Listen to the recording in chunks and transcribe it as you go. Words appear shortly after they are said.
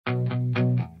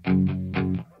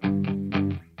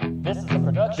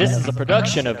This is a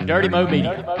production of Dirty Mo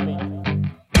Media.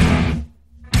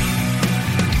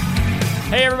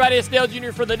 Hey everybody, it's Dale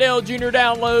Jr. for the Dale Jr.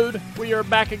 Download. We are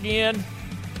back again. Do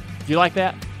you like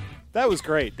that? That was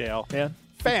great, Dale. Yeah.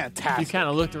 Fantastic. You kind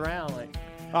of looked around like.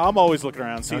 I'm always looking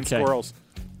around, seeing squirrels.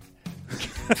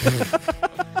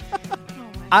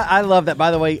 I love that.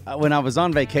 By the way, when I was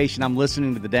on vacation, I'm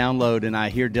listening to the download, and I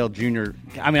hear Dale Jr.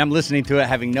 I'm listening to it,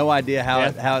 having no idea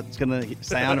how it's going to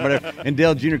sound or whatever. And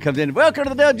Dale Jr. comes in, welcome to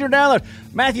the Dale Jr. Download.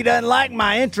 Matthew doesn't like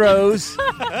my intros.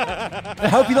 I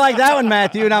hope you like that one,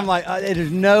 Matthew. And I'm like,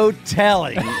 there's no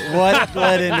telling what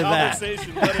led into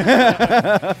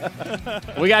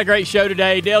that. We got a great show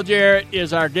today. Dale Jarrett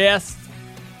is our guest,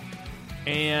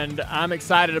 and I'm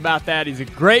excited about that. He's a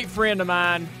great friend of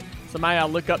mine, somebody I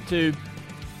look up to.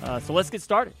 So let's get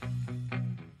started.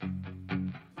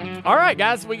 All right,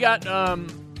 guys, we got,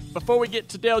 before we get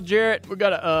to Dale Jarrett, we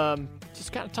got to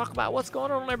just kind of talk about what's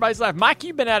going on in everybody's life. Mike,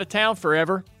 you've been out of town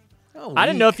forever. I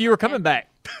didn't know if you were coming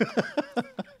back.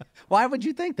 Why would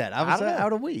you think that? I was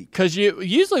out a week. Because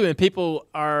usually when people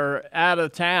are out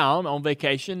of town on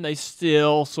vacation, they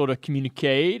still sort of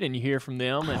communicate and you hear from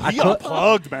them. And You got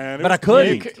plugged, man. But I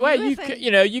couldn't.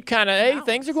 You kind of, hey,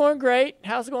 things are going great.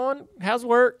 How's it going? How's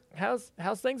work? How's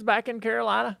things back in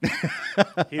Carolina?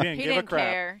 He didn't give a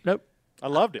crap. Care. Nope. I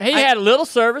loved it. He had a little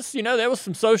service. You know, there was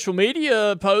some social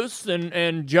media posts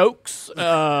and jokes.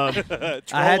 I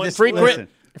had this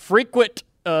frequent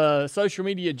social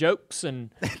media jokes. And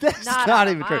that's not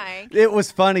even true. It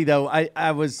was funny, though.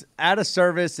 I was out of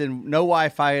service and no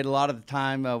Wi-Fi a lot of the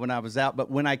time when I was out.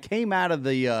 But when I came out of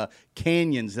the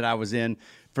canyons that I was in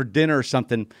for dinner or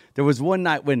something, there was one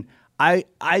night when I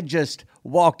just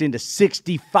walked into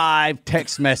 65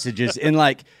 text messages and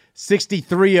like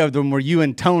 63 of them were you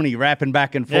and Tony rapping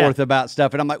back and forth about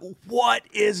stuff. And I'm like, what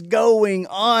is going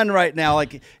on right now?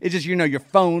 Like, it's just, your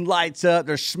phone lights up.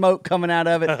 There's smoke coming out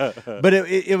of it. But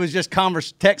it was just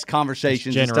text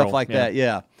conversations and stuff like that.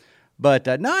 Yeah. But,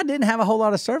 no, I didn't have a whole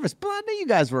lot of service. But I knew you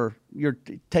guys you're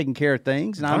taking care of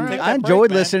things. And I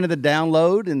enjoyed listening to the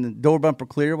download and the door bumper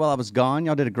clear while I was gone.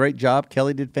 Y'all did a great job.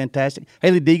 Kelly did fantastic.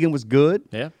 Haley Deegan was good.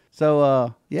 Yeah.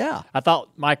 So, yeah. I thought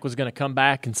Mike was going to come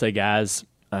back and say, guys,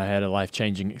 I had a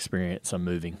life-changing experience. I'm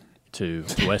moving to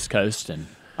the West Coast, and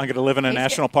I'm going to live in a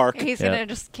national park. He's going to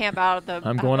just camp out of the.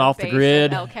 I'm going off the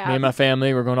grid. Me and my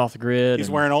family, we're going off the grid. He's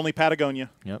wearing only Patagonia.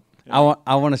 Yep.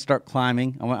 I want to start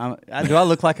climbing. Do I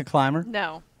look like a climber?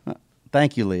 No.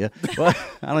 Thank you, Leah. Well,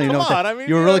 I don't even know. I mean,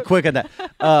 you were really quick at that.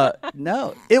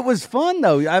 No, it was fun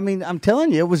though. I mean, I'm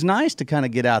telling you, it was nice to kind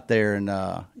of get out there and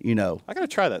I got to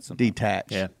try that sometime.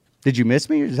 detach. Yeah. Did you miss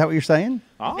me? Is that what you're saying?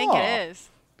 I think it is.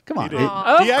 Come on.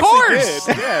 Of course.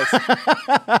 Did,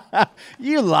 yes.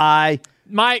 You lie.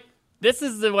 Mike, this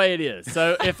is the way it is.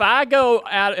 So if I go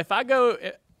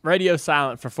radio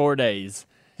silent for 4 days,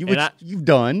 you've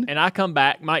done, and I come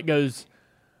back, Mike goes,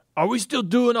 are we still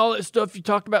doing all that stuff you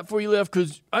talked about before you left?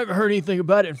 Because I haven't heard anything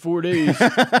about it in 4 days.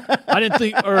 I didn't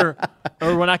think, or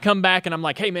when I come back and I'm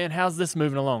like, hey man, how's this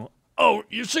moving along? Oh,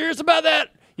 you serious about that?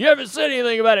 You haven't said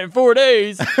anything about it in 4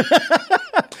 days. So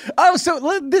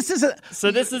this is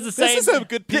the same. This is a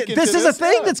good peek into this is a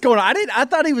thing that's going on. I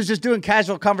thought he was just doing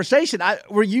casual conversation.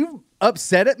 Were you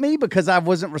upset at me because I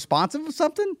wasn't responsive or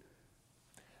something?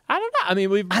 I don't know. I mean,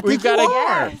 we've got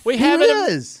we have it.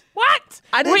 Is. What?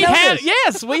 I didn't know this.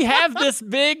 Yes, we have this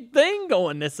big thing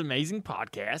going. This amazing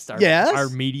podcast. Our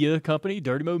media company,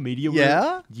 Dirty Mo Media.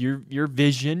 Yeah. Your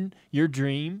vision, your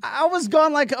dream. I was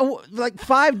gone like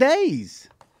 5 days.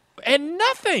 And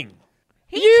nothing.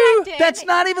 He checked in. That's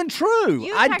not even true.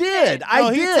 I did.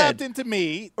 He tapped into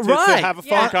me to have a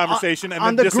phone conversation and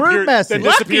on then the group message. Then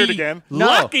disappeared again.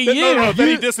 Lucky you. Then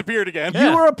he disappeared again.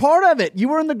 You were a part of it. You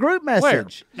were in the group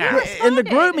message. In the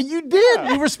group, you did.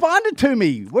 You responded to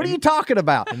me. What are you talking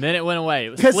about? And then it went away.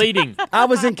 It was fleeting. I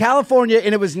was in California,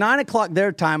 and it was 9 o'clock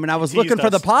their time, and I was looking for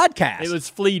the podcast. It was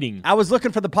fleeting. I was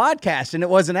looking for the podcast, and it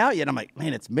wasn't out yet. I'm like,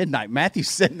 man, it's midnight. Matthew's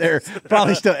sitting there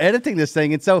probably still editing this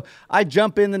thing. And so I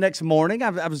jump in the next morning. I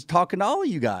was talking to all of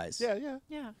you guys. Yeah.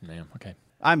 Damn, okay.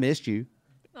 I missed you.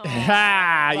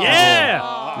 Yeah.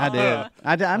 I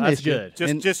did. I missed good.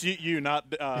 you. Just you, not.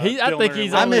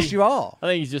 I miss you all. I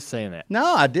think he's just saying that.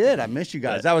 No, I did. I miss you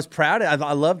guys. I was proud.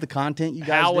 I loved the content you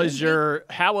guys. How was your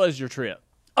trip?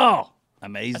 Oh,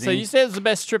 amazing. So you said it was the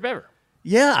best trip ever.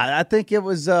 Yeah, I think it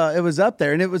was up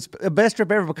there, and it was the best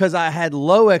trip ever because I had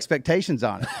low expectations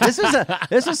on it.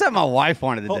 This was something my wife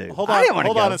wanted to do. Hold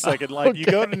on a second. Like you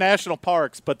go to national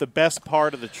parks, but the best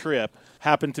part of the trip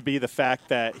happened to be the fact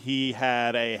that he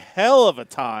had a hell of a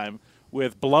time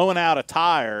with blowing out a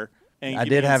tire and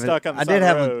stuck on the side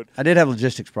of the road. I did have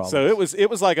logistics problems. So it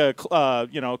was like a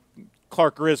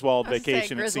Clark Griswold I was gonna say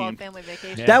vacation. It Griswold seemed. family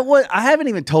vacation. Yeah. That was. I haven't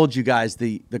even told you guys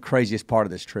the craziest part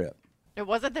of this trip. It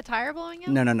wasn't the tire blowing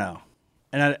out? No.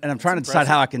 And I'm trying to decide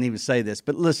how I can even say this.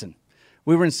 But listen,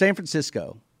 we were in San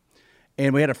Francisco,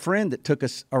 and we had a friend that took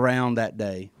us around that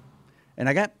day. And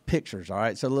I got pictures, all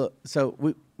right? So look,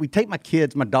 we take my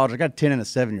kids, my daughters, I got a 10 and a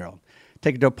 7-year-old,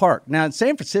 take it to a park. Now, in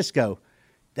San Francisco,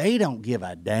 they don't give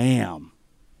a damn,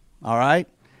 all right?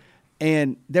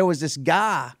 And there was this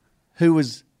guy who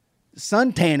was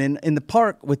suntanning in the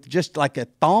park with just like a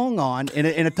thong on and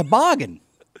a toboggan.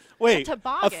 Wait, A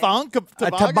toboggan.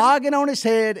 A toboggan on his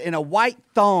head and a white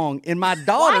thong. And my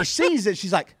daughter sees it.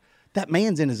 She's like, that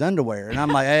man's in his underwear. And I'm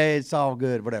like, hey, it's all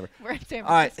good, whatever. We're in San Francisco.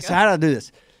 All right, so how do I do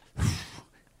this?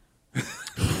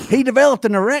 He developed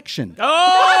an erection.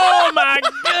 Oh my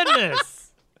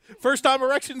goodness! First time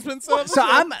erection's been set up.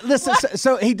 So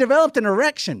so he developed an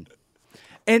erection.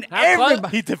 And How close-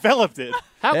 everybody. He developed it.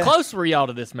 How close were y'all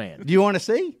to this man? Do you want to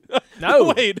see?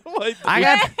 No. Wait. I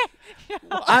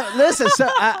got. Listen. So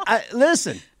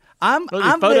listen. I'm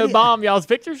photo bomb y'all's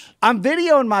pictures? I'm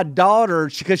videoing my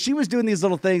daughter because she was doing these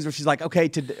little things where she's like, okay,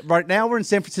 right now we're in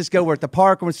San Francisco, we're at the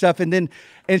park and stuff, and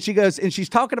she goes and she's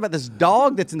talking about this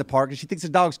dog that's in the park and she thinks the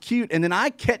dog's cute, and then I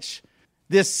catch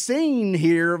this scene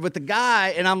here with the guy,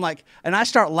 and I'm like, and I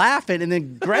start laughing, and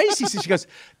then Gracie says, she goes,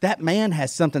 that man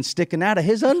has something sticking out of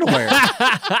his underwear.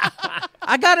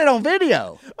 I got it on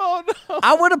video. Oh no!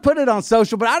 I would have put it on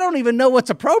social, but I don't even know what's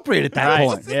appropriate at that Right.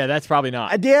 point. Yeah, that's probably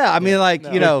not. Yeah, I mean,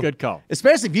 you know, Good call.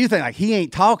 Especially if you think like he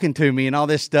ain't talking to me and all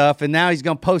this stuff, and now he's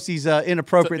gonna post these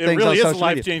inappropriate It things really on is a social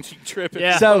media. life-changing trip.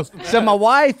 Yeah. So my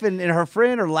wife and her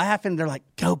friend are laughing. They're like,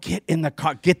 "Go get in the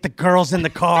car. Get the girls in the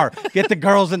car. Get the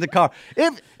girls in the car."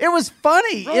 It was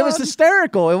funny. It was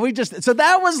hysterical, and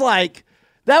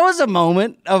that was a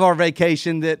moment of our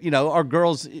vacation that, you know, our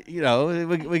girls, you know,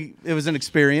 it was an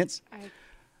experience.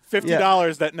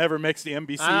 $50 that never makes the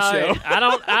NBC show.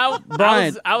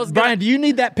 Brian, I was Brian, do you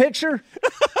need that picture?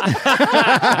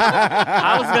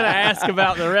 I was going to ask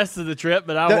about the rest of the trip,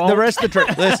 but I won't. The rest of the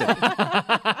trip. Listen,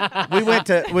 we went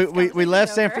to we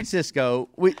left San Francisco.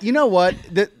 You know what?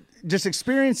 Just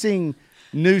experiencing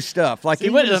new stuff. Like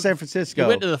you went to San Francisco. You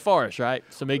went to the forest, right?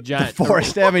 Some big giant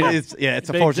forest. I mean, it's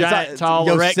a big forest. Giant,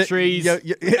 tall, erect trees.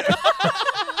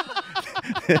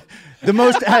 The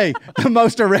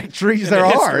most erect trees there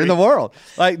are in the world.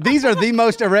 Like, these are the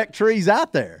most erect trees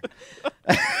out there.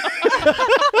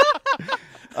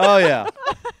 Oh yeah,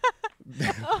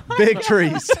 big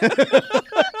trees.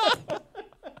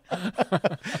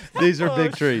 These are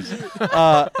big trees.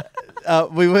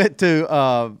 We went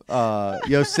to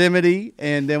Yosemite,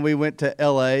 and then we went to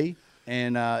L.A.,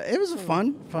 and it was a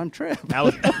fun trip.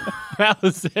 That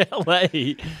was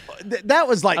L.A. That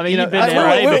was like, I mean, you know, you've been to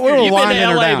LA we were You've been winding to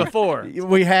her LA down. before.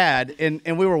 We had,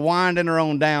 and we were winding her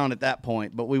on down at that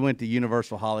point, but we went to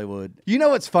Universal Hollywood. You know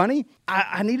what's funny?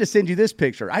 I need to send you this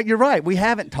picture. You're right. We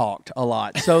haven't talked a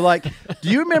lot. So, like, do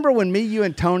you remember when me, you,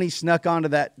 and Tony snuck onto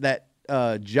that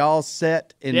Jaws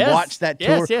set and watched that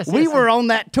tour? Yes, we were on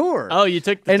that tour. Oh, you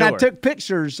took the and tour. I took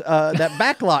pictures, that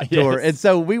backlot tour. Yes. And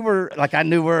so we were, like, I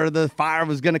knew where the fire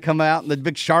was going to come out and the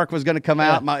big shark was going to come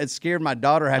out. It scared my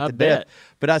daughter half to death.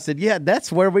 But I said, yeah,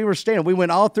 that's where we were staying. We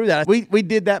went all through that. We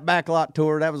did that backlot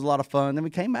tour. That was a lot of fun. Then we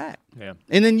came back. Yeah.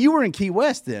 And then you were in Key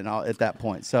West then at that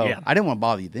point. So I didn't want to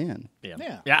bother you then.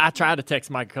 Yeah, I tried to text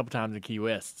Mike a couple times in Key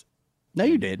West. No,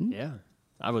 you didn't. Yeah.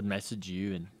 I would message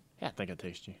you, and I think I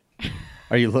texted you.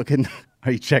 Are you looking?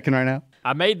 Are you checking right now?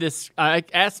 I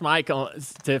asked Mike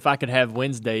if I could have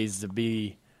Wednesdays to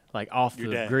be like off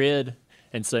the grid.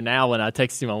 And so now when I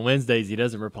text him on Wednesdays, he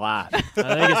doesn't reply. I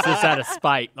think it's just out of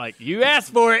spite. Like, you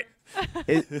asked for it.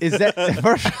 Is that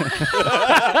first?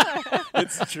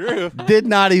 It's true. Did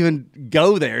not even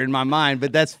go there in my mind,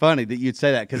 but that's funny that you'd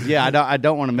say that because I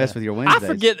don't want to mess with your Wednesdays. I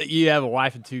forget that you have a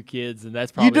wife and 2 kids, and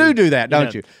that's probably you do that,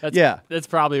 don't you? That's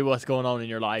probably what's going on in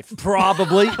your life.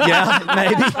 Probably, yeah,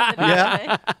 maybe,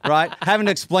 yeah, right. Having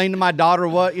to explain to my daughter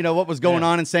what was going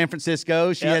on in San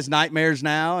Francisco. She has nightmares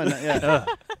now, and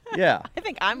yeah. I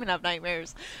think I'm gonna have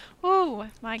nightmares. Oh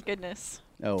my goodness.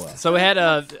 Oh well. So we had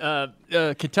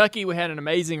Kentucky. We had an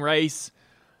amazing race.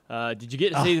 Did you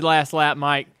get to see the last lap,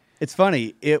 Mike? It's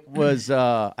funny. It was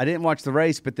I didn't watch the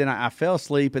race, but then I fell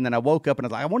asleep, and then I woke up and I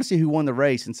was like, I want to see who won the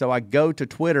race. And so I go to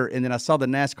Twitter, and then I saw the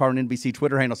NASCAR and NBC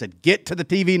Twitter handle said, "Get to the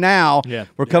TV now. Yeah.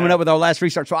 We're coming up with our last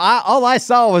restart." So all I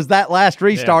saw was that last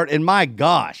restart, and my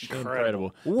gosh,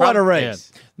 Incredible! What a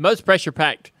race! Yeah. Most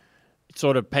pressure-packed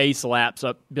sort of pace laps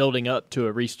building up to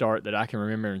a restart that I can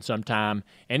remember in some time,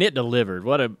 and it delivered.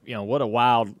 What a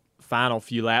wild final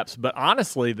few laps. But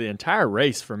honestly, the entire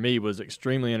race for me was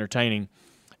extremely entertaining.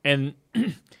 And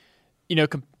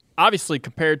obviously,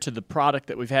 compared to the product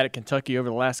that we've had at Kentucky over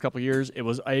the last couple of years, it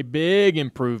was a big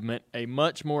improvement, a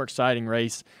much more exciting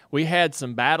race. We had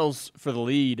some battles for the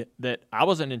lead that I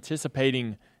wasn't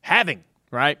anticipating having,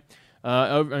 right?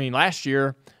 Last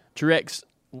year, Truex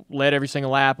led every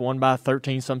single lap, won by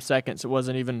 13-some seconds. It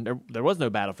wasn't even there was no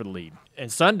battle for the lead.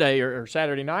 And Sunday or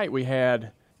Saturday night, we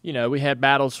had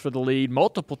battles for the lead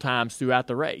multiple times throughout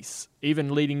the race,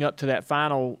 even leading up to that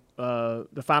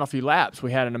the final few laps.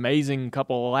 We had an amazing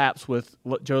couple of laps with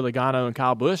Joe Logano and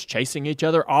Kyle Busch chasing each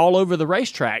other all over the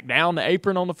racetrack, down the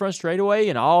apron on the front straightaway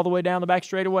and all the way down the back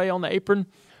straightaway on the apron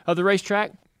of the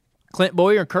racetrack. Clint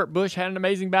Bowyer and Kurt Busch had an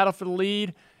amazing battle for the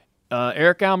lead.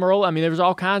 Eric Almirola. There was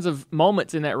all kinds of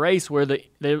moments in that race where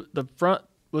the front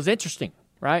was interesting,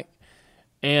 right?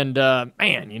 And, at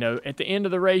the end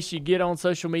of the race, you get on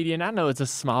social media, and I know it's a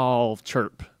small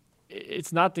chirp.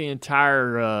 It's not the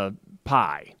entire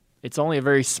pie. It's only a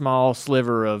very small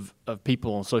sliver of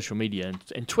people on social media.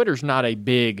 And Twitter's not a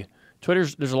big –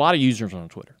 there's a lot of users on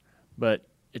Twitter, but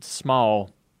it's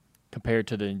small compared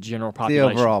to the general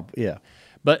population. The overall, yeah.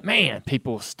 But, man,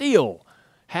 people still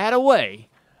had a way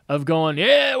of going,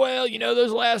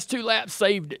 those last 2 laps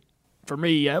saved it. For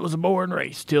me, that was a boring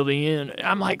race till the end.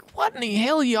 I'm like, what in the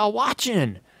hell are y'all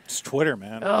watching? It's Twitter,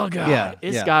 man. Oh, God. Yeah,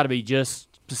 it's got to be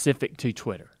just specific to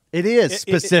Twitter. It is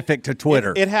specific to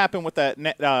Twitter. It happened with that.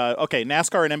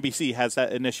 NASCAR and NBC has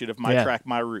that initiative, My Track,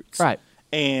 My Routes. Right.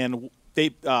 And they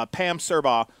Pam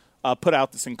Surbaugh put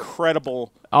out this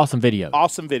incredible awesome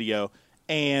video.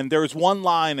 And there was one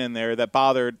line in there that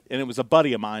bothered, and it was a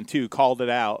buddy of mine, too, called it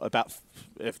out about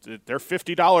if they're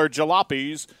 $50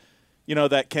 jalopies,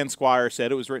 that Ken Squire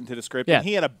said. It was written to the script. Yeah. And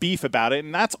he had a beef about it,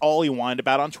 and that's all he whined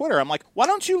about on Twitter. I'm like, why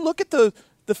don't you look at the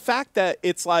fact that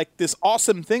it's like this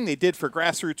awesome thing they did for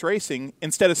grassroots racing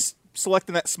instead of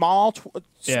selecting that small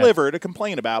sliver to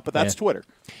complain about, but that's Twitter.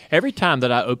 Every time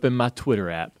that I open my Twitter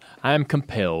app, I am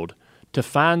compelled to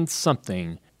find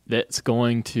something that's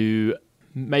going to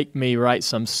make me write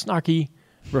some snarky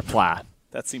reply.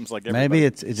 That seems like everybody. Maybe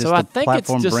it's just so I think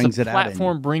platform it's just brings the it out.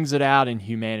 platform brings it out in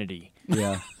humanity.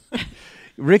 Yeah.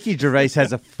 Ricky Gervais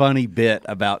has a funny bit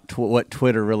about what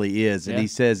Twitter really is, and he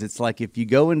says it's like if you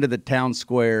go into the town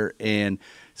square, and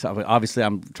so obviously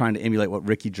I'm trying to emulate what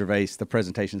Ricky Gervais, the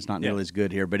presentation's not nearly as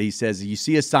good here, but he says you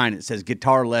see a sign that says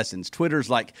guitar lessons. Twitter's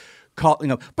like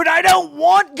calling up, but I don't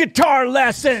want guitar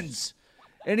lessons.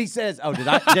 And he says, "Oh, did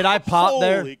I pop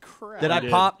there? Holy crap. Did I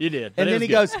pop? You did. And then he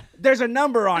goes, "There's a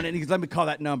number on it." And he goes, "Let me call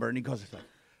that number." And he goes,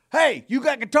 "Hey, you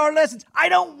got guitar lessons? I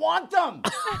don't want them.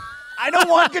 I don't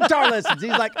want guitar lessons."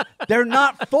 He's like, "They're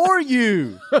not for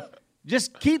you.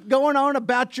 Just keep going on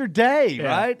about your day,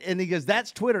 right?" And he goes,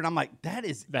 "That's Twitter." And I'm like, that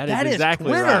is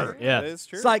exactly Twitter. Right. Yeah, that is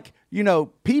true. It's like,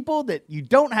 people that you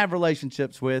don't have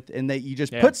relationships with, and that you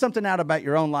just put something out about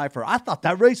your own life, or I thought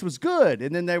that race was good,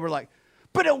 and then they were like,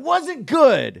 but it wasn't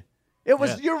good. It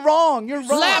was. You're wrong. You're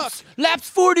wrong. Laps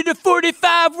 40 to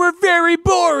 45 were very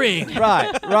boring.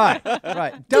 Right.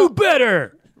 Do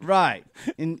better. Right.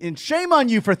 And shame on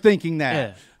you for thinking that.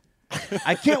 Yeah.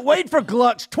 I can't wait for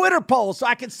Gluck's Twitter poll so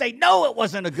I can say, no, it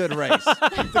wasn't a good race.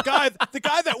 the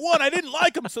guy that won, I didn't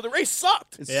like him, so the race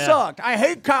sucked. It sucked. I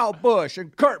hate Kyle Busch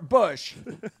and Kurt Busch.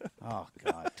 Oh,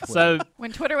 God. Twitter. So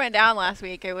when Twitter went down last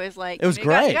week, it was like it was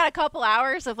great. You got a couple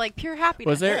hours of like pure happiness.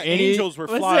 was there angels were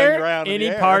flying around in any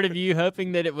the air. part of you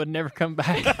hoping that it would never come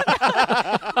back?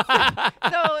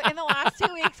 So in the last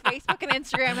 2 weeks, Facebook and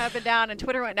Instagram have been down, and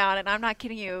Twitter went down, and I'm not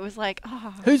kidding you. It was like,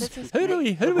 who do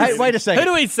we Hey, wait a second. Who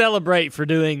do we celebrate for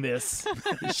doing this?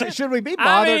 Should we be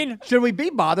bothered? I mean, should we be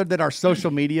bothered that our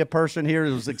social media person here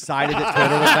was excited that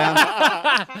Twitter was down?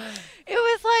 It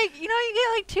was like, you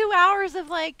get like 2 hours of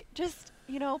like just,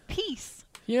 peace.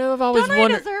 I've always Don't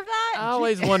wondered. I deserve that? I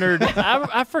always wondered.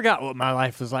 I forgot what my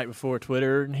life was like before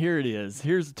Twitter, and here it is.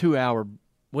 Here's a 2-hour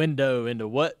window into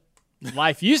what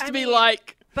life used to be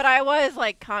like. But I was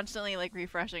like constantly like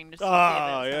refreshing just to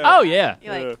see if it's Oh yeah.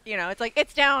 it's like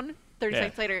it's down 30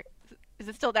 seconds later. Is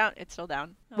it still down? It's still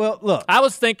down. Oh. Well, look. I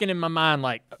was thinking in my mind,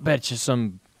 like, I bet you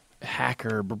some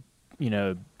hacker,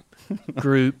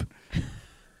 group,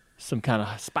 some kind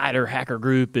of spider hacker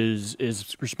group is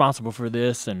responsible for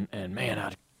this, and man,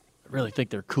 I really think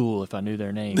they're cool if I knew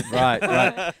their name.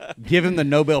 Right. Give him the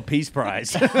Nobel Peace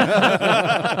Prize. With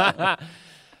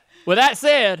that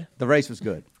said, the race was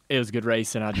good. It was a good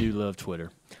race, and I do love Twitter.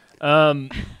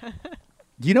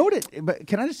 You know what but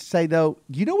can I just say, though,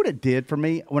 you know what it did for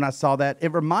me when I saw that?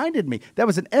 It reminded me, that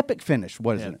was an epic finish,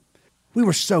 wasn't it? We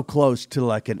were so close to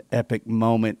like an epic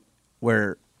moment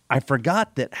where I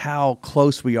forgot that how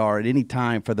close we are at any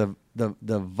time for the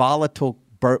volatile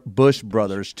Bush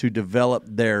brothers to develop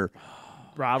their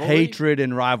rivalry, hatred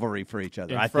and rivalry for each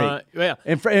other. In public, because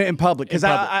In public.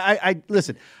 I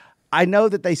listen. I know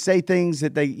that they say things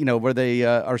that they, where they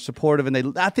are supportive,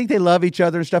 and I think they love each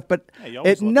other and stuff. But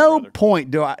at no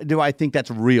point do I think that's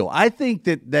real. I think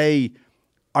that they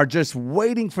are just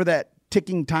waiting for that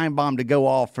ticking time bomb to go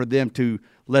off for them to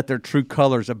let their true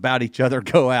colors about each other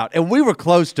go out. And we were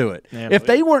close to it. Yeah, if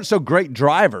they weren't so great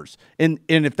drivers, and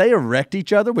if they wrecked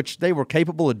each other, which they were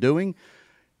capable of doing,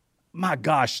 my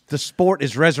gosh, the sport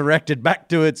is resurrected back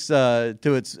to its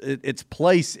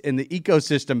place in the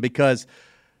ecosystem, because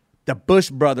the Bush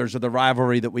brothers are the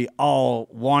rivalry that we all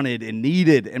wanted and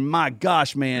needed. And my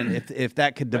gosh, man, if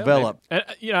that could develop. And,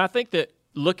 I think that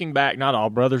looking back, not all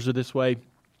brothers are this way,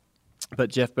 but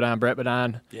Jeff Bodine, Brett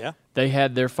Bodine, they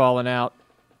had their falling out.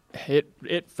 It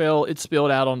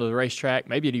spilled out onto the racetrack.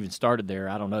 Maybe it even started there.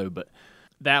 I don't know. But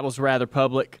that was rather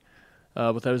public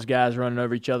with those guys running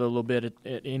over each other a little bit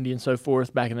at Indy and so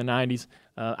forth back in the 90s.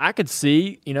 I could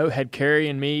see, had Kerry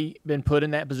and me been put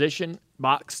in that position,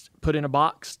 put in a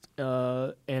box,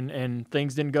 and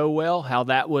things didn't go well, how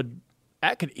that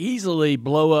could easily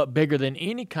blow up bigger than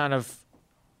any kind of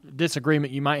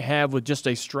disagreement you might have with just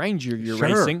a stranger you're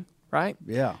racing, right?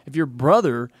 Yeah. If your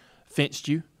brother fenced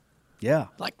you,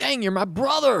 like, dang, you're my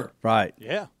brother. Right.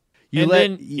 Yeah.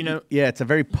 It's a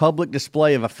very public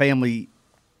display of a family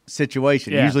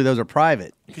situation. Yeah. Usually those are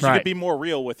private. Because you could be more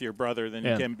real with your brother than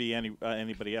you can be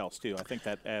anybody else, too. I think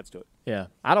that adds to it. Yeah.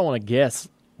 I don't want to guess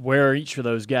where each of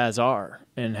those guys are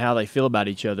and how they feel about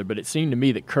each other, but it seemed to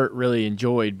me that Kurt really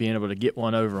enjoyed being able to get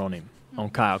one over on him,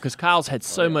 on Kyle, because Kyle's had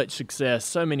so much success,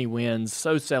 so many wins,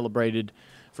 so celebrated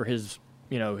for his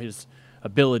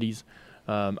abilities.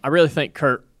 I really think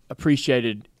Kurt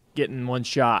appreciated getting one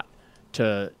shot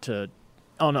to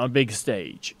on a big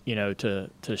stage, to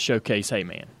showcase, hey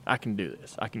man, I can do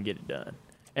this, I can get it done.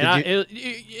 And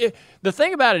the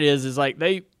thing about it is like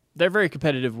they're very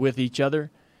competitive with each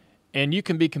other. And you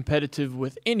can be competitive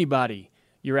with anybody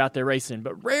you're out there racing,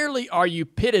 but rarely are you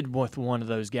pitted with one of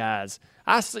those guys.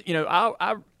 I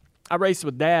raced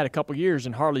with Dad a couple years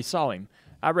and hardly saw him.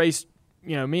 I raced,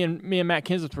 me and Matt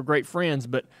Kenseth were great friends,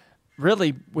 but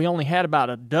really we only had about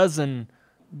a dozen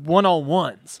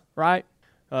one-on-ones, right?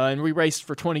 And we raced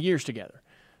for 20 years together.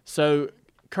 So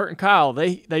Kurt and Kyle,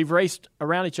 they've raced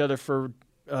around each other for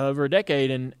over a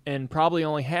decade and probably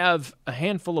only have a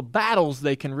handful of battles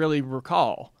they can really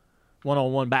recall.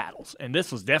 One-on-one battles, and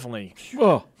this was definitely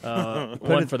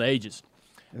one for the ages.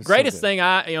 Greatest thing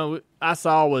I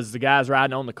saw was the guys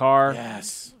riding on the car.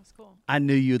 Yes, that was cool. I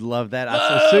knew you'd love that.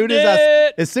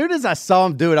 As soon as I saw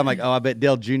him do it, I'm like, oh, I bet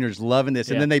Dale Jr.'s loving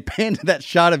this. And then they panned to that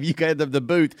shot of you guys at the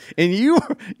booth, and you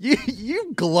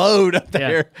glowed up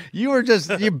there. Yeah. You were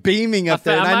just beaming up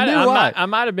there. And I knew why. I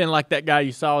might have been like that guy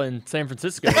you saw in San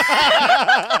Francisco.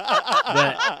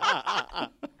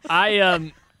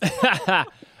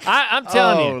 I'm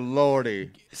telling you. Oh, Lordy.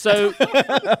 So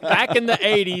back in the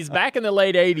late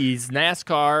 80s,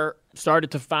 NASCAR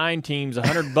started to fine teams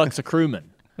 $100 a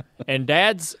crewman. And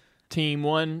Dad's team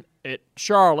won at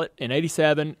Charlotte in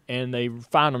 87, and they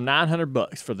fined them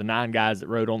 $900 for the 9 guys that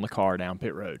rode on the car down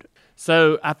pit road.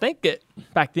 So I think that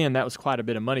back then that was quite a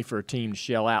bit of money for a team to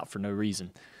shell out for no reason.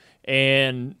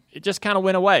 And it just kind of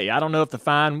went away. I don't know if the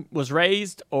fine was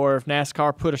raised or if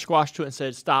NASCAR put a squash to it and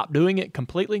said stop doing it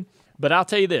completely. But I'll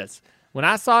tell you this. When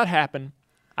I saw it happen,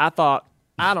 I thought,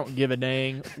 I don't give a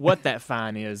dang what that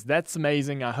fine is. That's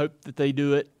amazing. I hope that they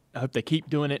do it. I hope they keep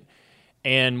doing it.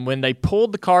 And when they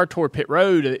pulled the car toward pit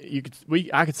road,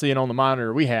 I could see it on the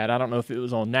monitor we had. I don't know if it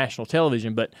was on national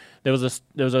television, but there was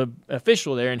a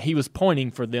official there, and he was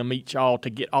pointing for them each all to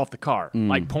get off the car,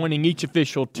 like pointing each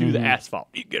official to the asphalt.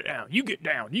 You get down, you get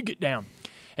down, you get down.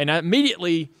 And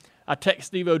I text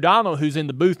Steve O'Donnell, who's in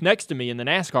the booth next to me in the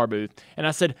NASCAR booth, and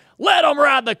I said, let them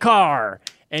ride the car.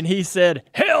 And he said,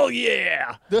 hell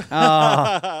yeah. Cool.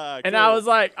 And I was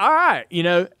like, all right,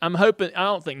 I'm hoping – I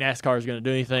don't think NASCAR is going to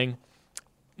do anything.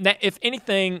 If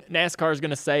anything, NASCAR is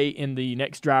going to say in the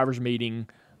next drivers' meeting,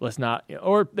 let's not –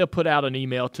 or they'll put out an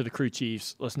email to the crew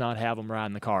chiefs, let's not have them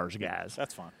riding the cars, guys.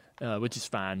 That's fine. Which is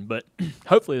fine. But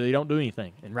hopefully they don't do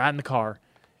anything. And riding the car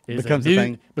becomes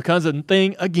a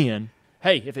thing again.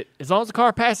 Hey, as long as the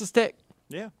car passes tech,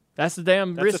 that's the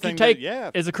damn risk you take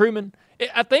as a crewman.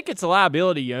 I think it's a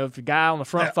liability, if a guy on the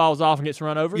front falls off and gets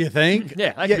run over. You think?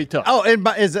 Yeah, that could be tough. Oh, and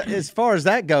as far as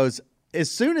that goes, as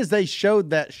soon as they showed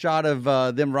that shot of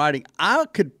them riding, I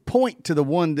could point to the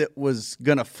one that was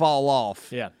going to fall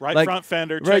off. Yeah, front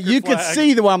fender. Right, you could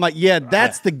see the one. I'm like,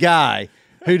 that's the guy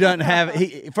who doesn't have.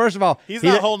 First of all, he's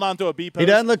not holding on to a B post. He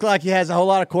doesn't look like he has a whole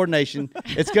lot of coordination.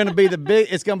 It's going to be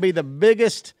the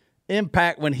biggest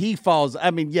impact when he falls.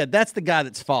 I mean, yeah, that's the guy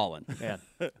that's fallen. Yeah.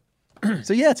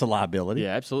 So, yeah, it's a liability.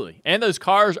 Yeah, absolutely. And those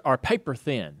cars are paper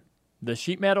thin. The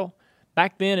sheet metal,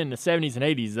 back then in the 70s and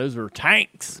 80s, those were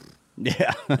tanks.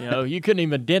 Yeah. You couldn't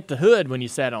even dent the hood when you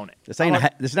sat on it. This not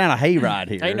a hayride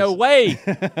here. Ain't no way.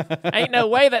 Ain't no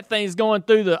way that thing's going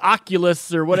through the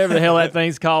Oculus or whatever the hell that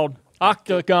thing's called.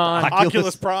 Octagon.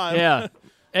 Oculus Prime. Yeah.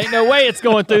 Ain't no way it's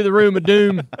going through the room of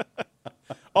doom.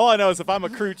 All I know is if I'm a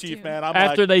crew chief, man,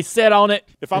 After they sit on it.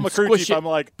 If I'm a crew chief, I'm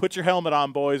like, put your helmet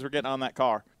on, boys. We're getting on that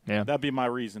car. Yeah. That'd be my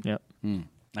reason. Yep.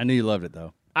 I knew you loved it,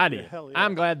 though. I did. Hell yeah.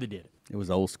 I'm glad they did it. It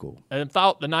was old school. And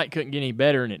thought the night couldn't get any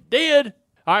better, and it did.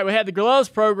 All right, we had the gloves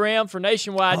program for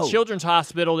Nationwide Children's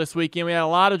Hospital this weekend. We had a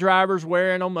lot of drivers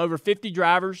wearing them, over 50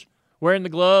 drivers wearing the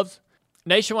gloves.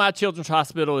 Nationwide Children's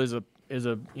Hospital is a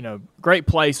great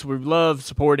place. We love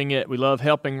supporting it. We love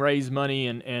helping raise money,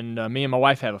 and me and my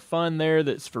wife have a fund there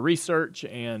that's for research.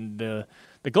 And the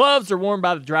gloves are worn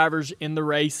by the drivers in the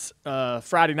race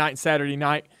Friday night and Saturday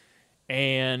night,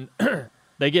 and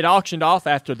they get auctioned off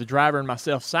after the driver and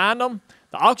myself signed them.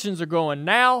 The auctions are going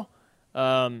now.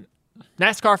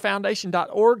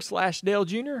 NASCARFoundation.org/Dale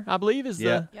Jr., I believe, is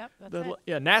Yep, that's it.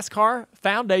 Yeah,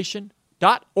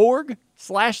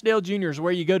 NASCARFoundation.org/Dale Jr. is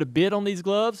where you go to bid on these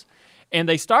gloves. And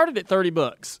they started at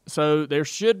 $30. So there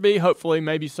should be, hopefully,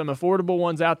 maybe some affordable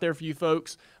ones out there for you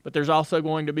folks. But there's also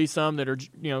going to be some that are,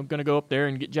 going to go up there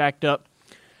and get jacked up.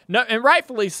 No, and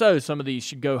rightfully so, some of these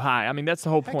should go high. I mean, that's the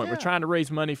whole point. yeah. We're trying to raise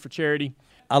money for charity.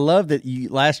 I love that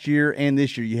last year and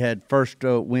this year you had first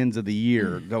wins of the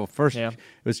year. It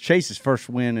was Chase's first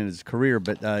win in his career,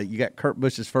 but you got Kurt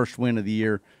Busch's first win of the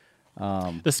year.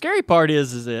 The scary part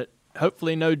is that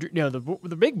hopefully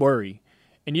the big worry,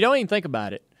 and you don't even think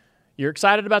about it. You're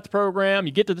excited about the program.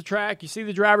 You get to the track. You see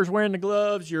the drivers wearing the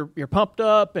gloves. You're pumped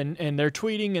up, and they're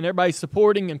tweeting, and everybody's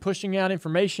supporting and pushing out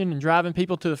information and driving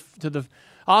people to the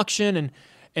auction.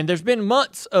 And there's been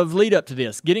months of lead up to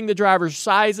this, getting the drivers'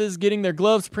 sizes, getting their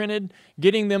gloves printed,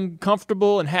 getting them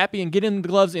comfortable and happy, and getting the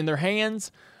gloves in their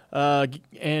hands,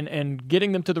 and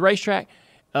getting them to the racetrack.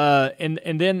 And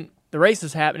then the race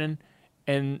is happening,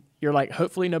 and you're like,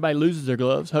 hopefully nobody loses their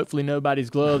gloves. Hopefully nobody's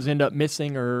gloves end up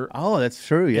missing or that's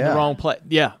true. Yeah, in the wrong place.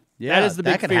 Yeah, that is the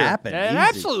big that could fear. happen. That Easy.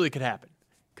 absolutely could happen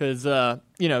because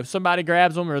somebody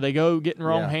grabs them or they go get in the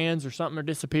wrong hands or something or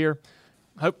disappear.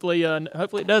 Hopefully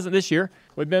it doesn't this year.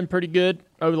 We've been pretty good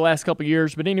over the last couple of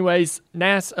years. But anyways,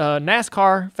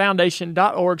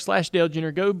 NASCARFoundation.org/Dale Jr.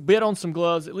 Go bid on some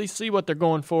gloves. At least see what they're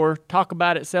going for. Talk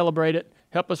about it. Celebrate it.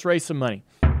 Help us raise some money.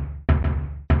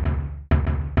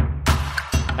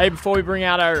 Hey, before we bring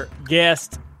out our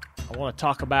guest, I want to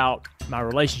talk about my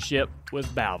relationship with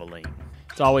Valvoline.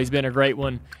 It's always been a great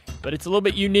one, but it's a little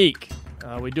bit unique.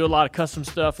 We do a lot of custom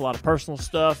stuff, a lot of personal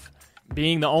stuff.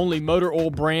 Being the only motor oil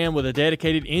brand with a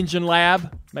dedicated engine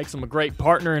lab makes them a great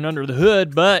partner and under the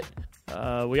hood, but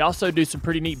we also do some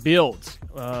pretty neat builds.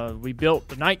 We built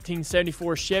the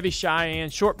 1974 Chevy Cheyenne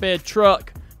short bed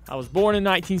truck. I was born in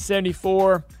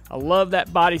 1974. I love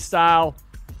that body style.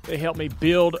 They helped me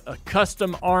build a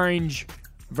custom orange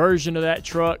version of that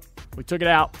truck. We took it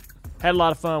out, had a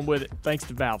lot of fun with it, thanks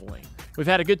to Valvoline. We've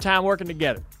had a good time working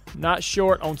together. Not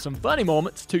short on some funny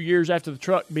moments. 2 years after the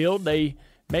truck build, they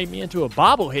made me into a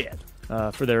bobblehead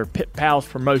for their Pit Pals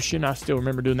promotion. I still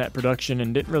remember doing that production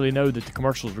and didn't really know that the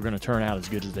commercials were going to turn out as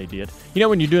good as they did.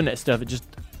 When you're doing that stuff, you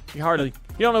don't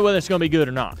know whether it's going to be good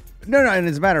or not. No, and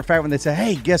as a matter of fact, when they say,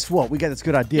 hey, guess what? We got this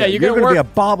good idea. You're going to be a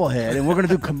bobblehead, and we're going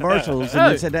to do commercials.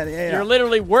 And they said that, You're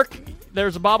literally working.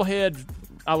 There's a bobblehead.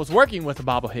 I was working with a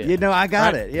bobblehead. I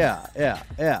got it. Yeah.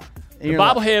 The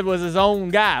bobblehead was his own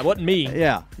guy. It wasn't me.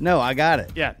 Yeah. No, I got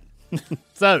it. Yeah.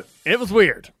 So it was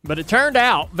weird, but it turned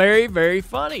out very, very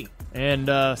funny and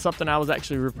something I was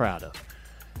actually real proud of.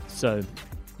 So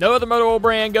no other motor oil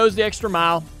brand goes the extra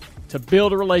mile to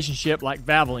build a relationship like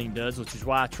Valvoline does, which is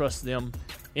why I trust them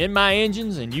in my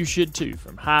engines, and you should too.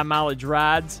 From high mileage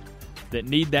rides that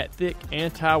need that thick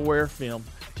anti-wear film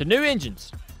to new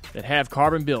engines that have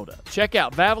carbon buildup. Check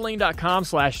out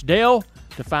Valvoline.com/Dale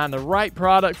to find the right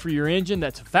product for your engine.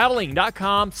 That's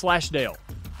Valvoline.com/Dale.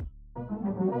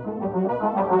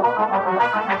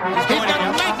 He's going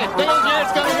to make it. Dale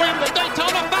Jarrett's going to win the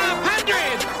Daytona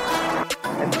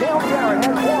 500. And Dale Jarrett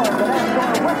has won the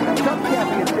NASCAR Western Cup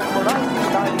Championship for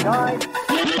 1999.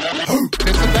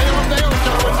 It's the Dale and Dale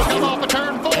show as we come off of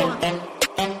turn 4.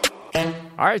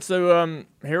 All right, so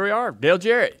here we are. Dale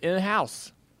Jarrett in the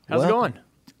house. How's it going?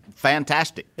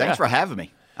 Fantastic. Thanks for having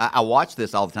me. I watch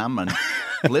this all the time and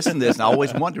listen to this, and I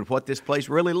always wondered what this place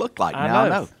really looked like. Now I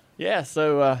know. Yeah,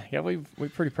 so we're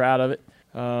pretty proud of it.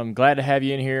 Glad to have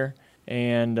you in here.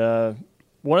 And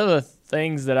one of the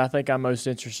things that I think I'm most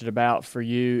interested about for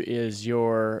you is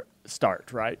your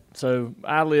start, right? So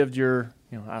I lived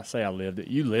I say I lived it.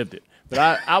 You lived it.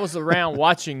 But I was around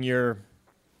watching your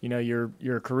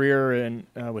career and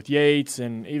with Yates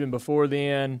and even before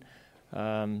then.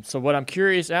 So what I'm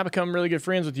curious, I've become really good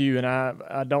friends with you, and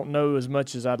I don't know as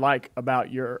much as I'd like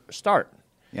about your start.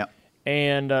 Yep.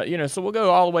 And so we'll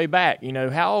go all the way back.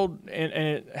 How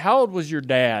old was your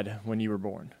dad when you were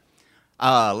born?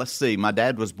 Let's see. My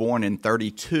dad was born in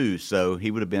 1932, so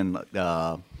he would have been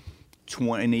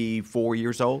 24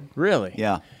 years old. Really?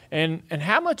 Yeah. And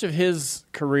how much of his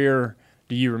career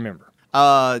do you remember?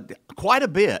 Quite a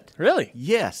bit. Really?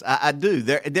 Yes, I do.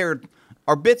 There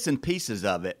are bits and pieces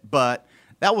of it, but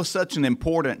that was such an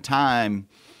important time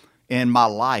in my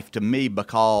life to me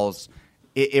because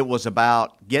it was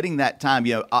about getting that time.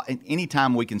 Any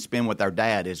time we can spend with our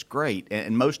dad is great,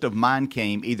 and most of mine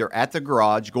came either at the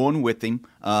garage, going with him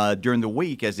during the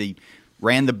week as he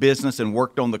ran the business and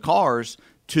worked on the cars,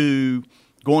 to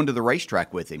going to the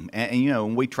racetrack with him.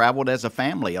 And we traveled as a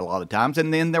family a lot of times.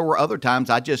 And then there were other times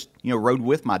I just, rode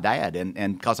with my dad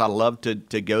and because I loved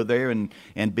to go there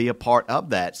and be a part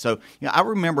of that. So, I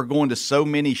remember going to so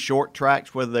many short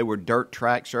tracks, whether they were dirt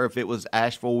tracks or if it was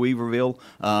Asheville, Weaverville,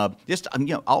 just,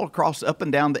 all across up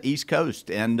and down the East Coast,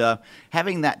 and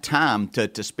having that time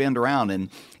to spend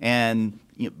around and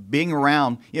being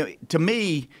around, to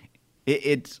me,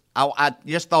 I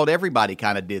just thought everybody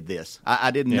kind of did this.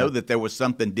 I didn't know that there was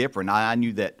something different. I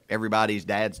knew that everybody's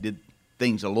dads did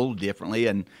things a little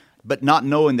differently, but not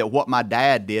knowing that what my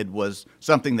dad did was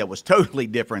something that was totally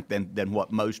different than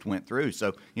what most went through.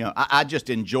 So, I just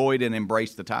enjoyed and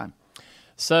embraced the time.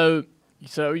 So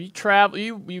you travel.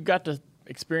 You got to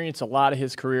experience a lot of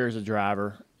his career as a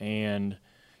driver, and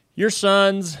your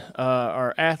sons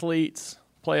are athletes,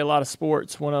 play a lot of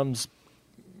sports. One of them's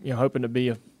hoping to be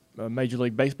a Major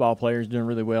League Baseball player, is doing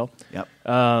really well. Yep.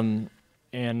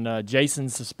 And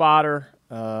Jason's a spotter.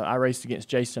 I raced against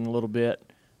Jason a little bit.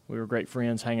 We were great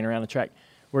friends hanging around the track.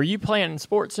 Were you playing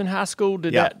sports in high school?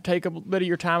 Did that take a bit of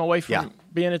your time away from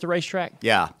being at the racetrack?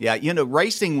 Yeah.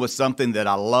 Racing was something that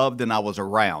I loved and I was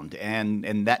around.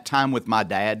 And that time with my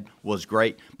dad was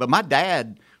great. But my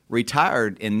dad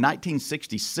retired in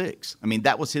 1966. I mean,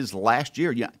 that was his last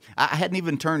year. I hadn't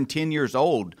even turned 10 years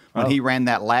old when he ran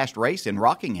that last race in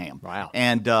Rockingham. Wow.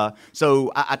 And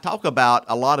so I talk about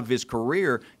a lot of his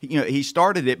career. He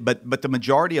started it, but the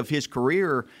majority of his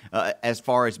career, as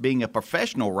far as being a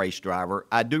professional race driver,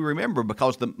 I do remember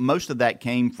because most of that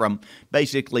came from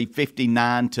basically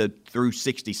 59 through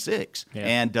 66. Yeah.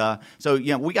 And so,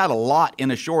 we got a lot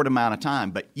in a short amount of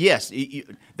time. But yes, the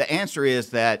answer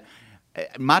is that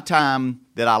my time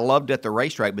that I loved at the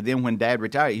racetrack, but then when Dad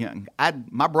retired,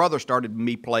 my brother started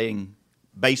me playing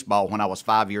baseball when I was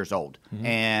 5 years old. Mm-hmm.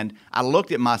 And I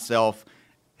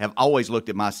have always looked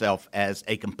at myself as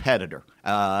a competitor.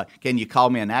 Can you call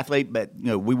me an athlete? But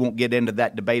we won't get into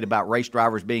that debate about race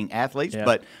drivers being athletes.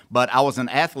 Yeah. But I was an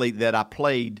athlete that I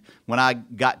played when I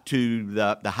got to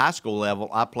the high school level.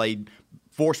 I played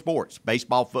 4 sports: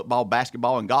 baseball, football,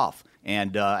 basketball, and golf.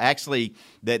 And actually,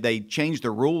 they changed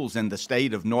the rules in the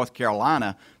state of North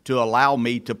Carolina to allow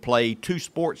me to play 2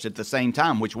 sports at the same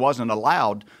time, which wasn't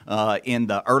allowed in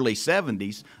the early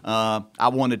 70s. I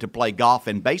wanted to play golf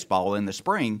and baseball in the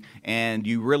spring, and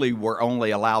you really were only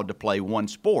allowed to play 1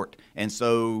 sport. And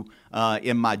so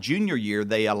in my junior year,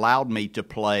 they allowed me to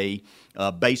play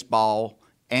baseball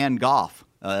and golf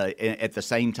at the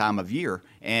same time of year.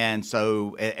 And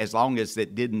so as long as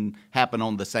it didn't happen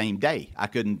on the same day, I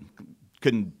couldn't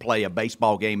play a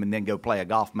baseball game and then go play a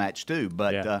golf match too.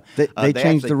 But they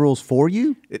changed the rules for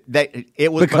you?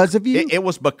 It was because of you? It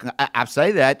was I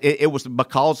say that it was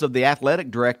because of the athletic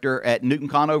director at Newton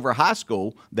Conover High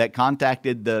School that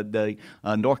contacted the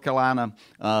North Carolina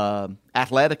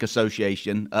Athletic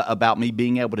Association about me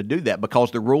being able to do that,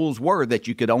 because the rules were that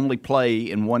you could only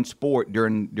play in 1 sport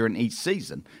during each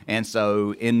season. And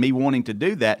so in me wanting to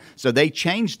do that, so they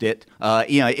changed it.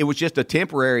 It was just a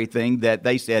temporary thing that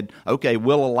they said, okay,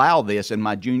 we'll allow this in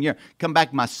my junior year. Come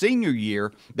back my senior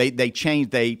year, they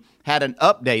changed, they had an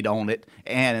update on it,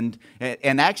 and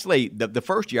actually the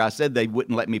first year I said they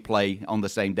wouldn't let me play on the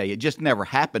same day. It just never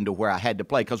happened to where I had to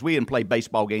play, because we didn't play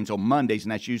baseball games on Mondays,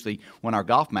 and that's usually when our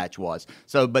golf match was.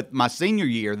 So, but my senior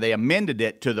year, they amended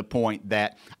it to the point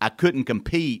that I couldn't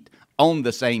compete on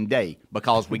the same day,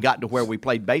 because we got to where we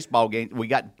played baseball games.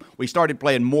 We started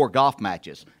playing more golf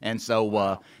matches, and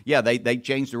so they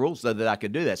changed the rules so that I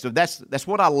could do that. So that's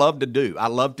what I love to do. I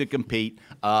love to compete.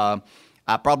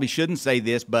 I probably shouldn't say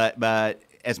this, but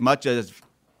as much as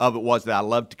of it was that I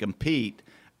love to compete,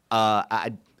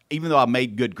 I even though I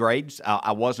made good grades,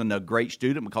 I wasn't a great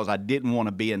student because I didn't want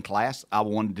to be in class. I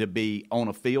wanted to be on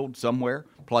a field somewhere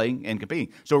playing and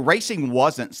competing. So racing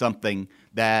wasn't something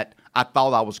that I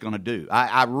thought I was going to do.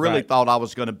 I really thought I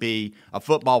was going to be a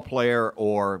football player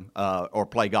or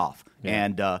play golf. Yeah.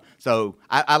 And so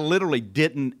I literally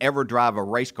didn't ever drive a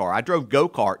race car. I drove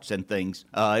go-karts and things,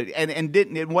 and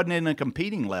it wasn't in a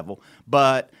competing level,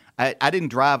 but I didn't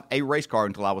drive a race car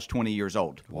until I was 20 years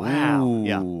old. Wow.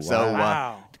 Yeah.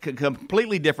 So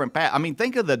completely different path. I mean,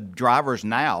 think of the drivers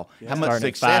now, how much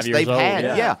success they've had.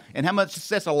 Yeah. And how much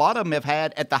success a lot of them have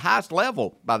had at the highest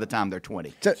level by the time they're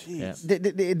 20. So,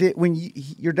 when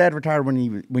your dad retired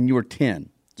when you were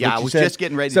 10. Yeah, I was just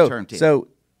getting ready to turn 10. So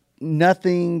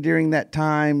nothing during that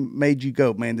time made you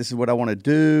go, man, this is what I want to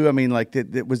do? I mean, like,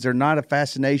 was there not a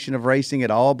fascination of racing at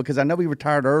all? Because I know he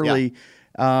retired early. Yeah.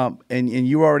 And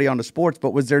you were already on the sports,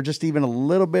 but was there just even a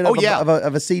little bit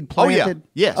of a seed planted? Oh,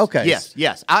 yeah. Yes. Okay.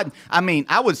 Yes. I mean,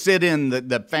 I would sit in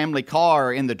the family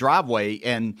car in the driveway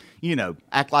and,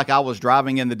 act like I was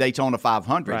driving in the Daytona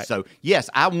 500. Right. So, yes,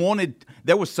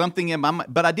 there was something in my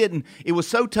mind, but I didn't. It was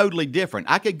so totally different.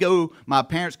 My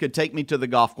parents could take me to the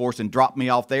golf course and drop me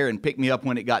off there and pick me up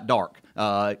when it got dark.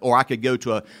 Or I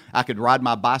could ride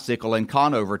my bicycle in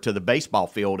Conover to the baseball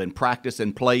field and practice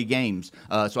and play games.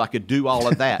 So I could do all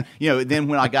of that. Then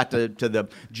when I got to the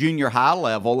junior high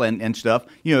level and stuff,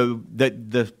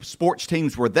 the sports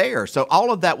teams were there. So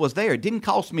all of that was there. It didn't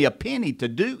cost me a penny to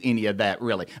do any of that,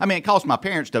 really. I mean, it cost my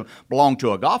parents to belong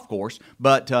to a golf course,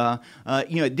 but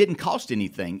it didn't cost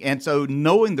anything. And so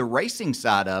knowing the racing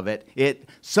side of it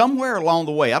somewhere along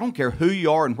the way, I don't care who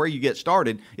you are and where you get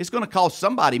started, it's going to cost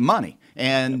somebody money.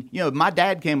 And, my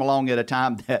dad came along at a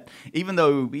time that even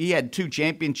though he had 2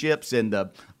 championships in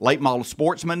the late model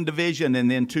sportsman division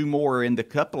and then 2 more in the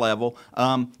cup level,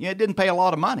 it didn't pay a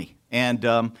lot of money. And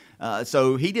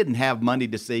so he didn't have money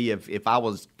to see if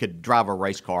I could drive a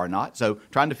race car or not. So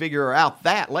trying to figure out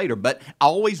that later. But I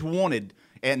always wanted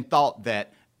and thought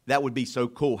that would be so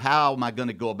cool. How am I going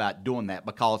to go about doing that?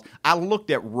 Because I looked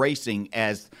at racing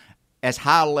as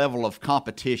high level of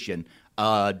competition,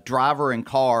 driver and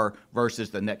car versus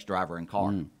the next driver and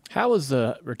car. How was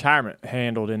the retirement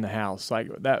handled in the house? Like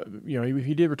that,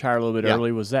 he did retire a little bit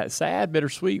early. Was that sad,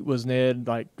 bittersweet? Was Ned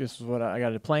like, this is what I got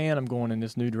to plan? I'm going in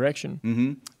this new direction?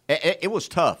 Mm-hmm. It was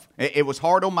tough. It was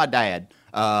hard on my dad,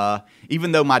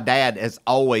 even though my dad has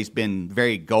always been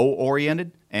very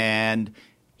goal-oriented, and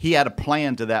he had a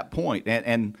plan to that point.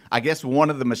 And I guess one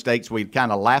of the mistakes we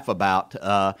kind of laugh about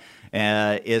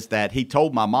is that he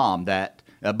told my mom that,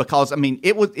 because, I mean,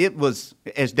 it was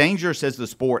as dangerous as the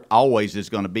sport always is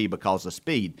going to be because of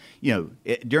speed.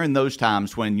 During those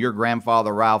times when your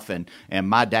grandfather Ralph and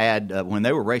my dad, when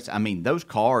they were racing, I mean, those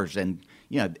cars and,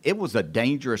 it was a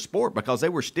dangerous sport because they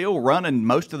were still running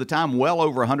most of the time well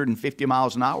over 150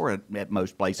 miles an hour at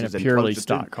most places. And purely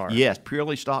stock car. Yes,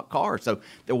 purely stock cars. So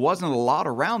there wasn't a lot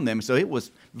around them. So it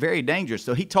was very dangerous.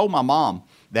 So he told my mom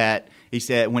that, he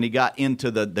said when he got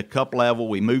into the cup level,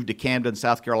 we moved to Camden,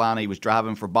 South Carolina. He was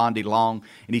driving for Bondi Long.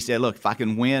 And he said, look, if I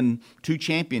can win 2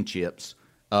 championships,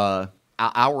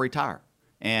 I'll retire.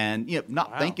 And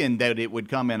not thinking that it would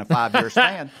come in a 5-year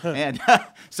span. And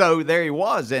so there he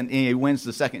was, and he wins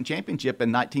the second championship in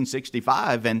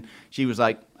 1965. And she was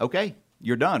like, okay,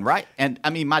 you're done, right? And, I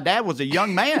mean, my dad was a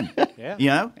young man,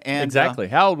 And, exactly.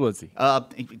 How old was he?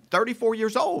 34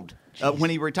 years old when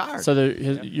he retired. So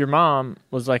your mom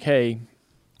was like, hey.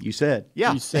 You said.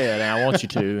 Yeah. You said, and I want you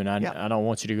to, and I don't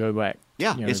want you to go back.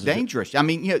 Yeah, it's dangerous. I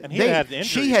mean,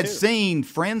 she had seen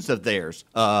friends of theirs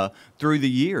through the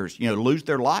years, lose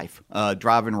their life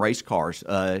driving race cars,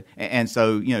 and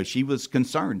so she was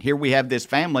concerned. Here we have this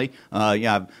family,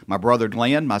 my brother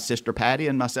Glenn, my sister Patty,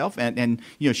 and myself, and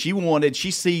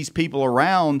she sees people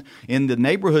around in the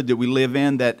neighborhood that we live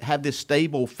in that have this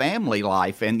stable family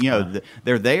life, and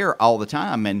they're there all the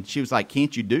time, and she was like,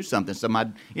 "Can't you do something?" So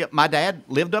my dad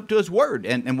lived up to his word,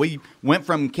 and we went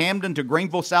from Camden to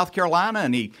Greenville, South Carolina.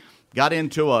 And he got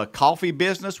into a coffee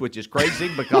business, which is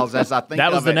crazy because as I think that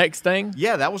was of the next thing?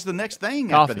 Yeah, that was the next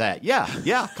thing coffee. After that.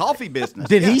 Yeah, coffee business.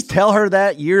 Did he tell her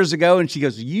that years ago? And she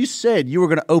goes, you said you were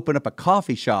going to open up a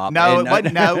coffee shop. No, he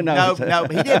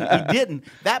didn't. He didn't.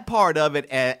 That part of it,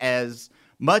 as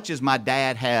much as my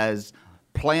dad has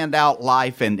planned out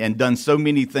life and done so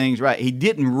many things right. He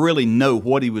didn't really know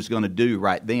what he was going to do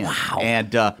right then. Wow.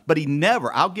 And but he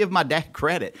never. I'll give my dad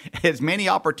credit. As many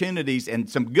opportunities and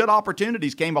some good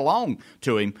opportunities came along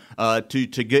to him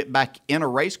to get back in a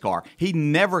race car. He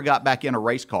never got back in a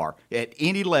race car at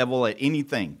any level at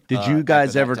anything. Did you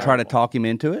guys ever try to talk him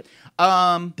into it?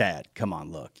 Dad, come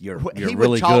on, look, you're he really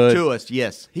would talk good. to us.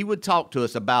 Yes, he would talk to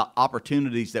us about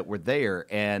opportunities that were there.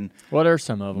 And what are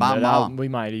some of them my that mom, we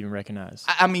might even recognize?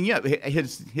 I mean, yeah,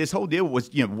 his whole deal was,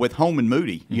 with Home and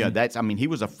Moody. He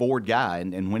was a Ford guy,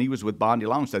 and when he was with Bondi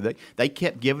Long, so they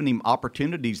kept giving him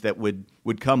opportunities that would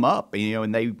come up,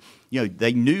 and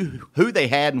they knew who they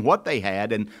had and what they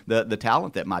had and the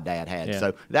talent that my dad had. Yeah.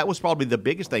 So that was probably the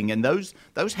biggest thing, and those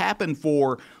happened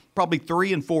for probably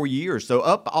 3 and 4 years. So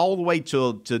up all the way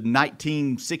to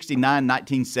 1969,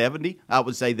 1970, I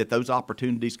would say that those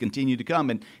opportunities continued to come,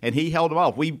 and he held them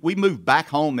off. We moved back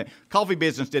home. Coffee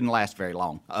business didn't last very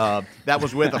long. That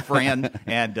was with a friend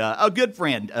and a good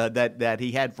friend that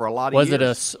he had for a lot of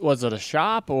years. Was it a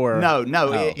shop or no?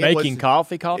 It making was,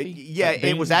 coffee?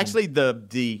 It was actually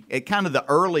the kind of the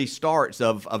early starts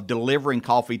of delivering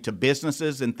coffee to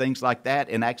businesses and things like that,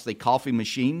 and actually coffee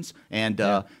machines. And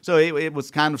so it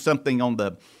was kind of something on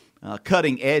the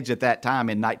cutting edge at that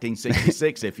time in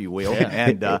 1966, if you will.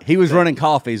 And he was running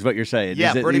coffee, is what you're saying.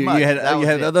 Yeah, pretty much. You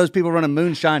had those people running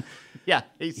moonshine. Yeah,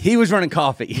 he was running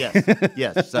coffee.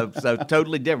 Yes. So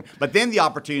totally different. But then the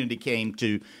opportunity came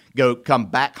to come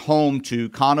back home to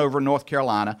Conover, North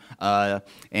Carolina,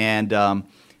 and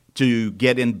to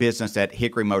get in business at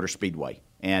Hickory Motor Speedway.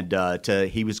 And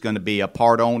he was going to be a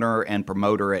part owner and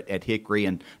promoter at Hickory,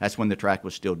 and that's when the track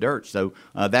was still dirt. So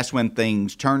that's when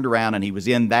things turned around, and he was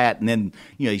in that. And then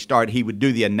he would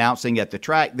do the announcing at the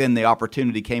track. Then the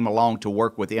opportunity came along to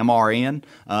work with MRN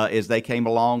as they came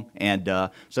along,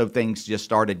 and so things just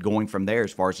started going from there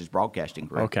as far as his broadcasting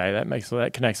career. Okay,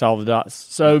 that connects all the dots.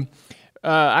 So.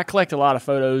 I collect a lot of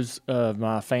photos of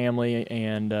my family,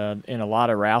 and in a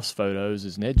lot of Ralph's photos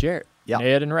is Ned Jarrett. Yep.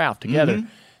 Ned and Ralph together. Mm-hmm.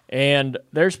 And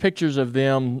there's pictures of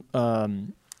them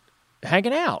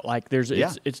hanging out. Like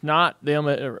it's not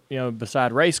them,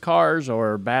 beside race cars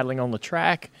or battling on the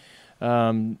track.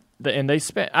 And they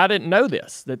spent. I didn't know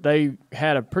this, that they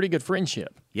had a pretty good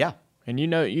friendship. Yeah. And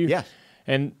Yes.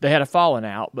 And they had a falling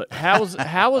out. But how was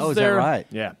oh, is their that right?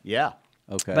 Yeah. Yeah.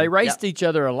 Okay. They raced each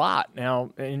other a lot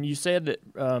now, and you said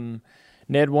that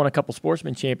Ned won a couple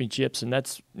sportsman championships, and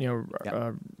that's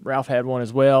Ralph had one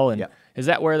as well. And is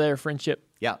that where their friendship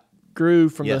grew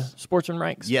from the sportsman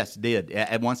ranks? Yes, did.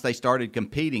 And once they started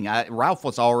competing, Ralph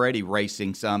was already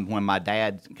racing some when my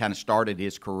dad kind of started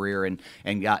his career and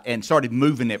started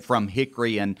moving it from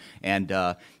Hickory and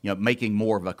making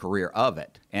more of a career of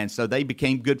it. And so they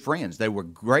became good friends. They were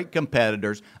great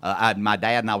competitors. My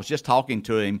dad and I was just talking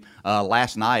to him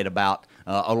last night about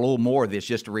a little more of this,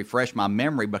 just to refresh my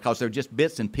memory, because they're just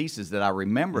bits and pieces that I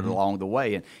remembered along the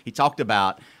way. And he talked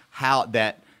about how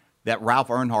that Ralph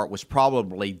Earnhardt was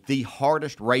probably the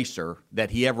hardest racer that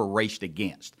he ever raced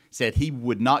against. Said he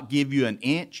would not give you an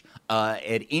inch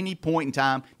at any point in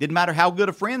time. Didn't matter how good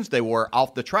of friends they were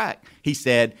off the track. He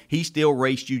said he still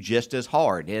raced you just as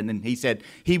hard. And then he said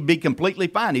he'd be completely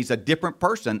fine. He's a different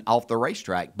person off the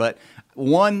racetrack. But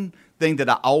one thing that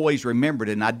I always remembered,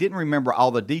 and I didn't remember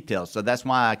all the details, so that's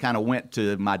why I kind of went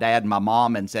to my dad and my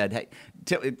mom and said, hey,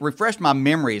 refresh my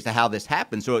memory as to how this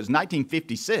happened. So it was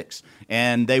 1956,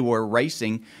 and they were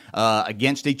racing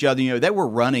against each other. They were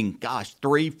running,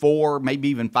 3, 4, maybe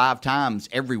even 5 times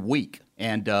every week.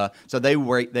 And so they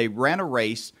ran a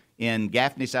race in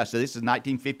Gaffney, South. So this is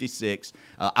 1956.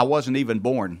 I wasn't even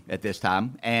born at this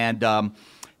time. And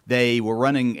they were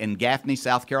running in Gaffney,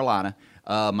 South Carolina.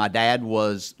 My dad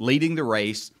was leading the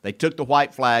race. They took the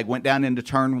white flag, went down into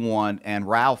turn 1, and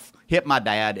Ralph hit my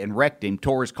dad and wrecked him,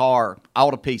 tore his car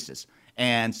all to pieces.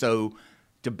 And so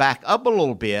to back up a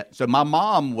little bit, so my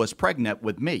mom was pregnant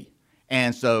with me.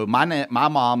 And so my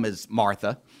mom is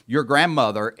Martha. Your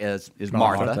grandmother is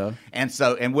Martha.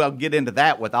 And we'll get into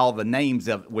that with all the names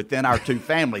within our two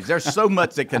families. There's so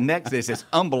much that connects this. It's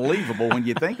unbelievable when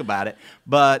you think about it.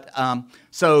 But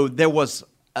so there was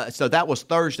so that was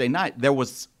Thursday night. There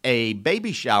was a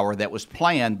baby shower that was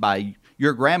planned by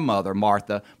your grandmother,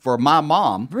 Martha, for my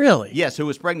mom. Really? Yes, who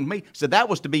was pregnant with me. So that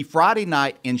was to be Friday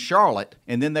night in Charlotte,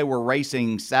 and then they were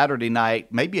racing Saturday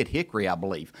night, maybe at Hickory, I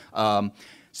believe.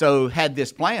 So had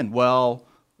this planned. Well,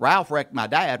 Ralph wrecked my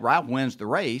dad. Ralph wins the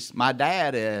race. My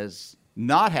dad is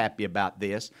not happy about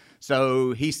this.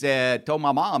 So he told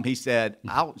my mom, he said,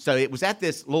 so it was at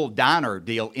this little diner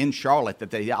deal in Charlotte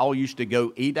that they all used to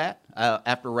go eat at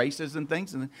after races and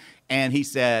things. And he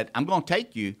said, I'm going to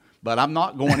take you, but I'm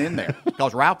not going in there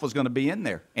because Ralph was going to be in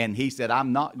there. And he said,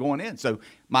 I'm not going in. So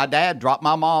my dad dropped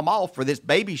my mom off for this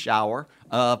baby shower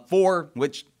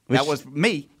which that was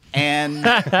me. And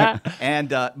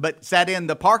but sat in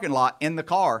the parking lot in the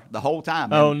car the whole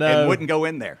time. And wouldn't go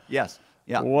in there. Yes.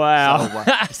 Yeah. Wow.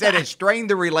 So, he said it strained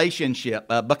the relationship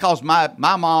because my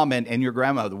mom and your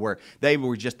grandmother were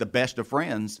just the best of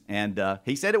friends. And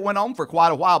he said it went on for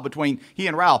quite a while between he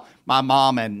and Ralph. My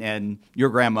mom and your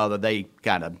grandmother, they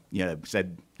kind of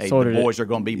said, hey, the boys are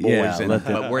going to be boys,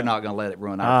 but we're not going to let it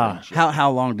ruin our friendship.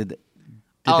 How long did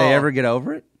they ever get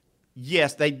over it?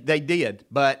 Yes, they did.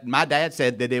 But my dad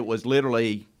said that it was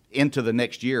literally into the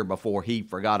next year before he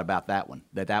forgot about that one.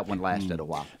 That one lasted a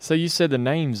while. So you said the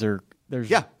names are.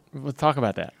 Yeah. We'll talk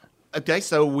about that. Okay,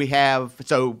 so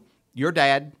your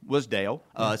dad was Dale.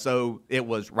 So it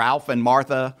was Ralph and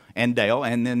Martha and Dale,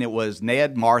 and then it was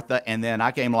Ned, Martha, and then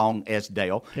I came along as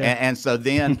Dale. Yeah. And so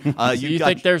then so you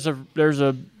think there's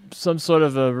some sort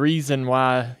of a reason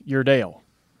why you're Dale?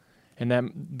 And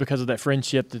that because of that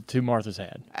friendship the two Marthas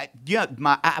had.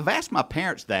 I've asked my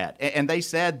parents that, and they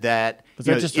said that was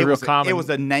that just a real common. It was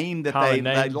a name that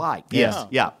they liked. Yes,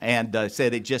 yeah, and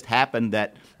said it just happened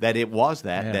that it was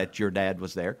that your dad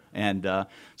was there, and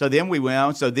so then we went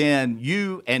on. So then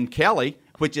you and Kelly,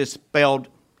 which is spelled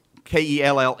Kelley,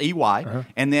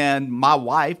 and then my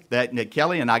wife, that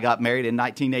Kelly and I got married in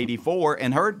 1984,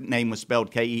 and her name was spelled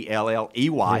Kelley,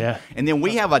 and then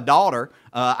we have a daughter,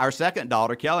 our second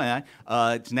daughter, Kelly and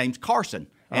I. Its name's Carson.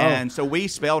 And so we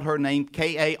spelled her name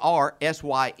Karsyn.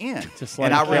 Just like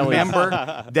and I Kelly's.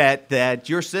 remember that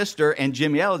your sister and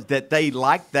Jimmy Ellis, that they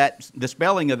liked the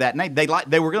spelling of that name.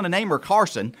 They were going to name her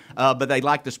Carson, but they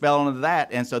liked the spelling of that,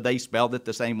 and so they spelled it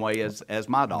the same way as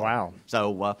my daughter. Wow.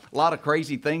 So a lot of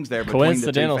crazy things there between the two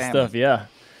coincidental families. stuff, yeah.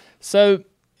 So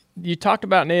you talked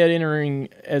about Ned entering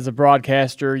as a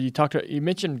broadcaster. You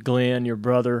mentioned Glenn, your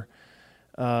brother,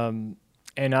 and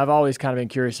I've always kind of been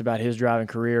curious about his driving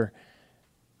career.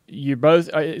 You both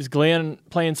is Glenn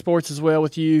playing sports as well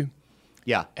with you?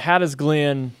 Yeah. How does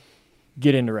Glenn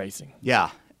get into racing?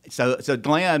 Yeah. So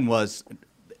Glenn,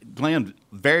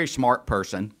 very smart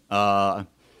person.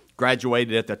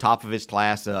 Graduated at the top of his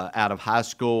class out of high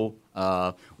school.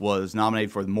 Was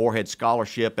nominated for the Moorhead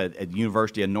Scholarship at the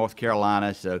University of North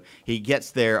Carolina. So he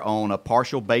gets there on a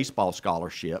partial baseball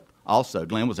scholarship. Also,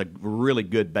 Glenn was a really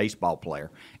good baseball player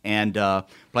and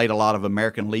played a lot of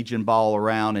American Legion ball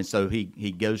around. And so he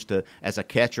goes as a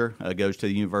catcher, goes to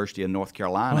the University of North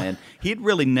Carolina.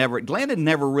 And Glenn had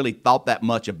never really thought that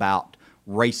much about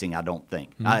racing, I don't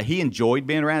think. Mm-hmm. He enjoyed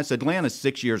being around. So Glenn is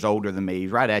 6 years older than me.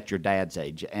 He's right at your dad's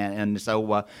age. And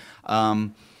so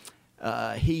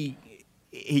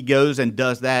he goes and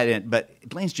does that. But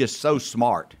Glenn's just so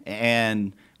smart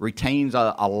and retains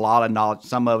a lot of knowledge,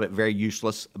 some of it very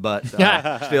useless, but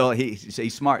still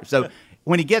he's smart. So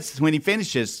when he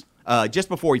finishes, just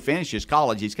before he finishes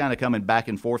college, he's kind of coming back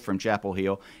and forth from Chapel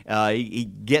Hill. He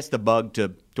gets the bug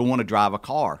to want to drive a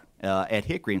car at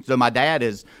Hickory. So my dad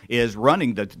is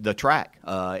running the track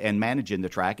and managing the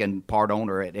track and part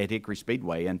owner at Hickory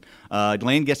Speedway. And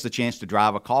Glenn gets the chance to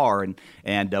drive a car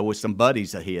and with some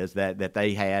buddies of his that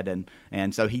they had.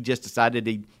 And so he just decided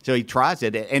he tries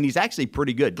it. And he's actually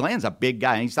pretty good. Glenn's a big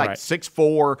guy. He's like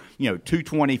 6'4",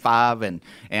 225.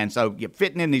 And so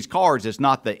fitting in these cars is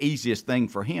not the easiest thing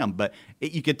for him. But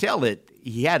you could tell that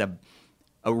he had a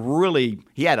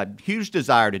huge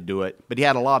desire to do it, but he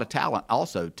had a lot of talent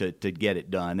also to get it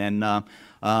done. And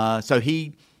so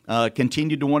he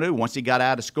continued to want to. Once he got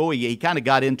out of school, he kind of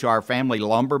got into our family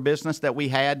lumber business that we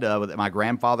had, that my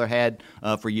grandfather had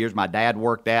for years. My dad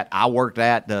worked at, I worked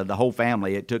at, the whole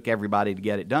family. It took everybody to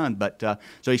get it done. But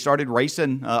so he started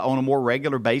racing on a more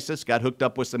regular basis, got hooked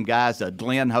up with some guys,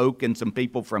 Glenn Hoke and some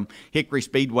people from Hickory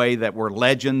Speedway that were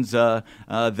legends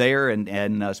there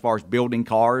and as far as building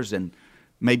cars and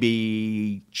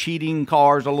maybe cheating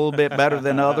cars a little bit better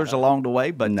than others along the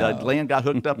way, but Glenn got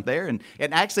hooked up there. And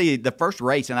actually, the first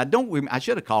race, and I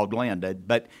should have called Glenn,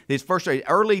 but his first race,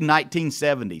 early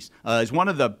 1970s, is one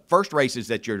of the first races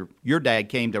that your dad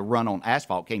came to run on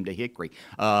asphalt, came to Hickory.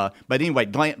 But anyway,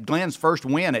 Glenn's first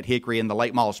win at Hickory in the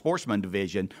late model sportsman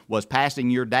division was passing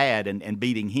your dad and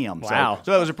beating him. Wow.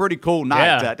 So it was a pretty cool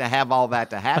night to have all that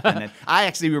to happen. And I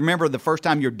actually remember the first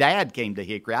time your dad came to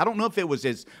Hickory. I don't know if it was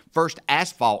his first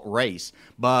asphalt race,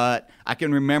 but I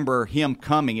can remember him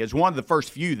coming. It was one of the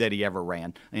first few that he ever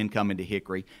ran in coming to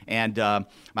Hickory. And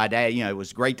my dad, it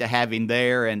was great to have him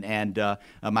there. And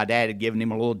my dad had given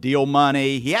him a little deal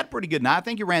money. He had a pretty good night. I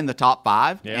think he ran the top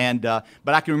 5. Yeah. And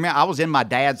but I can remember I was in my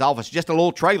dad's office, just a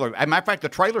little trailer. As a matter of fact, the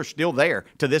trailer's still there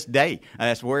to this day.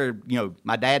 That's where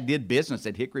my dad did business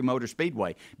at Hickory Motor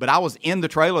Speedway. But I was in the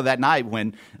trailer that night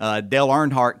when Dale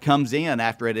Earnhardt comes in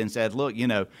after it and said, "Look,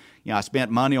 I spent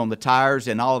money on the tires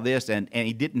and all of this," and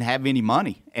he didn't have any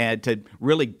money and to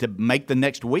make the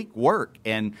next week work.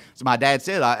 And so my dad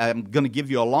said, "I'm going to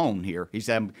give you a loan here." He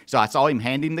said, so I saw him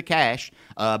hand him the cash,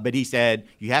 but he said,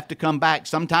 "You have to come back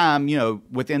sometime,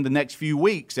 within the next few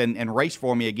weeks and race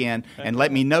for me again and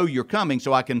let me know you're coming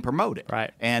so I can promote it."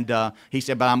 Right. And he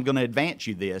said, "But I'm going to advance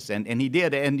you this." And he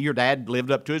did. And your dad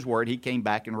lived up to his word. He came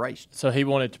back and raced. So he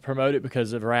wanted to promote it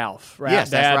because of Ralph.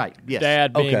 Yes, that's right. Yes.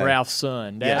 Dad being Okay. Ralph's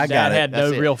son. Yeah, I got Dad it. had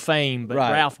That's no it. real fame, but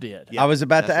Right. Ralph did. Yeah, I was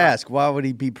about to that's right. ask, why would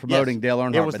he be promoting Yes. Dale It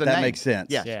Earnhardt? was But the that name. makes sense.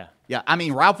 Yes. Yeah. Yeah. I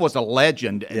mean, Ralph was a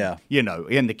legend, Yeah.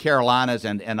 in the Carolinas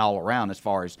and all around as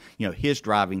far as, his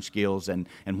driving skills and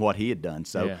what he had done.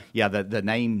 So, the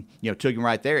name, took him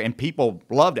right there. And people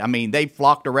loved it. I mean, they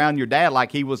flocked around your dad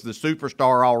like he was the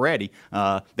superstar already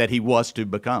that he was to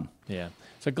become. Yeah.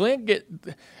 So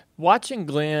watching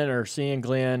Glenn or seeing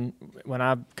Glenn, when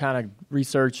I kind of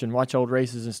research and watch old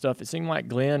races and stuff, it seemed like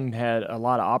Glenn had a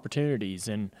lot of opportunities.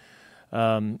 And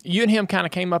you and him kind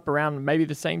of came up around maybe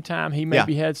the same time. He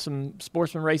maybe had some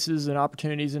sportsman races and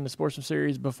opportunities in the sportsman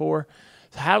series before.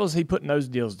 So how was he putting those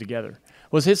deals together?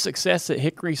 Was his success at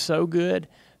Hickory so good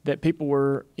that people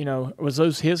were, was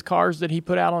those his cars that he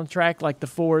put out on track, like the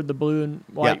Ford, the blue and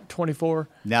white 24?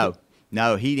 No,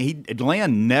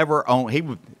 Glenn never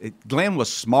owned. Glenn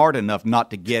was smart enough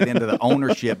not to get into the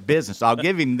ownership business. I'll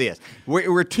give him this.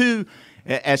 We're two,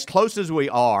 as close as we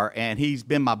are, and he's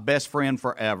been my best friend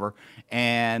forever.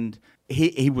 And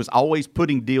he was always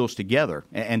putting deals together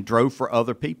and drove for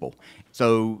other people.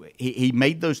 So he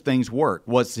made those things work.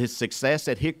 Was his success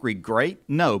at Hickory great?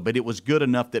 No, but it was good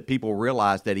enough that people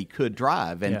realized that he could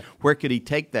drive. And where could he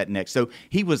take that next? So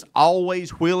he was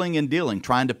always wheeling and dealing,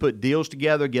 trying to put deals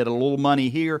together, get a little money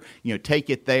here, take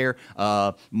it there.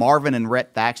 Marvin and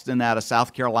Rhett Thaxton out of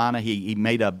South Carolina, he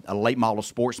made a late model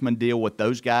sportsman deal with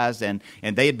those guys, and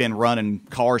they had been running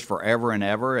cars forever and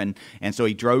ever. And so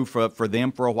he drove for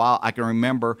them for a while. I can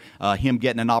remember him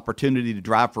getting an opportunity to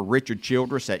drive for Richard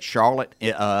Childress at Charlotte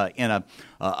in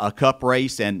a cup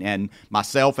race, and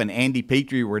myself and Andy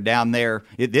Petrie were down there.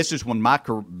 This is when my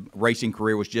racing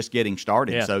career was just getting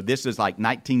started. Yeah. So this is like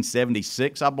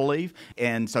 1976, I believe.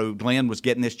 And so Glenn was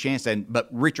getting this chance, but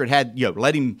Richard had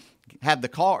let him have the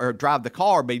car or drive the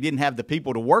car, but he didn't have the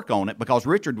people to work on it because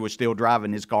Richard was still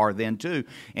driving his car then too.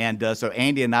 And so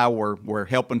Andy and I were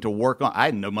helping to work on. I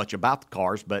didn't know much about the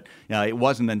cars, but it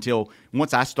wasn't until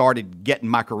once I started getting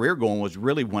my career going was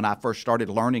really when I first started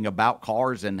learning about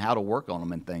cars and how to work on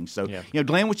them and things. So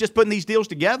Glenn was just putting these deals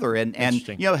together and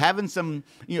having some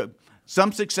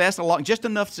some success just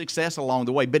enough success along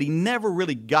the way, but he never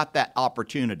really got that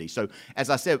opportunity. So as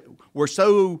I said, we're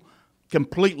so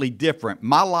completely different.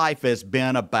 My life has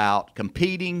been about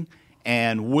competing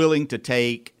and willing to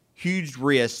take huge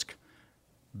risk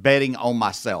betting on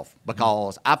myself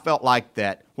because I felt like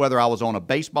that whether I was on a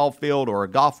baseball field or a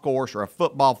golf course or a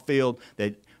football field,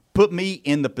 that put me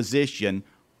in the position,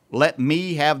 let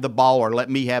me have the ball or let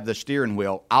me have the steering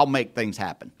wheel, I'll make things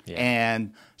happen. Yeah.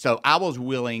 And so I was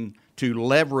willing to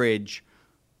leverage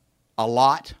a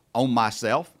lot on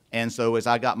myself. And so as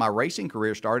I got my racing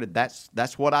career started,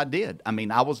 that's what I did. I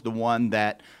mean, I was the one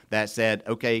that said,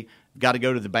 okay, got to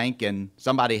go to the bank and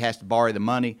somebody has to borrow the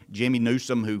money. Jimmy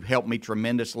Newsom, who helped me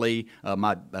tremendously,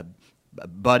 my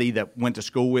buddy that went to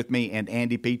school with me, and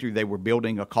Andy Petrie, they were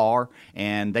building a car,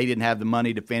 and they didn't have the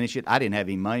money to finish it. I didn't have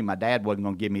any money. My dad wasn't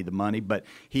going to give me the money, but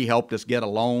he helped us get a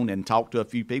loan and talk to a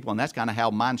few people, and that's kind of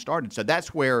how mine started. So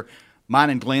that's where mine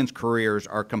and Glenn's careers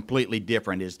are completely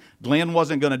different. Is Glenn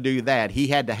wasn't going to do that. He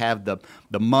had to have the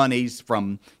monies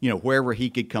from wherever he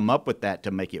could come up with that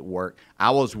to make it work.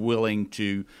 I was willing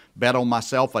to bet on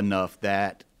myself enough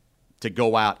that to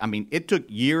go out. I mean, it took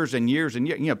years and years and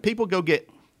years. People go get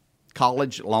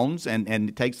college loans and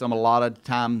it takes them a lot of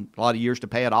time, a lot of years to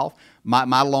pay it off.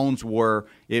 My loans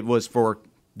was for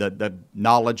the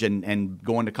knowledge and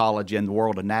going to college in the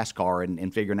world of NASCAR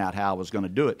and figuring out how I was going to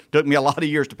do it. Took me a lot of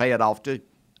years to pay it off, too.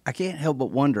 I can't help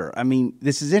but wonder. I mean,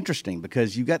 this is interesting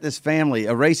because you've got this family,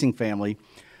 a racing family,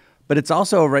 but it's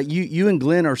also you and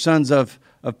Glenn are sons of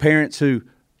parents who,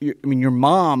 your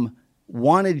mom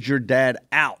wanted your dad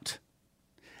out.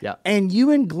 Yeah. And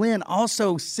you and Glenn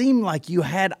also seem like you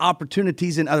had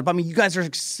opportunities in other. I mean, you guys are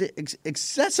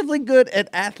excessively good at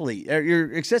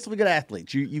You're excessively good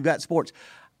athletes. You got sports.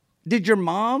 Did your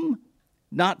mom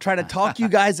not try to talk you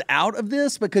guys out of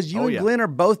this? Because you and Glenn are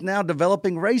both now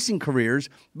developing racing careers,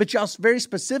 but y'all very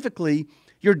specifically,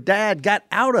 your dad got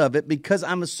out of it because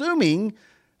I'm assuming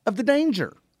of the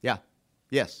danger. Yeah.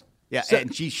 Yes. Yeah. So,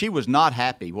 and she was not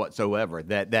happy whatsoever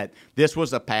that this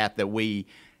was a path that we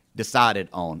decided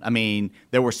on. I mean,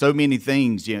 there were so many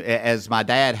things, as my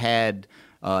dad had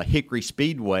Hickory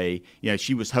Speedway,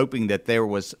 she was hoping that there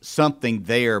was something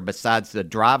there besides the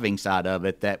driving side of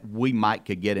it that we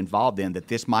could get involved in, that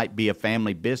this might be a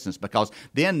family business, because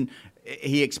then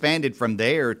he expanded from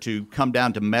there to come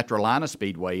down to Metrolina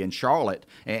Speedway in Charlotte,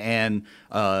 and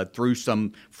through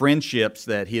some friendships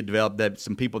that he had developed, that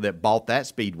some people that bought that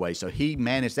speedway, so he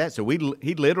managed that. So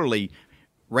he literally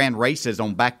ran races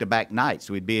on back-to-back nights.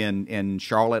 We'd be in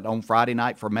Charlotte on Friday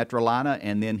night for Metrolina,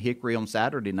 and then Hickory on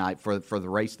Saturday night for the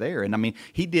race there. And, I mean,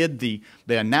 he did the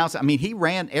announcement. I mean, he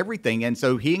ran everything, and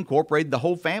so he incorporated the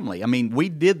whole family. I mean, we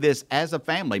did this as a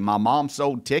family. My mom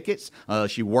sold tickets.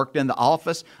 She worked in the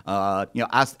office.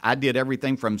 I did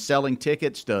everything from selling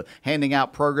tickets to handing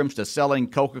out programs to selling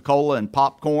Coca-Cola and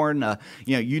popcorn,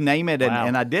 you name it,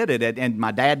 and I did it. And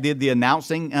my dad did the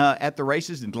announcing at the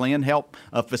races, and Glenn helped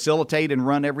facilitate and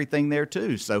run everything there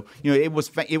too. So it was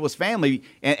family,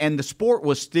 and the sport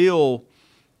was still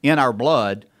in our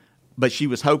blood, but she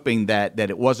was hoping that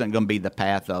it wasn't going to be the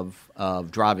path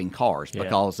of driving cars,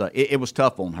 because it was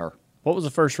tough on her. What was the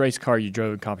first race car you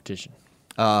drove in competition?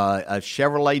 A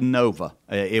Chevrolet Nova.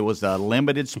 It was a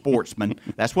limited sportsman.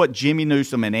 That's what Jimmy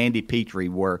Newsom and Andy Petrie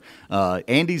were.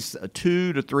 Andy's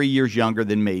 2 to 3 years younger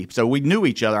than me, so we knew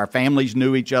each other. Our families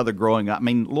knew each other growing up. I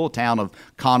mean, little town of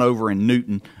Conover and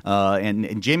Newton,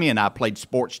 and Jimmy and I played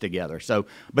sports together. So,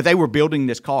 but they were building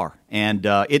this car, and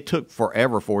it took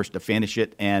forever for us to finish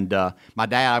it. And my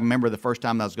dad, I remember the first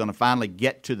time I was going to finally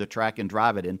get to the track and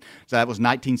drive it, and so that was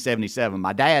 1977.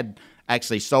 My dad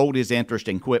actually sold his interest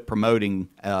and quit promoting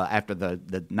after the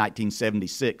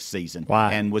 1976 season. Wow.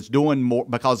 And was doing more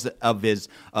because of his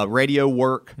radio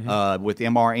work with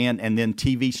MRN, and then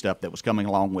TV stuff that was coming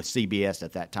along with CBS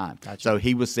at that time. Gotcha. So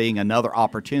he was seeing another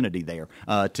opportunity there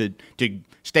to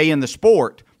stay in the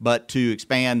sport, but to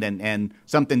expand and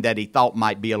something that he thought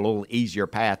might be a little easier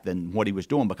path than what he was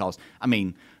doing, because, I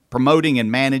mean, promoting and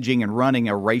managing and running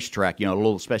a racetrack,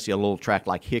 especially a little track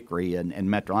like Hickory and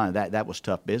Metrolina, that was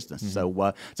tough business.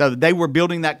 Mm-hmm. So they were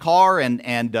building that car, and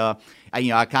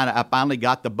I finally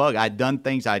got the bug. I'd done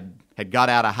things. I had got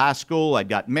out of high school. I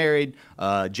got married.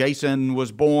 Jason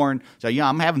was born. So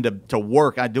I'm having to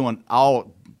work.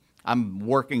 I'm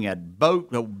working at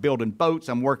building boats.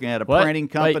 I'm working at a printing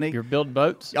company. Wait, you're building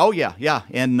boats? Oh yeah.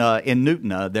 In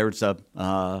Newton, there's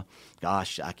a.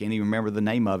 Gosh, I can't even remember the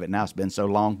name of it now. It's been so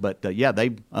long. But,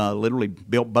 they literally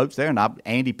built boats there, and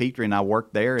Andy Petrie and I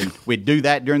worked there. And we'd do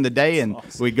that during the day, and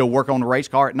we'd go work on the race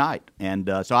car at night. And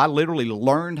so I literally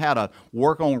learned how to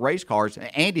work on race cars.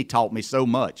 Andy taught me so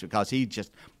much because he's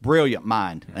just brilliant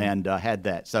mind and had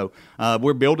that. So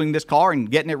we're building this car and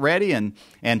getting it ready. And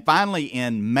finally,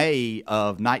 in May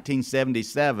of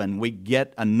 1977, we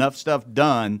get enough stuff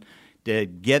done to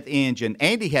get the engine.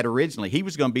 Andy had originally, he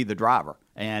was going to be the driver.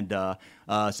 And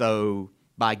so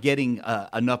by getting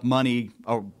enough money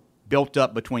built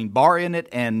up between borrowing it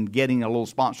and getting a little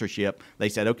sponsorship, they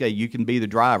said, okay, you can be the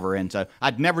driver. And so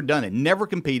I'd never done it, never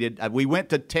competed. We went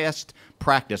to test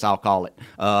practice, I'll call it,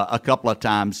 a couple of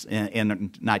times in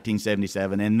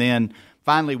 1977. And then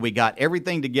finally, we got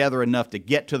everything together enough to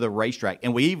get to the racetrack,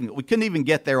 and we couldn't even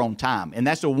get there on time. And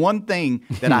that's the one thing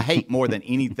that I hate more than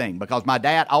anything, because my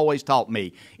dad always taught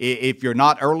me, if you're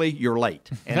not early, you're late.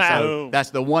 And so that's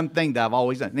the one thing that I've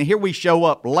always done. And here we show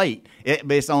up late.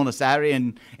 It's on a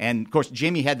Saturday, and of course,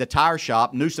 Jimmy had the tire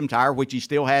shop, Newsom Tire, which he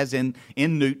still has in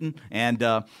Newton, and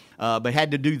but had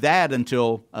to do that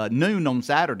until noon on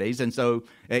Saturdays. And so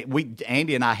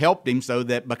Andy and I helped him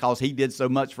because he did so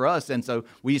much for us, and so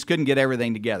we just couldn't get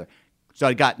everything together. So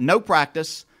I got no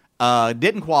practice,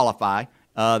 didn't qualify.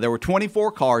 There were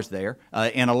 24 cars there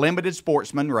in a limited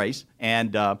sportsman race,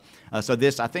 and so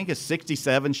this, I think, is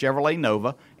 67 Chevrolet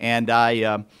Nova, and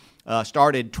I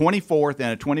started 24th in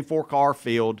a 24-car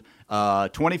field,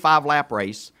 25-lap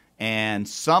race. And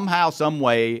somehow, some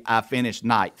way, I finished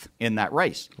 9th in that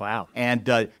race. Wow. And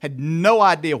had no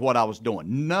idea what I was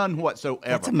doing, none whatsoever.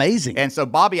 That's amazing. And so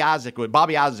Bobby Isaac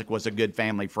was a good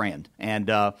family friend.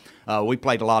 And we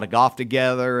played a lot of golf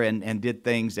together and did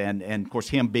things. And, of course,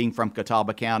 him being from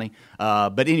Catawba County.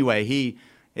 But anyway,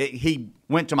 he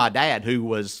went to my dad, who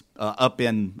was up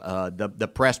in the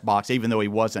press box, even though he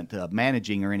wasn't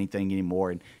managing or anything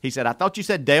anymore. And he said, "I thought you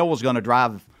said Dale was going to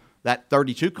drive that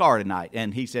 32 car tonight."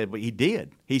 And he said, "Well, he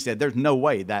did." He said, "There's no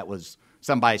way that was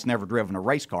somebody's never driven a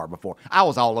race car before." I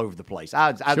was all over the place.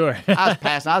 I was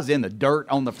passing. I was in the dirt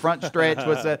on the front stretch,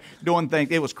 doing things.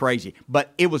 It was crazy,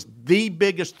 but it was the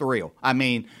biggest thrill. I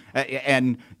mean,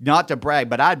 and not to brag,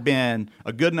 but I'd been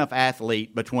a good enough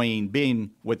athlete between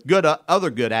being with other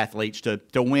good athletes to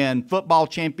win football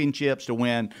championships, to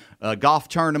win golf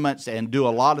tournaments, and do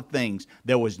a lot of things.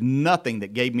 There was nothing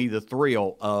that gave me the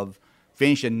thrill of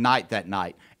finishing ninth that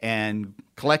night and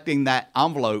collecting that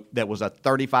envelope that was a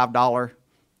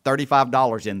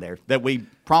 $35 in there that we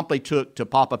promptly took to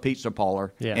Papa Pizza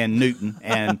Parlor in Newton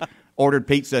and ordered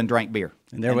pizza and drank beer.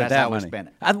 And there went that money.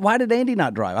 Why did Andy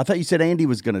not drive? I thought you said Andy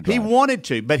was going to drive. He wanted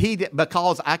to, but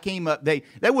because I came up, they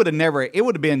would have never. It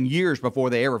would have been years before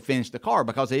they ever finished the car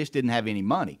because they just didn't have any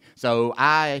money. So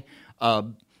I.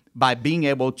 By being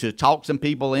able to talk some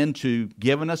people into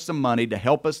giving us some money to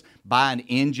help us buy an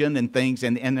engine and things.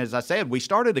 And as I said, we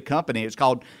started a company. It's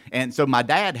called, and so my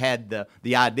dad had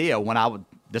the idea when I would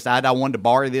decide I wanted to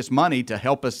borrow this money to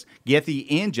help us get the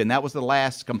engine. That was the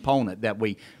last component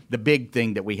the big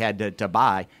thing that we had to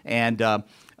buy. And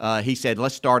he said,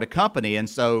 "Let's start a company." And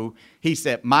so he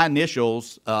said, my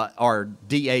initials are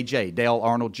DAJ, Dale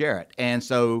Arnold Jarrett. And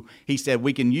so he said,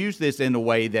 we can use this in a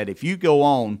way that if you go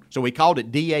on, so we called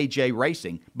it DAJ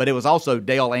Racing, but it was also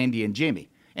Dale, Andy, and Jimmy.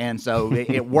 And so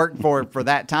it worked for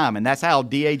that time. And that's how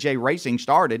DAJ Racing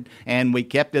started. And we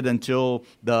kept it until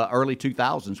the early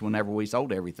 2000s whenever we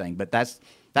sold everything. But that's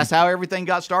how everything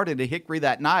got started at Hickory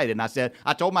that night. And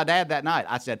I told my dad that night,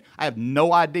 I said, I have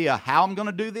no idea how I'm going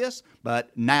to do this,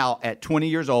 but now at 20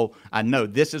 years old, I know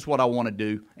this is what I want to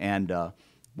do, and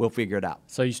we'll figure it out.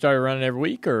 So you started running every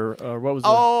week, or what was it?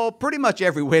 Oh, pretty much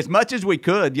every week, as much as we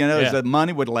could, as the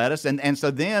money would let us. And so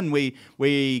then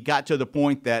we got to the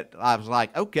point that I was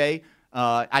like, okay,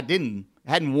 I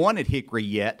hadn't wanted Hickory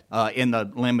yet in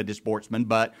the limited sportsman,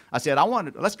 but I said,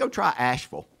 let's go try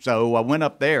Asheville. So I went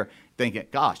up there thinking,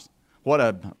 gosh, what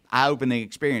a eye-opening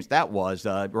experience that was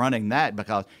running that,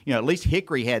 because at least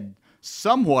Hickory had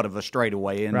somewhat of a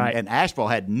straightaway, and Asheville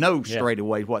had no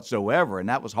straightaway whatsoever, and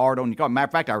that was hard on your car. Matter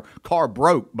of fact, our car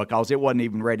broke because it wasn't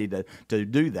even ready to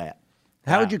do that.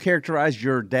 How would you characterize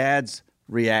your dad's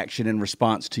reaction in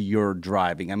response to your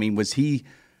driving? I mean, was he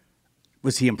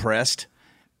impressed?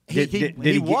 Did he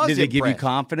give you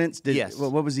confidence? Yes.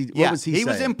 What was he? What was he saying? He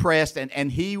was impressed,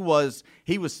 and he was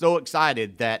so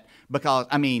excited that, because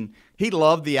he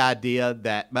loved the idea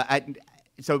that.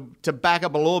 So to back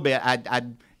up a little bit,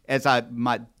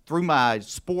 through my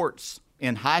sports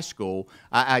in high school,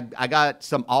 I got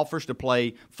some offers to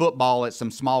play football at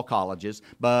some small colleges,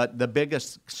 but the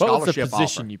biggest scholarship offer. What was the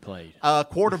position offer, you played?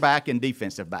 Quarterback and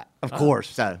defensive back. Of course.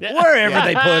 So wherever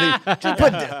they put him, just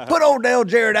put old Dale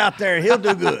Jarrett out there, he'll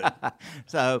do good.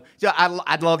 So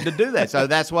I'd love to do that. So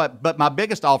that's what. But my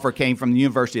biggest offer came from the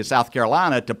University of South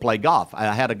Carolina to play golf.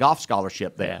 I had a golf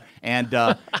scholarship there, and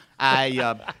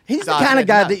he's the kind of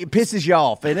guy that pisses you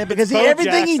off, isn't it? Because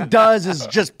everything he does is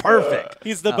just perfect.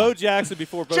 He's the Bo Jackson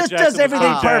before Bo Jackson does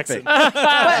everything perfect.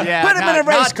 Put him in a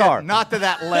race car. Not to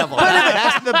that level.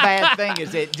 That's the bad thing,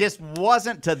 is it just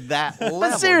wasn't to that level.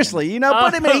 But seriously,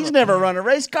 put him in. He's never run a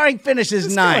race car. He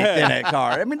finishes ninth in that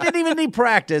car. I mean, didn't even need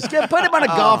practice. Put him on a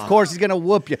golf course. He's going to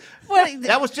whoop you.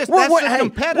 That's a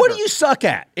competitor. What do you suck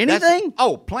at? Anything?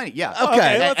 Plenty. Yeah.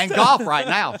 Okay. And golf right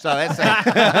now. So that's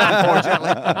unfortunately.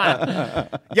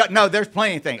 Yeah. No, there's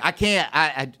plenty of things. I can't.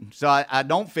 I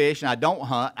don't fish and I don't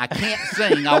hunt. I can't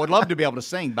sing. I would love to be able to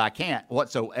sing, but I can't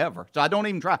whatsoever. So I don't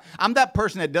even try. I'm that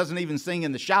person that doesn't even sing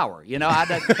in the shower.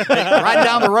 Right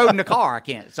down the road in the car, I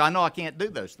can't. So I know I can't do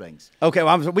those things. Okay.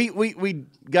 Well, we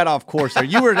got off course there.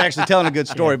 You were actually telling a good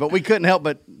story, but we couldn't help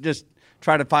but just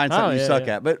try to find something you suck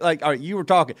at. But all right, you were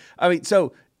talking. I mean,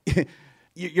 so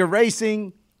you're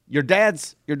racing. Your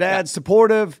dad's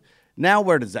supportive. Now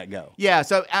where does that go? Yeah,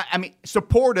 so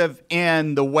supportive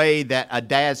in the way that a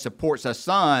dad supports a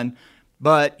son,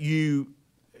 but he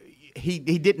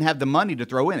didn't have the money to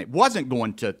throw in. It wasn't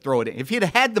going to throw it in. If he'd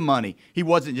had the money, he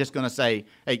wasn't just going to say,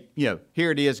 hey,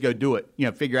 here it is, go do it.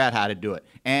 Figure out how to do it.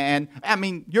 And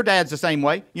your dad's the same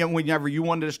way. Whenever you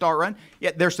wanted to start running,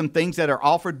 there's some things that are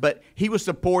offered, but he was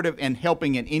supportive and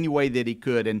helping in any way that he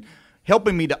could, and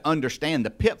helping me to understand the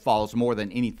pitfalls more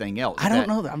than anything else. I don't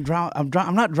know.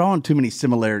 I'm not drawing too many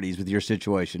similarities with your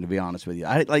situation, to be honest with you.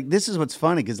 This is what's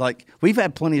funny, because we've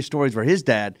had plenty of stories where his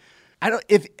dad.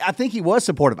 I think he was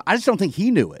supportive. I just don't think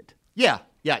he knew it. Yeah.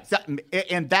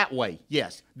 In that way,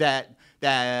 yes. That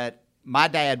my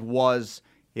dad was,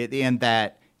 in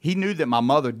that he knew that my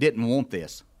mother didn't want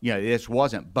this. This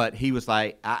wasn't. But he was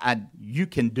like, you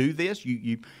can do this.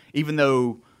 You even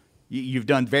though you've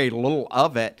done very little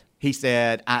of it. He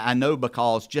said, I know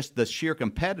because just the sheer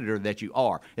competitor that you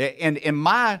are. And in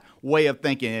my way of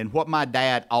thinking, and what my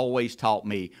dad always taught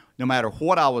me, no matter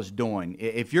what I was doing,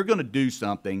 if you're going to do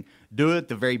something, do it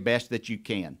the very best that you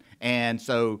can. And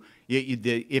so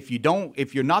if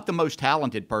you're not the most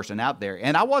talented person out there,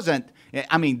 and I wasn't,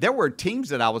 there were teams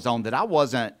that I was on that I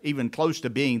wasn't even close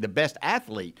to being the best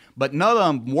athlete, but none of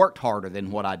them worked harder than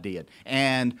what I did.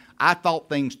 And I thought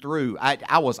things through.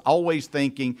 I was always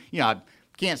thinking, I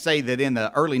can't say that in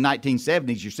the early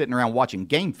 1970s you're sitting around watching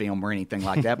game film or anything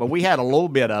like that, but we had a little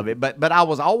bit of it. But I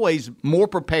was always more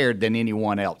prepared than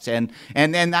anyone else, and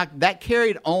that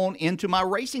carried on into my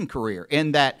racing career.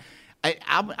 In that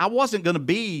I wasn't going to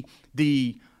be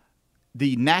the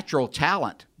natural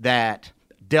talent that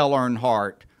Dale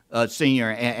Earnhardt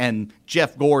Sr. and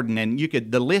Jeff Gordon, and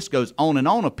the list goes on and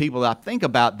on of people that I think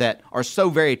about that are so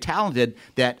very talented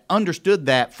that understood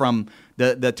that from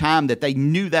the time that they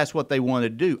knew that's what they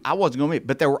wanted to do. I wasn't going to be,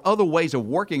 but there were other ways of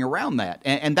working around that,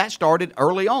 and that started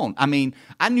early on.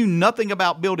 I knew nothing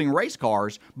about building race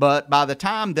cars, but by the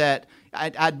time that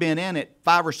I'd been in it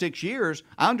 5 or 6 years,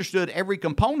 I understood every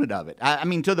component of it.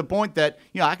 To the point that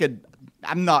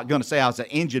I'm not going to say I was an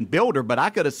engine builder, but I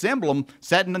could assemble them,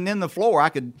 setting them in the floor. I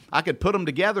could put them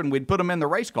together, and we'd put them in the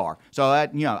race car. So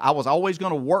I was always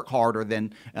going to work harder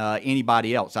than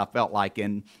anybody else, I felt like.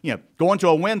 And going to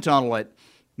a wind tunnel at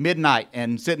midnight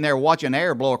and sitting there watching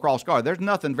air blow across car, there's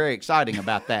nothing very exciting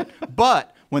about that.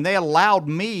 But when they allowed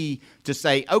me to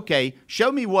say, okay,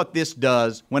 show me what this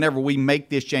does whenever we make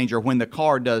this change, or when the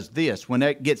car does this, when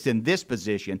it gets in this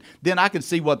position, then I could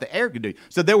see what the air could do.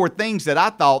 So there were things that I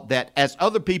thought that as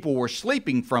other people were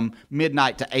sleeping from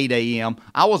midnight to 8 a.m.,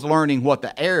 I was learning what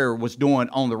the air was doing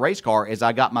on the race car as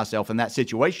I got myself in that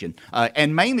situation.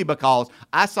 And mainly because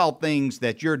I saw things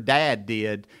that your dad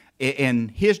did in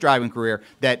his driving career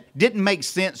that didn't make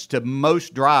sense to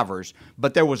most drivers,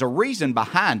 but there was a reason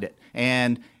behind it.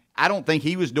 And I don't think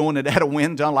he was doing it at a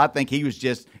wind tunnel. I think he was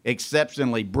just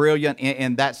exceptionally brilliant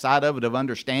in that side of it, of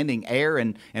understanding air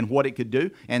and what it could do.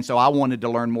 And so I wanted to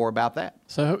learn more about that.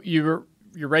 So you're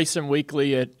racing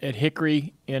weekly at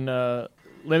Hickory in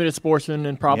limited sportsman,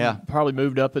 and probably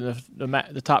moved up in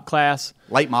the top class.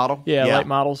 Late model. Yeah, late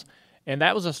models. And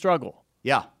that was a struggle.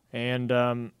 Yeah. And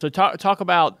so talk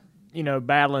about,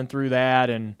 battling through that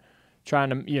and trying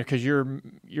to, because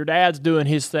your dad's doing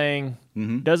his thing,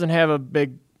 doesn't have a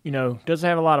big, doesn't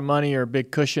have a lot of money or a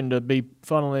big cushion to be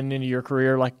funneling into your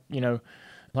career like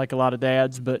a lot of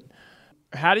dads. But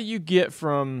how do you get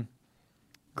from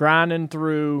grinding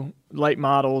through late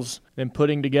models and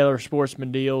putting together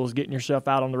sportsman deals, getting yourself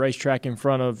out on the racetrack in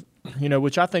front of,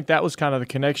 which I think that was kind of the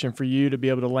connection for you to be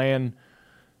able to land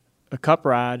a cup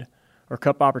ride or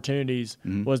cup opportunities,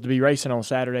 was to be racing on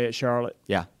Saturday at Charlotte.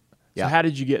 Yeah. So how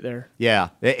did you get there? Yeah,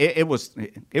 it was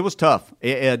tough.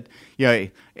 In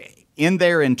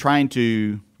there and trying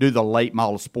to do the late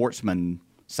model sportsman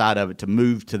side of it, to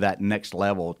move to that next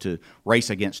level, to race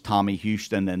against Tommy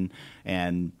Houston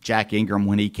and Jack Ingram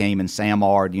when he came, and Sam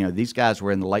Ard. These guys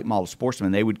were in the late model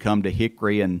sportsman. They would come to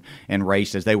Hickory and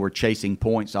race as they were chasing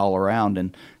points all around.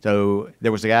 And so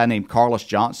there was a guy named Carlos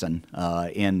Johnson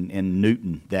in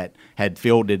Newton that had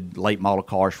fielded late model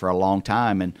cars for a long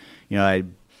time.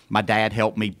 And my dad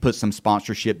helped me put some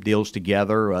sponsorship deals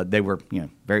together. They were,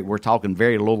 we're talking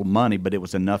very little money, but it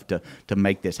was enough to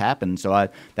make this happen. So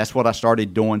that's what I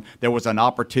started doing. There was an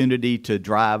opportunity to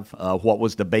drive what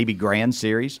was the Baby Grand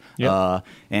Series, I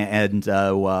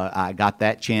got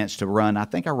that chance to run. I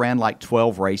think I ran like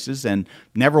 12 races and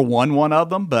never won one of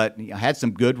them, but I had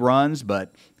some good runs,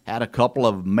 but had a couple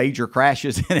of major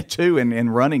crashes in it too,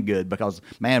 and running good, because,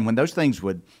 man, when those things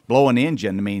would blow an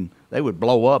engine, they would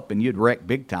blow up and you'd wreck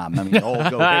big time. Oil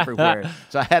go everywhere.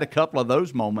 So I had a couple of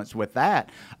those moments with that.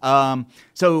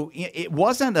 So it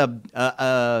wasn't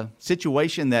a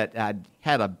situation that I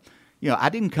had I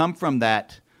didn't come from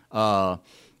that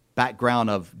background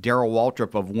of Darrell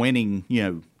Waltrip of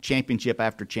winning, championship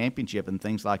after championship and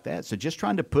things like that. So just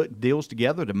trying to put deals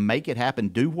together to make it happen,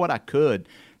 do what I could.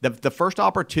 The first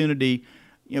opportunity,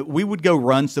 we would go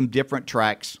run some different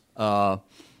tracks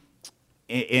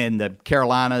in the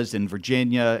Carolinas, in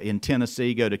Virginia, in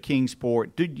Tennessee, go to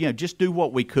Kingsport, just do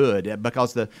what we could,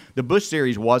 because the Busch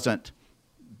Series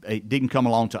didn't come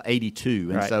along till 82.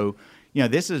 And so,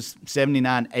 this is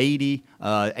 79, 80.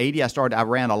 80, I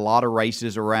ran a lot of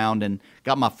races around and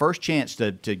got my first chance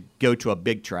to go to a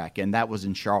big track, and that was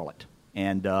in Charlotte.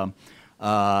 And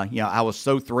I was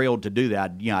so thrilled to do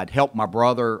that. I'd helped my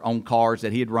brother on cars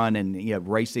that he had run and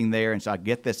racing there, and so I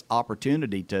get this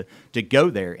opportunity to go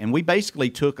there. And we basically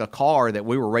took a car that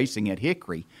we were racing at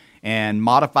Hickory and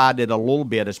modified it a little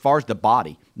bit as far as the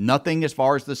body. Nothing as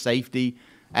far as the safety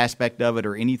aspect of it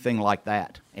or anything like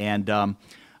that. And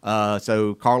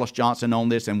so Carlos Johnson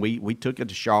owned this, and we took it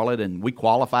to Charlotte, and we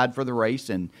qualified for the race.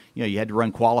 And you had to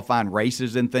run qualifying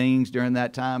races and things during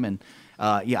that time. And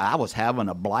I was having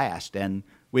a blast. And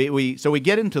we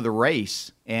get into the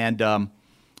race, and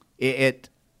it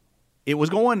was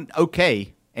going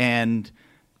okay. And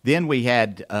then we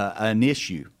had an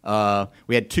issue.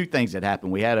 We had two things that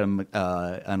happened. We had an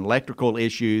electrical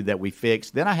issue that we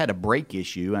fixed. Then I had a brake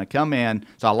issue, and I come in,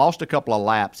 so I lost a couple of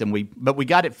laps, but we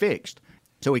got it fixed.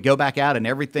 So we go back out, and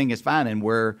everything is fine, and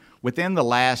we're within the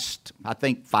last, I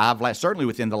think, 5 laps, certainly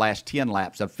within the last 10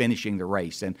 laps of finishing the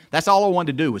race. And that's all I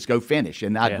wanted to do was go finish,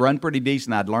 and I'd run pretty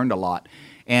decent. I'd learned a lot.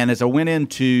 And as I went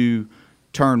into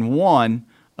turn 1,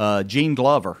 Gene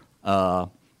Glover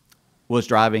was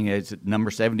driving his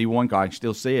number 71 car. I can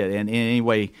still see it. And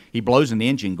anyway, he blows an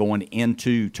engine going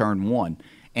into turn 1.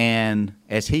 And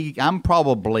I'm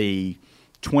probably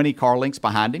 20 car lengths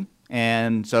behind him.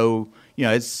 And so,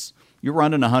 you're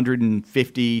running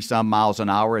 150 some miles an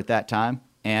hour at that time.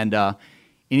 And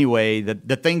anyway,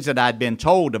 the things that I'd been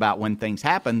told about when things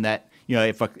happen, that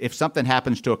if something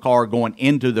happens to a car going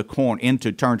into the corner,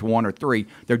 into turns 1 or 3,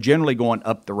 they're generally going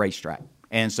up the racetrack.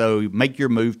 And so make your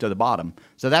move to the bottom.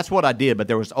 So that's what I did, but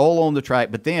there was oil on the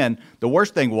track. But then the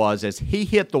worst thing was as he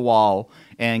hit the wall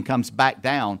and comes back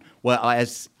down, well,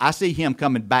 as I see him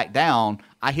coming back down,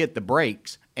 I hit the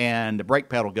brakes, and the brake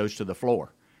pedal goes to the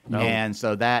floor. No. And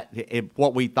so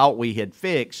what we thought we had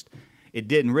fixed, it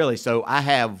didn't really. So I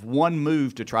have one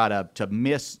move to try to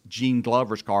miss Gene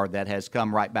Glover's car that has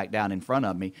come right back down in front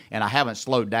of me, and I haven't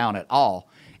slowed down at all.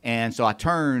 And so I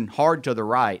turn hard to the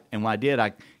right, and when I did,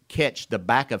 I catch the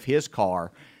back of his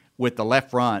car with the left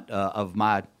front of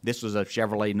this was a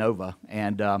Chevrolet Nova,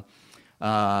 and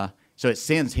so it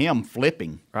sends him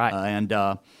flipping. Right.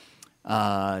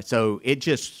 So it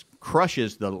just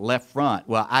crushes the left front.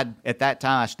 Well, at that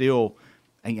time,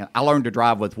 I learned to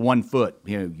drive with one foot.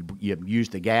 You use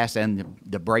the gas and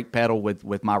the brake pedal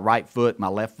with my right foot. My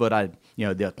left foot,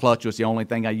 the clutch was the only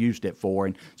thing I used it for.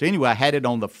 And so anyway, I had it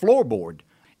on the floorboard.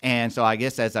 And so I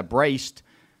guess as I braced,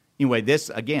 anyway,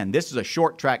 this is a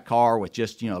short track car with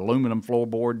just, aluminum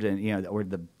floorboards and, or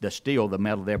the steel, the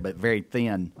metal there, but very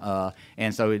thin.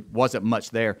 And so it wasn't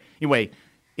much there. Anyway,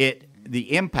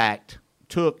 the impact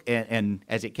took, and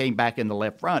as it came back in the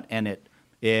left front, and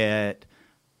it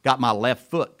got my left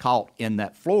foot caught in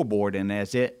that floorboard, and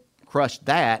as it crushed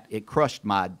crushed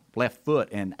my left foot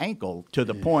and ankle to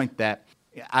the point that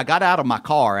I got out of my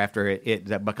car after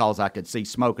it because I could see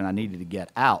smoke and I needed to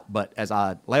get out. But as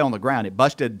I lay on the ground, it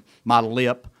busted my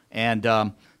lip,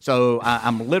 and so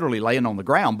I'm literally laying on the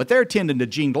ground. But they're attending to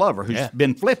Gene Glover, who's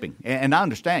been flipping, and I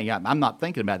understand. I'm not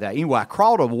thinking about that. Anyway, I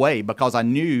crawled away because I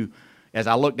knew as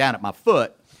I looked down at my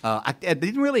foot, I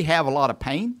didn't really have a lot of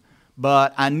pain,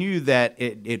 but I knew that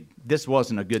this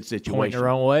wasn't a good situation. Pointing the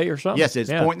wrong way or something? Yes, it's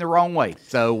pointing the wrong way.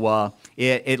 So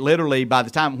it literally, by the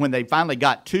time when they finally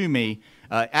got to me,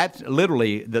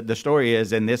 literally the story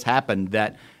is, and this happened,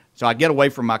 that so I get away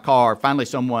from my car. Finally,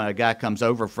 a guy comes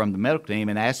over from the medical team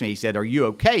and asks me, he said, "Are you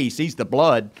okay?" He sees the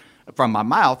blood from my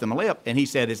mouth and my lip, and he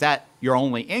said, "Is that your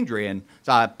only injury?" And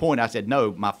so I said,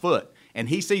 "No, my foot." And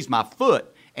he sees my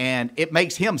foot, and it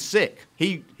makes him sick.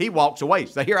 He walks away.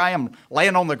 So here I am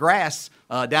laying on the grass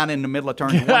down in the middle of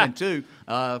turns 1 and 2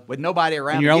 with nobody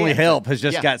around. And your only help has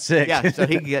just got sick.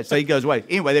 Yeah, so he goes away.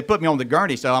 Anyway, they put me on the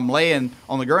gurney, so I'm laying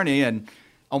on the gurney and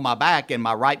on my back, and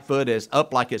my right foot is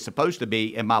up like it's supposed to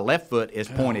be, and my left foot is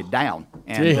pointed down.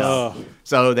 And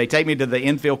so they take me to the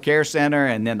infield care center,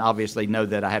 and then obviously know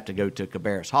that I have to go to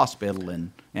Cabarrus Hospital,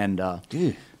 and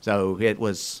so it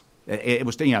was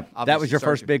that was your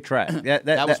first big track.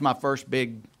 That was my first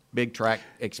big track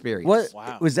experience.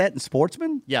 Wow. Was that in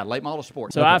Sportsman? Yeah, late model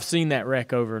sports. So I've seen that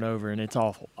wreck over and over, and it's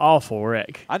awful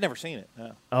wreck. I've never seen it.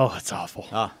 No. Oh, it's awful.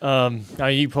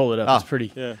 You pull it up. It's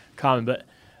pretty common, but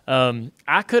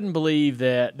I couldn't believe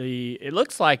that it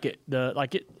looks like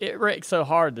it wrecked so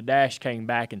hard the dash came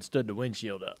back and stood the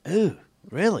windshield up. Ooh,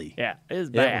 really? Yeah, it was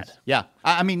bad.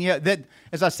 That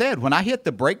as I said, when I hit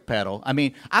the brake pedal,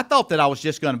 I thought that I was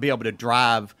just going to be able to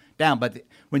drive down, but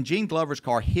when Gene Glover's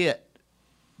car hit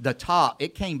the top,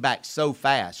 it came back so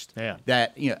fast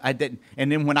that I didn't.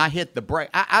 And then when I hit the brake,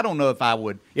 I don't know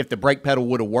if the brake pedal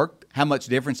would have worked, how much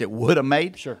difference it would have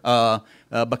made. Sure.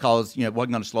 Because it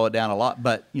wasn't going to slow it down a lot.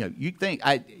 But you think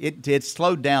it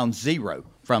slowed down zero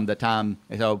from the time.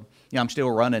 So I'm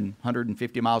still running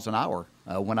 150 miles an hour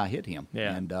when I hit him.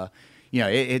 Yeah. And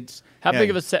it's how big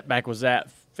of a setback was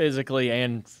that physically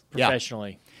and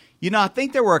professionally? I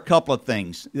think there were a couple of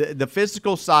things. The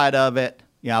physical side of it.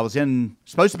 I was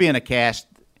supposed to be in a cast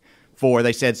for,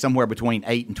 they said, somewhere between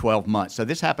 8 and 12 months. So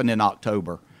this happened in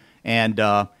October, and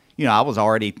I was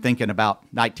already thinking about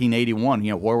 1981.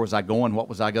 Where was I going? What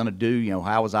was I going to do?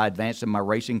 How was I advancing my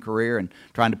racing career and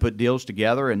trying to put deals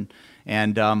together?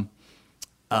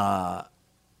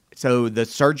 So the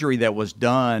surgery that was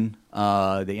done,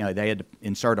 they had to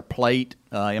insert a plate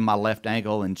in my left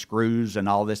ankle and screws and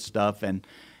all this stuff, and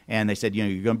they said,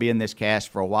 you're going to be in this cast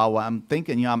for a while. Well, I'm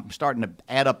thinking, I'm starting to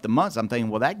add up the months. I'm thinking,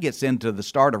 well, that gets into the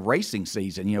start of racing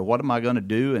season. What am I going to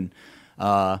do? And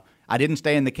I didn't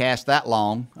stay in the cast that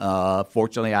long.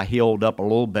 Fortunately, I healed up a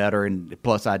little better, and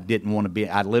plus I didn't want to be –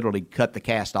 I literally cut the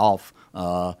cast off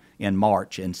in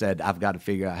March and said, I've got to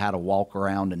figure out how to walk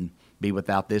around and be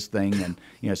without this thing. And,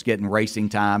 it's getting racing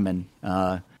time.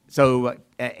 And so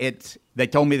they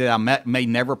told me that I may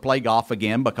never play golf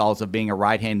again because of being a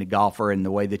right-handed golfer and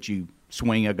the way that you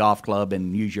swing a golf club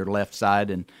and use your left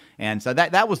side. And so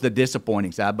that was the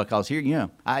disappointing side, because here,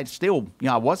 I still –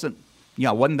 I wasn't –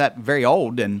 I wasn't that very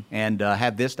old, and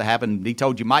had this to happen. He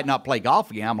told you might not play golf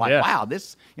again. I'm like, wow,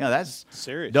 this, that's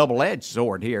serious, double-edged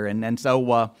sword here. And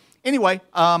so anyway,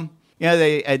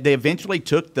 they eventually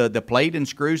took the plate and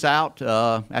screws out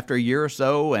after a year or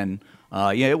so, and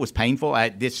it was painful.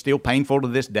 It's still painful to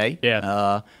this day.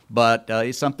 Yeah. But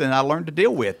it's something I learned to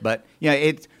deal with. But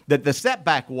the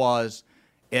setback was.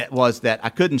 It was that I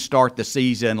couldn't start the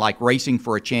season like racing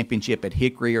for a championship at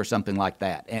Hickory or something like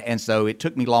that. And so it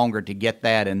took me longer to get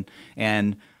that,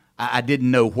 and I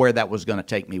didn't know where that was going to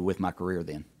take me with my career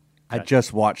then. I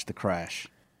just watched the crash.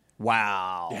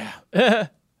 Wow. Yeah.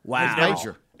 Wow.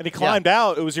 Major. And he climbed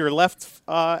out. It was your left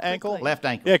ankle? Left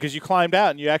ankle. Yeah, because you climbed out,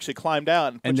 and you actually climbed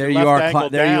out and put there your you left are, ankle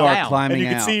there down. you are climbing and you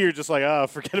can out. see you're just like,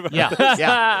 forget about Yeah. this.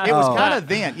 Yeah. It was kind of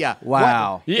then. Yeah.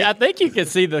 Wow. Yeah, I think you could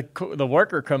see the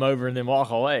worker come over and then walk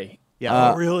away.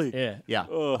 Yeah. Oh, really? Yeah. Yeah.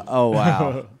 Oh,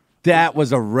 wow. That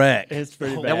was a wreck. It's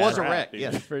pretty bad. That was a wreck. Dude. Yeah.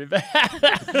 It's pretty bad.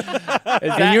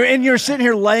 And you're sitting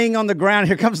here laying on the ground.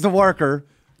 Here comes the worker.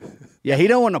 Yeah, he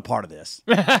don't want no part of this.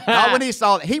 When he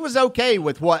saw it, he was okay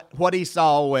with what he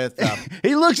saw with.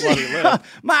 He looks at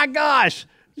my gosh.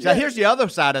 So here's the other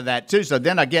side of that too. So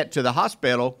then I get to the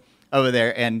hospital over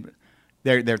there, and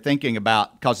they're thinking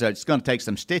about, because it's going to take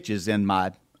some stitches in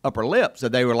my upper lip. So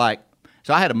they were like,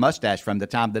 so I had a mustache from the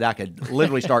time that I could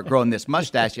literally start growing this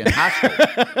mustache in high school.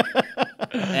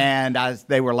 And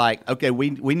they were like, okay, we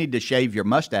need to shave your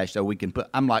mustache so we can put.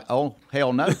 I'm like, oh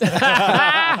hell no,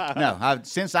 no.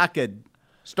 Since I could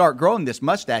start growing this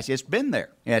mustache, it's been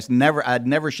there. I'd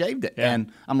never shaved it,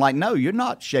 and I'm like, no, you're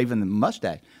not shaving the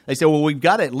mustache. They said, well, we've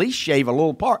got to at least shave a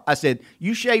little part. I said,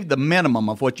 you shave the minimum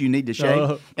of what you need to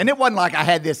shave, and it wasn't like I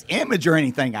had this image or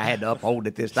anything I had to uphold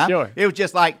at this time. Sure. It was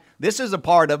just like, this is a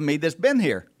part of me that's been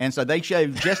here. And so they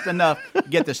shaved just enough to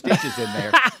get the stitches in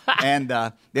there. And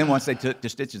then once they took the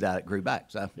stitches out, it grew back.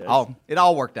 So it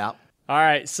all worked out. All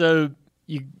right, so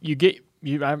you get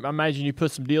I imagine you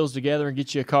put some deals together and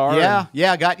get you a car.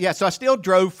 So I still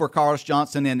drove for Carlos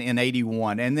Johnson in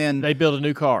 81, and then they built a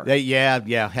new car. Had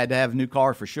to have a new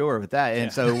car for sure with that,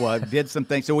 and so did some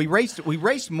things. So we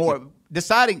raced more,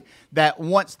 deciding that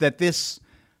once that this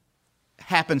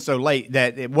happened so late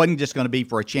that it wasn't just going to be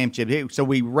for a championship. So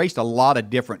we raced a lot of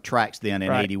different tracks then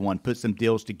in 81, put some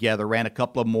deals together, ran a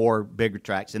couple of more bigger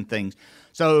tracks and things.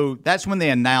 So that's when they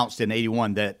announced in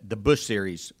 81 that the Busch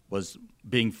Series was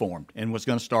being formed and was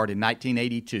going to start in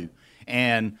 1982.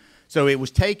 And so it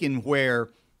was taken where,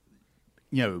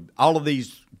 all of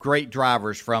these great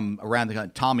drivers from around the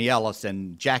country, Tommy Ellis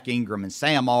and Jack Ingram and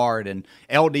Sam Ard and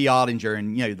L.D. Ottinger,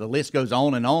 and, the list goes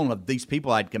on and on of these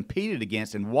people I'd competed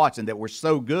against and watched and that were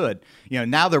so good.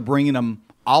 Now they're bringing them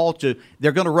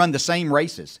they're going to run the same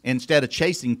races instead of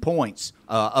chasing points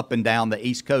up and down the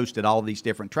East Coast at all these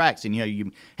different tracks. And,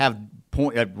 you have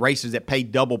races that pay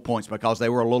double points because they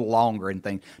were a little longer and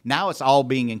things. Now it's all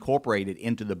being incorporated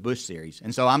into the Busch Series.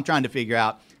 And so I'm trying to figure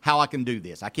out how I can do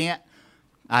this.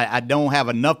 I don't have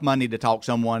enough money to talk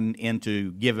someone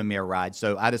into giving me a ride.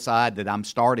 So I decide that I'm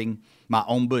starting my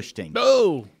own Busch team.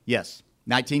 Oh! Yes,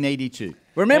 1982.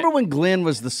 Remember when Glenn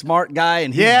was the smart guy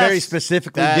and he very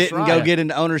specifically didn't go get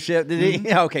into ownership? Did he?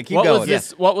 Yeah, okay, keep going.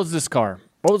 What was this car?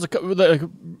 What was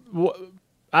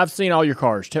I've seen all your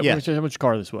cars. Tell Yeah. me how much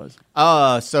car this was.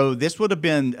 So this would have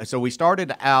been. So we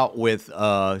started out with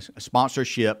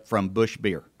sponsorship from Busch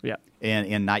Beer. Yeah.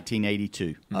 In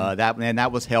 1982,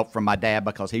 that was help from my dad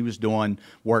because he was doing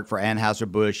work for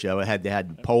Anheuser-Busch. They had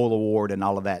the Pole Award and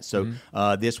all of that. So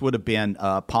this would have been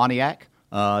Pontiac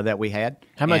that we had.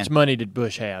 How much money did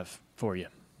Busch have for you?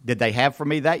 Did they have for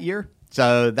me that year?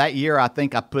 So that year, I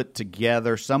think I put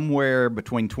together somewhere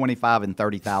between $25,000 and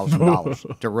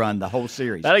 $30,000 to run the whole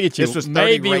series. That'll get you This was 30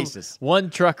 maybe races. one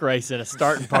truck race in a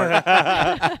starting part.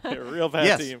 Real bad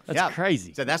Yes. team. That's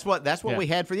crazy. So that's what Yeah. we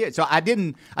had for the year. So I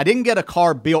didn't get a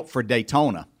car built for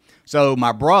Daytona. So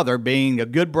my brother, being a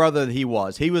good brother that he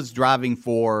was driving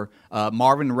for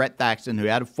Marvin Rhett Thaxton, who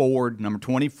had a Ford number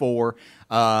 24.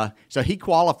 So he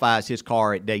qualifies his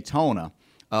car at Daytona,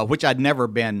 which I'd never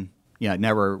been.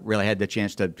 Never really had the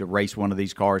chance to race one of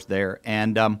these cars there.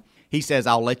 And he says,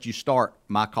 I'll let you start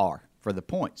my car for the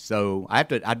points. So I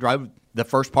drove the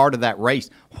first part of that race.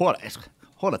 What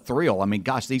a thrill. I mean,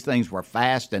 gosh, these things were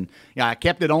fast. And I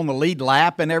kept it on the lead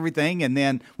lap and everything. And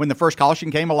then when the first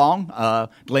caution came along,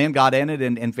 Glenn got in it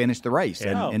and finished the race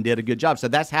and did a good job. So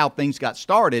that's how things got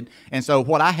started. And so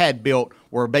what I had built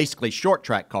were basically short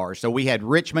track cars. So we had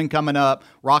Richmond coming up,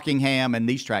 Rockingham, and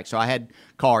these tracks. So I had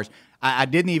cars. I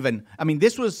didn't even – I mean,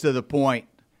 this was to the point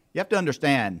 – you have to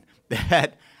understand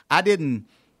that I didn't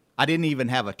even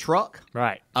have a truck.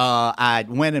 Right. I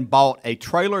went and bought a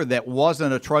trailer that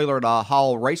wasn't a trailer to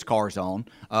haul race cars on,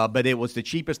 but it was the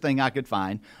cheapest thing I could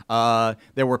find.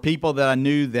 There were people that I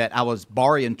knew that I was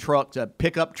borrowing trucks,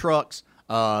 pickup trucks,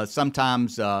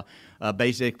 sometimes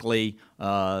basically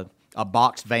a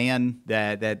box van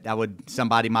that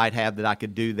somebody might have that I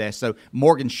could do that. So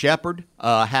Morgan Shepherd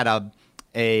had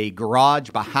a garage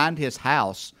behind his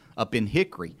house up in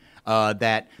Hickory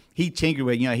that he tinkered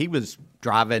with. He was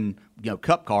driving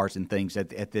cup cars and things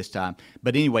at this time.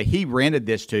 But anyway, he rented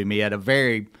this to me at a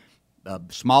very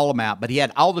small amount. But he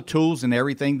had all the tools and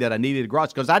everything that I needed to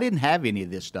garage because I didn't have any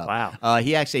of this stuff. Wow.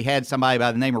 He actually had somebody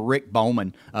by the name of Rick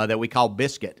Bowman that we called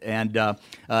Biscuit. And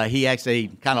he actually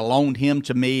kind of loaned him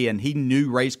to me, and he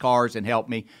knew race cars and helped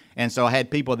me. And so I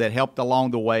had people that helped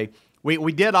along the way.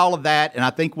 We did all of that, and I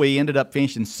think we ended up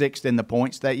finishing 6th in the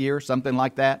points that year, something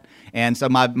like that. And so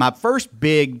my first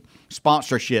big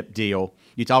sponsorship deal,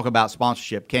 you talk about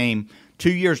sponsorship, came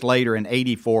 2 years later in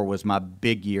 '84 was my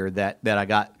big year that I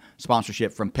got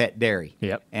sponsorship from Pet Dairy.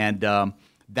 Yep. And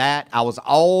that I was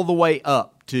all the way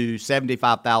up to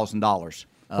 $75,000.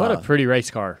 What a pretty race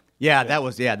car. Yeah, that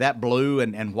was that blue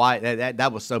and white.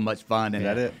 That was so much fun. And Is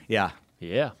that it? Yeah.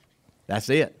 Yeah. That's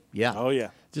it. Yeah. Oh, yeah.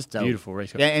 Just beautiful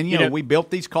race car. Yeah, and we built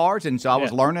these cars, and so I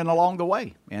was learning along the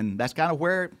way, and that's kind of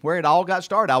where it all got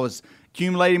started. I was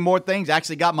accumulating more things. I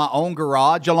actually got my own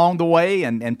garage along the way,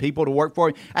 and people to work for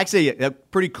me. Actually, a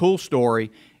pretty cool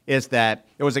story is that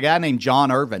there was a guy named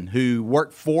John Irvin who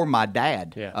worked for my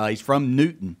dad. Yeah. He's from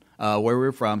Newton, where we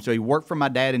were from, so he worked for my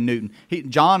dad in Newton.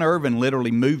 John Irvin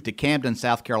literally moved to Camden,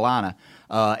 South Carolina,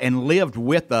 and lived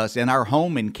with us in our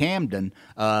home in Camden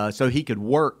so he could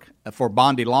work for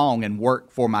Bondi Long and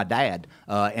work for my dad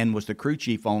and was the crew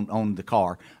chief on the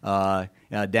car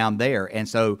down there. And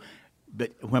so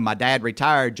but when my dad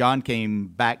retired, John came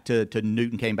back to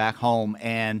Newton, came back home,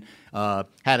 and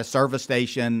had a service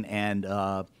station and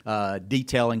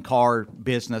detailing car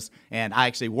business. And I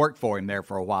actually worked for him there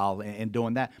for a while in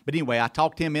doing that. But anyway, I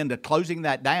talked him into closing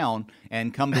that down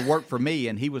and come to work for me,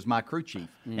 and he was my crew chief.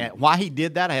 And why he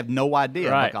did that, I have no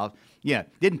idea. Right. Because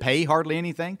didn't pay hardly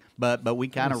anything, but we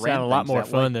kind of ran a lot things more that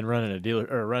fun way. than running a dealer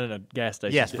or running a gas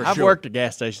station. Yes, for I've sure. worked at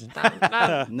gas stations.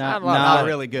 Not Not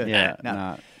really good. Yeah, No.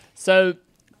 not. So,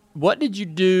 what did you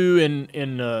do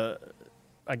in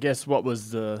I guess what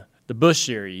was the Busch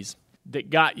series that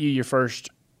got you your first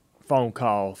phone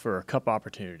call for a cup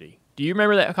opportunity? Do you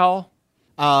remember that call?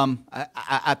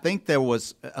 I think there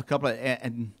was a couple of,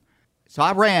 and so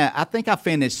I ran. I think I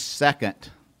finished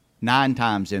second 9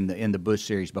 times in the Busch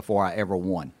series before I ever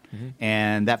won,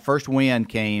 and that first win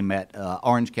came at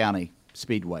Orange County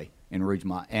Speedway in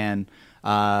Rougemont, and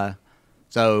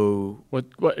so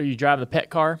What are you driving the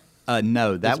pet car?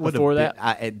 no, that would before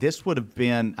have been, this would have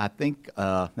been, I think,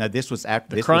 no, this was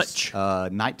after this Crunch?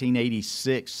 was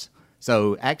 1986.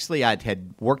 So actually, I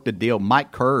had worked a deal.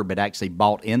 Mike Kerb had actually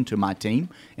bought into my team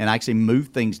and actually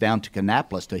moved things down to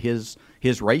Kannapolis to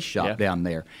his race shop down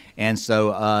there. And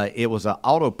so it was an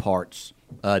auto parts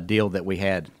deal that we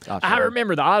had. I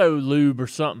remember the Auto Lube or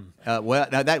something. Well,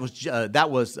 no, that was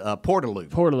Portaloo.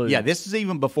 Portaloo. Yeah, this is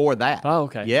even before that. Oh,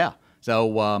 okay. Yeah.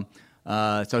 So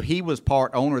so he was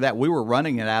part owner of that. We were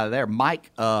running it out of there.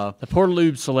 Mike. The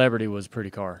Portaloo Celebrity was a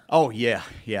pretty car. Oh yeah.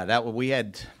 That we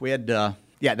had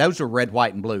Yeah, those were red,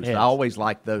 white, and blue. So Yes. I always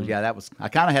liked those. Yeah, that was. I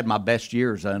kind of had my best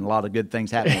years, and a lot of good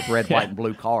things happened with red, white, and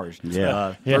blue cars.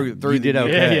 Yeah. Through You the did years.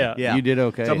 okay. Yeah. You did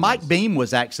okay. So Mike Beam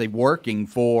was actually working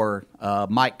for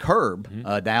Mike Curb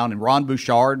down, and Ron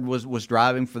Bouchard was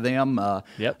driving for them.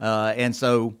 Yep. And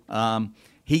so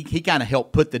he kind of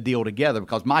helped put the deal together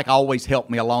because Mike always helped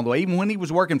me along the way. Even when he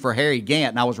was working for Harry Gant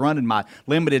and I was running my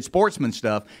limited sportsman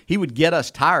stuff, he would get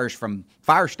us tires from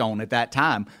Firestone at that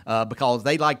time because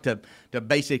they like to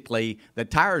basically – the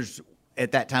tires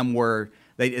at that time were –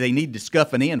 they needed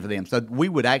scuffing in for them. So we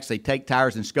would actually take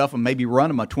tires and scuff them, maybe run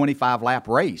them a 25-lap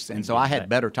race. And so I had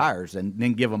better tires and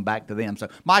then give them back to them. So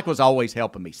Mike was always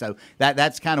helping me. So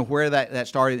that's kind of where that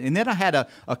started. And then I had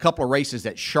a couple of races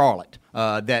at Charlotte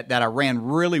that I ran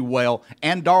really well,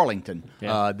 and Darlington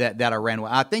that I ran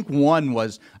well. I think one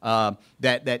was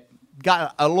that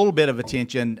got a little bit of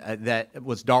attention that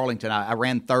was Darlington. I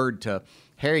ran third to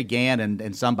Harry Gann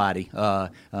and somebody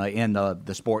in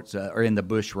the sports or in the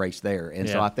Busch race there, and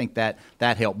so I think that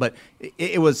helped. But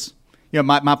it was,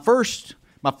 my first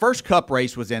Cup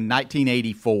race was in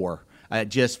 1984,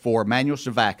 just for Manuel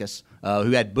Savakis,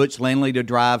 who had Butch Lindley to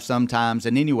drive sometimes.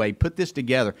 And anyway, put this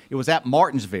together. It was at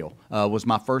Martinsville was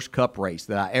my first Cup race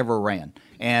that I ever ran,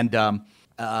 and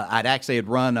I'd actually had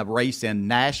run a race in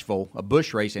Nashville, a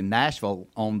Busch race in Nashville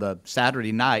on the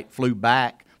Saturday night. Flew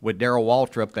back with Darrell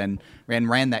Waltrip and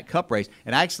ran that Cup race.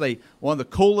 And actually, one of the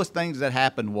coolest things that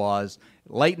happened was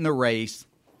late in the race,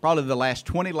 probably the last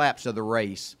 20 laps of the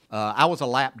race, I was a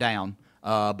lap down,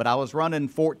 but I was running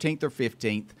 14th or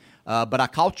 15th, but I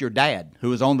caught your dad,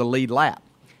 who was on the lead lap.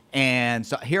 And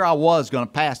so here I was going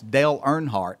to pass Dale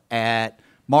Earnhardt at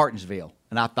Martinsville.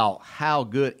 And I thought, how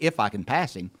good, if I can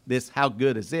pass him, how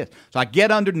good is this? So I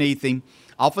get underneath him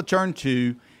off of turn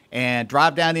 2, and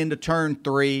drive down into turn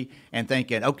 3 and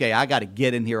thinking, okay, I got to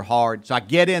get in here hard. So I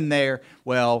get in there.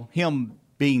 Well, him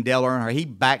being Dale Earnhardt, he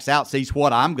backs out, sees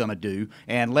what I'm going to do,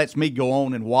 and lets me go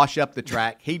on and wash up the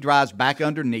track. He drives back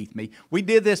underneath me. We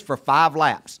did this for 5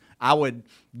 laps.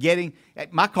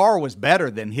 My car was better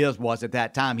than his was at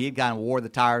that time. He had kind of wore the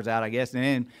tires out, I guess. And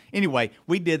then, anyway,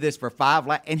 we did this for 5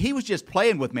 laps, and he was just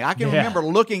playing with me. I can remember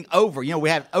looking over. We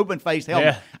had open-faced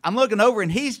helmet. Yeah. I'm looking over,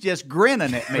 and he's just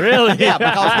grinning at me. Really? Yeah,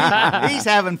 because he's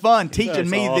having fun teaching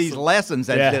me awesome. these lessons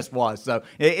as this was. So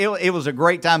it was a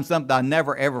great time, something I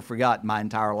never, ever forgot in my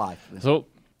entire life. So,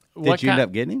 Did you end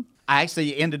up getting him? I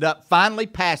actually ended up finally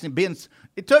passing.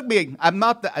 It took me.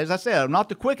 As I said, I'm not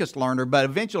the quickest learner, but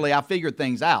eventually I figured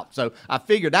things out. So I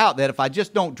figured out that if I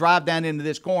just don't drive down into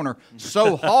this corner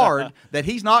so hard that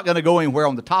he's not going to go anywhere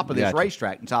on the top of this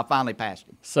racetrack. And so I finally passed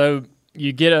him. So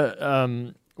you get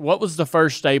a what was the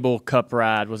first stable Cup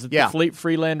ride? Was it the Fleet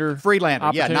Freelander? Freelander,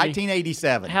 opportunity?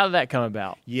 1987. How did that come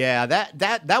about? Yeah,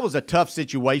 that was a tough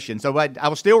situation. So I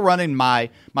was still running my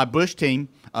Busch team.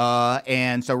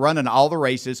 And so running all the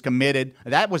races, committed.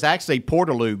 That was actually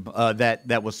Portalube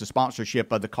that was the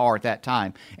sponsorship of the car at that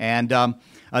time. And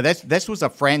this was a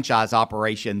franchise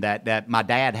operation that my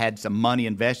dad had some money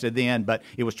invested in, but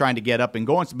it was trying to get up and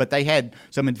going. But they had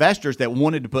some investors that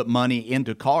wanted to put money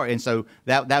into car, and so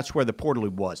that's where the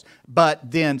Portalube was.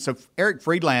 But then, so Eric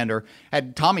Friedlander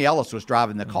had Tommy Ellis was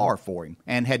driving the car for him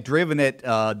and had driven it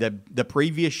the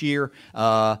previous year.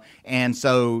 And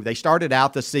so they started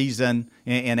out the season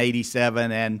in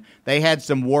 87, and they had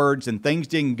some words, and things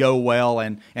didn't go well.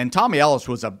 And Tommy Ellis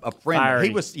was a friend. Fiery.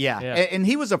 He was, and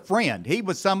he was a friend. He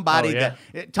was somebody that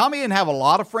Tommy didn't have a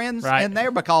lot of friends in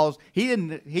there because he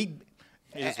didn't.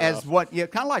 As what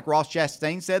kind of like Ross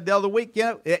Chastain said the other week,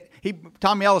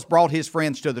 Tommy Ellis brought his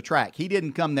friends to the track. He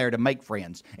didn't come there to make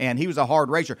friends, and he was a hard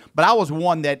racer. But I was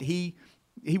one that he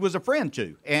was a friend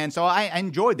to, and so I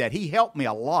enjoyed that. He helped me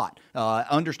a lot,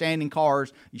 understanding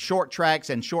cars, short tracks,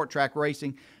 and short track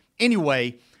racing.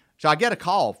 Anyway, so I get a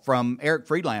call from Eric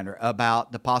Friedlander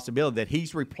about the possibility that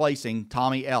he's replacing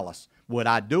Tommy Ellis. Would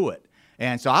I do it?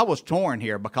 And so I was torn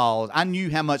here because I knew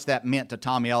how much that meant to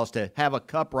Tommy Ellis to have a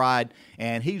Cup ride,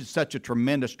 and he's such a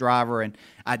tremendous driver. And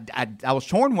I was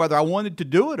torn whether I wanted to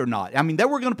do it or not. I mean, they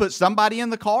were going to put somebody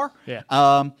in the car. Yeah.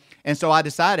 And so I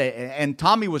decided, and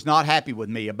Tommy was not happy with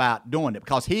me about doing it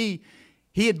because he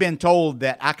had been told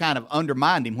that I kind of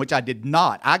undermined him, which I did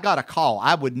not. I got a call.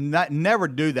 I would never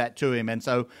do that to him. And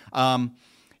so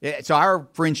so our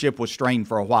friendship was strained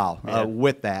for a while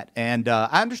with that. And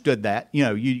I understood that.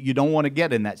 You don't want to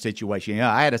get in that situation.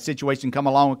 I had a situation come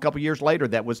along a couple years later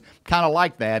that was kind of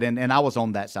like that, and I was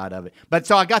on that side of it. But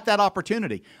so I got that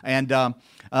opportunity. And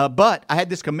but I had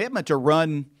this commitment to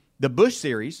run the Busch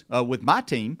Series with my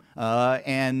team.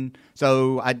 And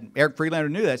so Eric Friedlander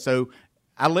knew that. So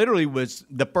I literally was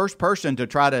the first person to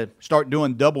try to start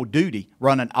doing double duty,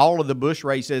 running all of the Busch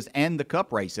races and the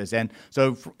Cup races. And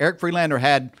so Eric Freelander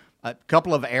had a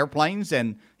couple of airplanes,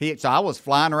 and so I was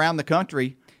flying around the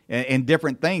country in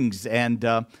different things. And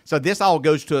so this all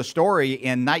goes to a story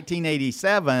in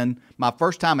 1987, my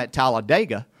first time at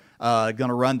Talladega. Going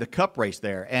to run the Cup race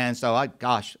there. And so,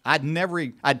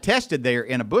 I'd tested there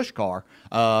in a Busch car,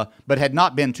 but had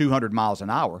not been 200 miles an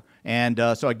hour. And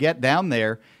so I get down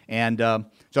there, and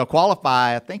so I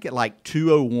qualify, I think at like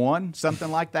 201,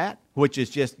 something like that, which is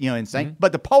just, insane. Mm-hmm.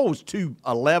 But the pole's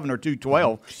 211 or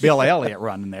 212, Bill Elliott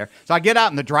running there. So I get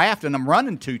out in the draft, and I'm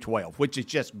running 212, which is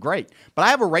just great. But I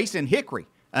have a race in Hickory.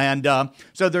 And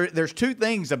so there's two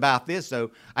things about this.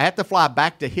 So I have to fly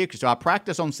back to Hickory. So I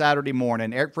practice on Saturday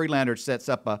morning. Eric Freelander sets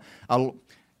up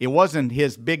it wasn't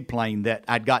his big plane that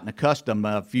I'd gotten accustomed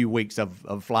a few weeks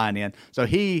of flying in. So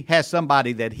he has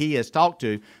somebody that he has talked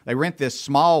to. They rent this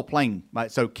small plane.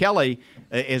 So Kelly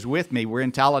is with me. We're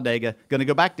in Talladega, going to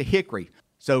go back to Hickory.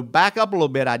 So back up a little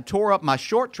bit, I tore up my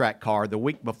short track car the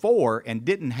week before and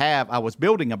I was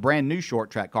building a brand new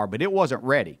short track car, but it wasn't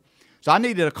ready. So I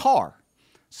needed a car.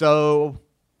 So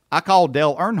I called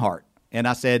Dale Earnhardt, and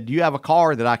I said, do you have a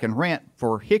car that I can rent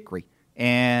for Hickory?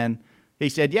 And he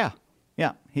said, yeah.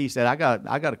 He said, I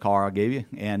got a car I'll give you.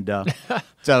 And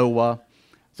so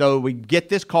we get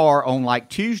this car on like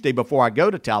Tuesday before I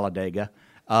go to Talladega.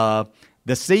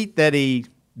 The seat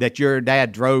that your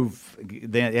dad drove,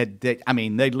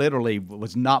 they literally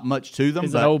was not much to them.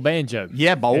 It's an old banjo.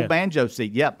 Yeah, old banjo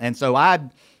seat, yep. And so I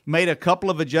made a couple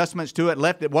of adjustments to it,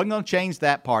 left it, wasn't going to change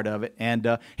that part of it.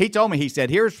 And he told me, he said,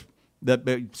 here's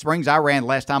the springs I ran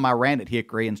last time I ran at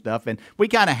Hickory and stuff. And we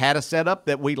kind of had a setup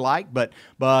that we liked, but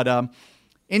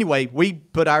anyway, we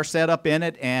put our setup in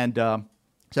it. And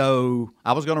so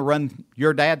I was going to run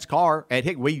your dad's car at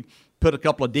Hickory. We put a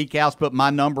couple of decals, put my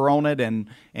number on it and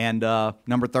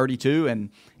number 32.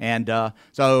 And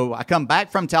so I come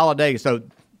back from Talladega. So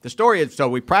the story is, so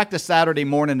we practiced Saturday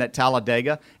morning at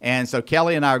Talladega, and so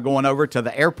Kelly and I are going over to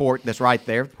the airport that's right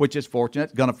there, which is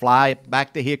fortunate, going to fly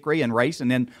back to Hickory and race,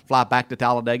 and then fly back to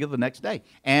Talladega the next day.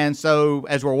 And so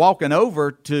as we're walking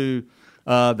over to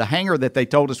the hangar that they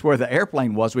told us where the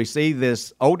airplane was, we see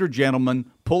this older gentleman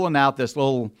pulling out this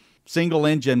little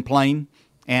single-engine plane,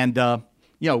 and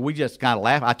we just kind of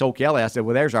laughed. I told Kelly, I said,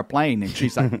 well, there's our plane. And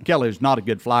she's like, Kelly's not a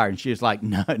good flyer. And she's like,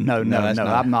 no,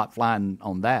 I'm not flying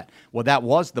on that. Well, that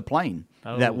was the plane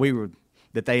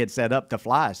that they had set up to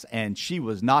fly us. And she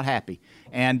was not happy.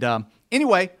 And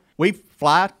anyway, we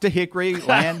fly to Hickory,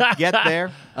 land, get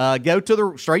there, go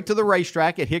straight to the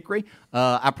racetrack at Hickory.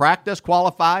 I practice,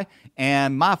 qualify,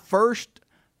 and my first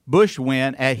Busch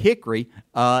win at Hickory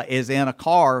is in a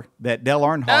car that Dale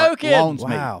Earnhardt loans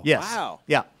me. Wow. Yes. Wow.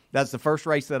 Yeah. That's the first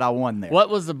race that I won there. What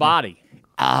was the body?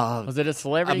 Was it a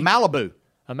celebrity? A Malibu.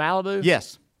 A Malibu?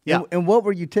 Yes. Yeah. And what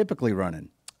were you typically running?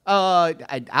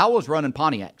 I was running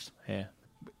Pontiacs. Yeah.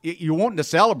 You're wanting to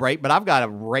celebrate, but I've got a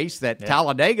race at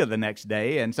Talladega the next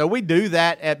day, and so we do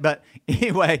that. But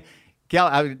anyway,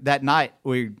 that night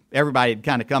everybody had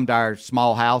kind of come to our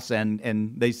small house,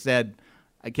 and they said,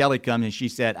 Kelly comes and she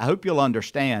said, I hope you'll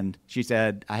understand. She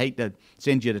said, I hate to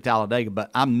send you to Talladega, but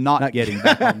I'm not getting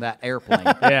back on that airplane.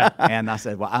 Yeah. And I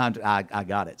said, well, I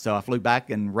got it. So I flew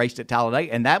back and raced at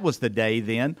Talladega. And that was the day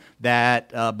then that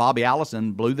Bobby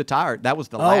Allison blew the tire. That was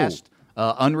the last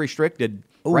unrestricted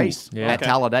race at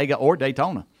Talladega or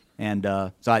Daytona. And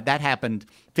so that happened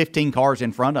 15 cars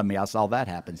in front of me. I saw that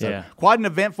happen. So quite an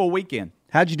eventful weekend.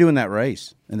 How'd you do in that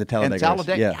race, in the Talladega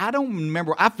race? Yeah. I don't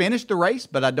remember. I finished the race,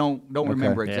 but I don't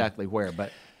remember exactly where.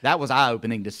 But that was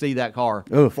eye-opening to see that car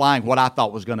flying what I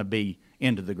thought was going to be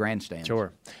into the grandstand.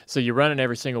 Sure. So you're running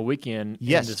every single weekend in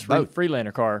this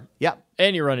Freelander car. Yep.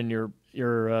 And you're running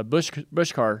your Busch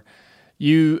car.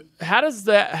 How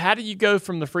do you go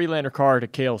from the Freelander car to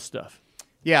Cale's stuff?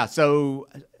 Yeah, so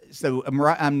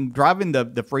I'm driving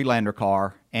the Freelander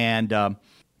car, and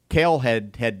Cale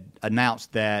had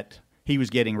announced that he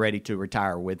was getting ready to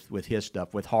retire with his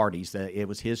stuff, with Hardee's. It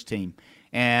was his team.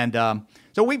 And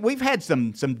so we've had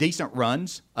some decent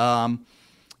runs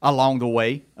along the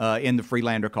way in the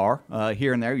Freelander car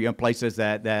here and there, places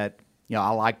that I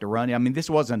like to run. I mean, this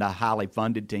wasn't a highly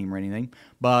funded team or anything,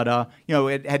 but,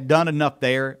 it had done enough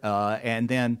there. And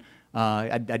then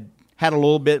I had a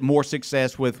little bit more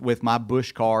success with my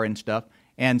Busch car and stuff.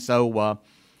 And so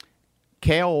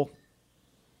Cale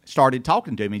started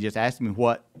talking to me, just asking me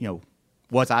what,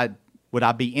 would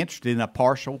I be interested in a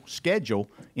partial schedule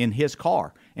in his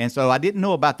car? And so I didn't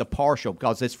know about the partial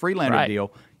because this Freelander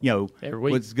deal,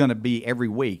 was going to be every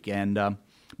week. And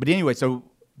but anyway, so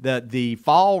the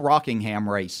fall Rockingham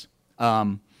race,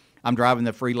 I'm driving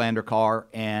the Freelander car,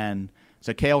 and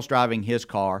so Cale's driving his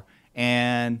car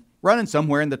and running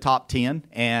somewhere in the top 10,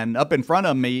 and up in front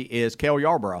of me is Cale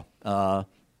Yarborough.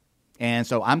 And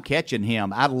so I'm catching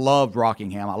him. I loved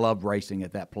Rockingham. I loved racing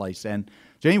at that place. And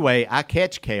so anyway, I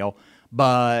catch Cale,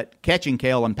 but catching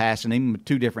Cale and passing him are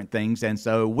two different things. And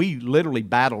so we literally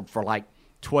battled for like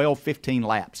 12, 15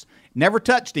 laps. Never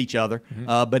touched each other,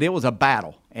 but it was a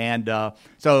battle. And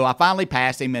so I finally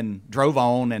passed him and drove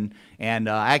on, and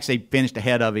I actually finished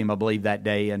ahead of him, I believe, that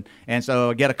day. And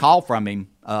so I get a call from him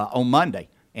on Monday,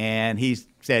 and he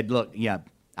said, look,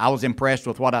 I was impressed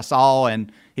with what I saw, and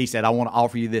he said, I want to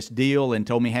offer you this deal, and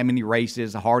told me how many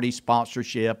races, a Hardy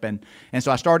sponsorship. And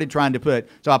so I started trying to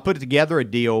I put together a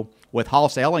deal with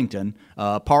Hoss Ellington,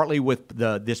 partly with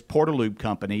this Portaloop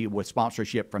company with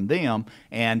sponsorship from them.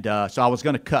 And so I was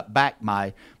going to cut back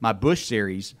my Busch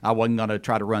series. I wasn't going to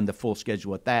try to run the full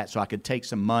schedule with that, so I could take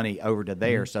some money over to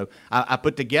there. So I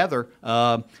put together,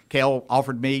 Cale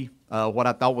offered me what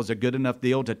I thought was a good enough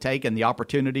deal to take, and the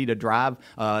opportunity to drive,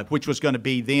 which was going to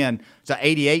be then. So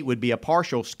 88 would be a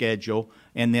partial schedule,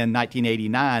 and then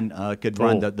 1989 could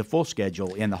run the full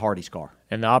schedule in the Hardy's car.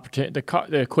 And the opportunity,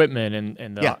 the equipment,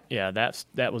 and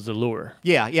that was the lure.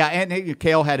 Yeah, and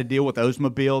Cale had a deal with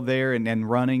Oldsmobile there and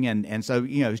running, and so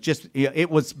it's just it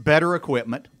was better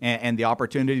equipment and the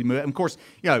opportunity to move. And of course,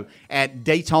 at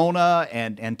Daytona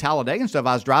and Talladega and stuff,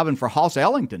 I was driving for Hoss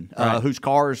Ellington, whose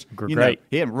cars great.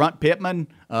 He had Runt Pittman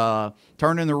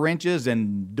turning the wrenches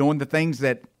and doing the things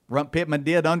that Runt Pittman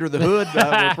did under the hood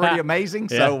were pretty amazing.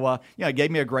 Yeah. So, it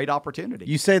gave me a great opportunity.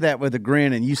 You say that with a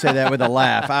grin, and you say that with a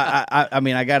laugh. I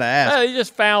mean, I got to ask. He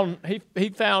just found he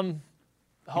found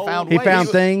holes. He found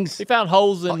things. He found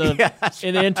holes in the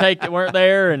in the intake that weren't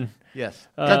there, and yes,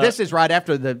 because this is right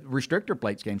after the restrictor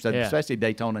plates came. So especially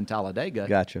Daytona and Talladega,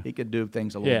 gotcha. He could do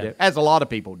things a little different, as a lot of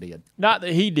people did. Not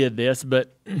that he did this,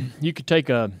 but you could take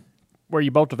where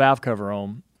you bolt the valve cover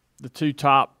on, the two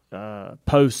top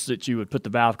posts that you would put the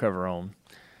valve cover on,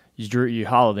 you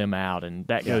hollow them out, and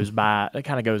that goes by. That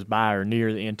kind of goes by or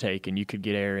near the intake, and you could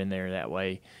get air in there that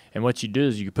way. And what you do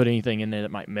is you could put anything in there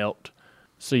that might melt.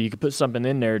 So you could put something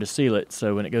in there to seal it.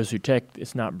 So when it goes through tech,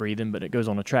 it's not breathing, but it goes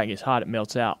on the track, gets hot, it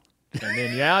melts out, and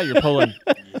then you're pulling.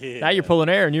 Now you're pulling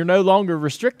air, and you're no longer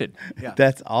restricted. Yeah.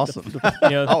 That's awesome.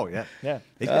 Yeah.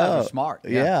 These guys are smart.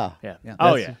 Yeah.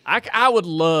 Oh yeah. I would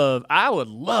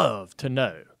love to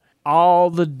know all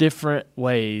the different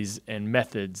ways and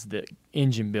methods that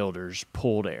engine builders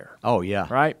pulled air. Oh, yeah.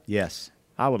 Right? Yes.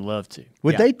 I would love to.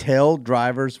 Would they tell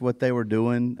drivers what they were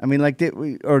doing? I mean,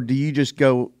 or do you just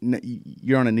go,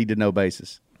 you're on a need-to-know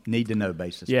basis? Need-to-know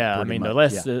basis. Yeah, I mean, the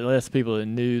less people that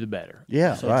knew, the better.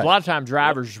 Yeah, so a lot of times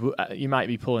drivers, you might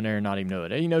be pulling air and not even know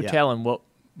it. Telling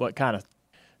what kind of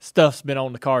stuff's been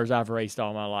on the cars I've raced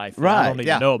all my life. Right. I don't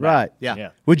even know about. Right. Yeah.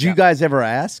 Would you guys ever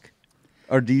ask?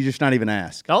 Or do you just not even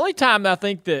ask? The only time I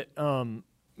think that,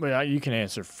 well, you can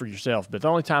answer for yourself, but the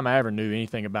only time I ever knew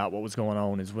anything about what was going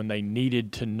on is when they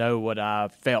needed to know what I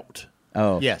felt.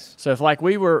 Oh. Yes. So if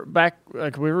we were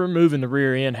moving the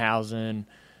rear end housing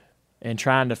and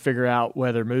trying to figure out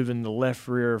whether moving the left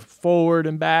rear forward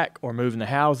and back or moving the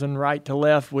housing right to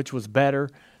left, which was better,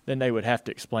 then they would have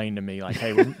to explain to me, like,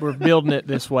 hey, we're building it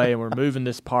this way and we're moving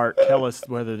this part. Tell us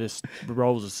whether this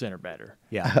rolls the center better.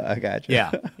 Yeah. I got you.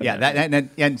 Yeah.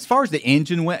 And as far as the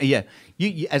engine went,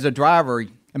 you as a driver,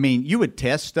 I mean, you would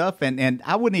test stuff, and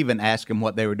I wouldn't even ask them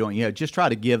what they were doing. Just try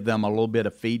to give them a little bit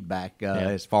of feedback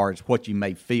as far as what you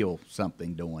may feel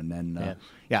something doing. And,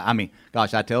 I mean,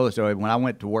 gosh, I tell the story. When I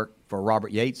went to work for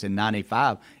Robert Yates in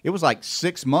 95, it was like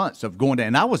 6 months of going down.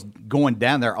 And I was going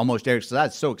down there almost every day. I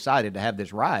was so excited to have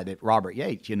this ride at Robert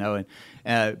Yates,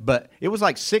 but it was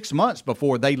like 6 months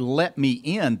before they let me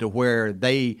in to where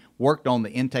they worked on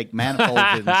the intake manifolds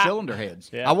and the cylinder heads.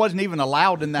 Yeah. I wasn't even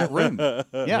allowed in that room. Not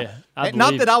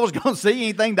that I was going to see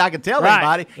anything that I could tell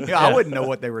anybody. I wouldn't know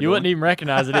what they were doing. You wouldn't even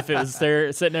recognize it if it was there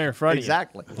sitting there in front of you.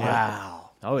 Exactly.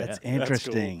 Wow. Oh, yeah. That's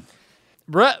interesting.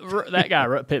 That's cool. That guy,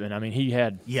 Rutt Pittman, I mean,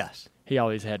 he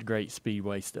always had great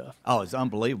speedway stuff. Oh, it's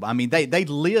unbelievable. I mean, they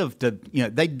lived to,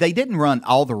 they didn't run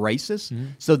all the races,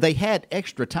 so they had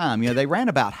extra time. They ran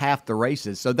about half the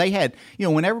races. So they had,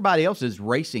 when everybody else is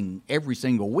racing every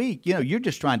single week, you're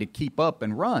just trying to keep up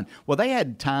and run. Well, they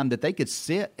had time that they could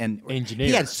sit and engineer.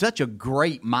 He had such a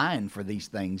great mind for these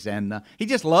things, and he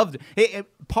just loved it.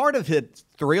 Part of the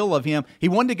thrill of him, he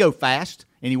wanted to go fast,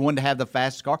 and he wanted to have the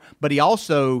fastest car, but he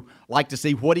also liked to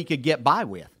see what he could get by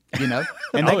with. And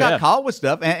they got caught with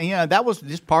stuff, and that was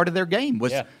just part of their game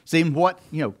was seeing what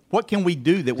can we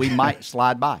do that we might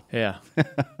slide by. Yeah,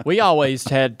 we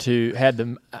always I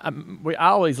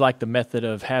always liked the method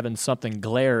of having something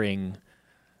glaring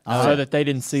so that they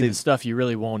didn't see the stuff you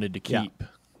really wanted to keep.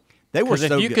 They were Because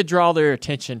so if you good. could draw their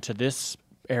attention to this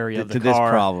area of the To this car,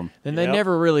 problem. then they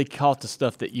never really caught the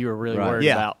stuff that you were really worried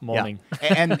about wanting.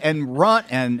 and Runt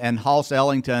and Hoss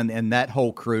Ellington and that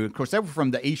whole crew, of course, they were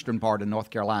from the eastern part of North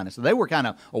Carolina, so they were kind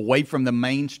of away from the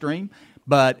mainstream.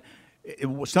 But it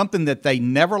was something that they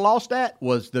never lost at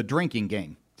was the drinking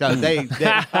game. So they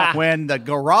when the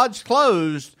garage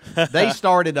closed, they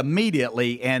started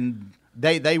immediately, and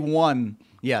they won.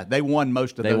 Yeah, they won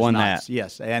most of those won nights. that.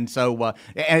 Yes, and so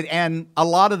and a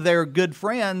lot of their good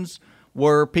friends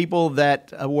were people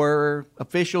that were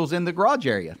officials in the garage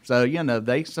area. So,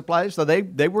 they supplied, so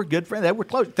they were good friends. They were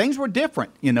close. Things were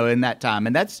different, in that time.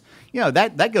 And that's,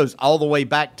 that goes all the way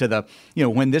back to the,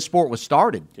 when this sport was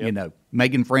started,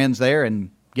 making friends there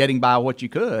and getting by what you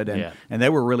could. And they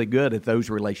were really good at those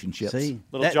relationships.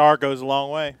 Little jar goes a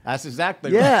long way. That's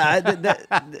exactly right.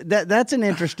 Yeah, that's an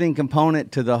interesting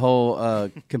component to the whole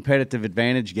competitive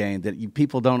advantage game that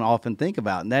people don't often think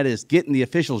about, and that is getting the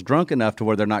officials drunk enough to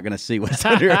where they're not going to see what's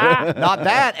under. Not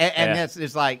that, and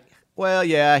it's like, well,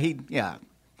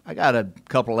 I got a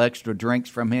couple extra drinks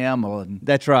from him.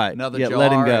 That's right. Another jar.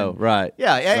 Let him go. Right.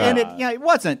 Yeah, and it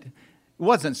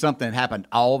wasn't something that happened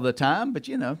all the time, but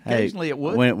occasionally it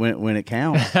would. When it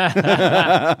counts.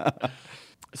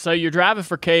 So you're driving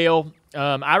for Cale.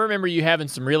 I remember you having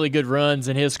some really good runs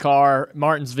in his car.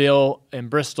 Martinsville and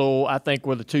Bristol, I think,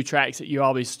 were the two tracks that you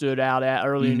always stood out at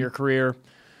early in your career.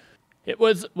 It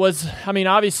was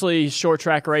obviously short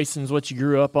track racing is what you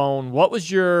grew up on. Would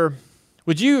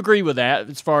you agree with that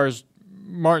as far as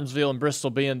Martinsville and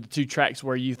Bristol being the two tracks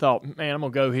where you thought, man, I'm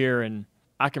going to go here and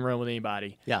I can run with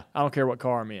anybody. Yeah. I don't care what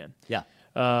car I'm in. Yeah.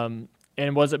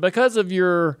 And was it because of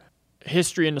your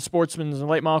history in the sportsman's and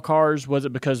late model cars? Was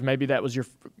it because maybe that was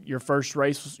your first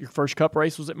race, your first Cup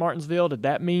race was at Martinsville? Did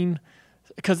that mean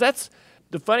 – because that's –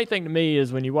 the funny thing to me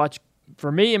is when you watch –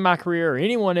 for me in my career or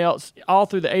anyone else all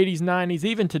through the 80s, 90s,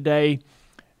 even today,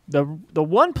 the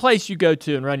one place you go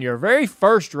to and run your very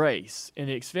first race in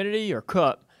the Xfinity or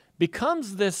Cup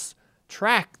becomes this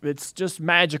track that's just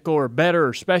magical or better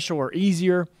or special or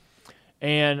easier.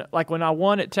 And like when I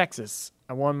won at Texas,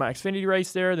 I won my Xfinity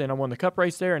race there, then I won the Cup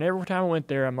race there, and every time I went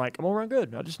there, I'm like, I'm going to run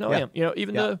good. I just know I am.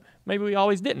 Even though maybe we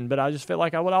always didn't, but I just felt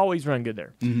like I would always run good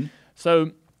there. Mm-hmm.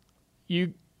 So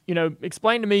you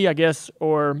explain to me, I guess,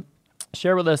 or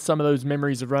share with us some of those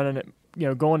memories of running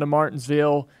at, going to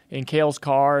Martinsville in Cale's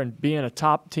car and being a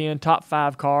top 10, top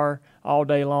 5 car all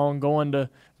day long, going to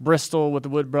Bristol with the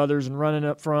Wood brothers and running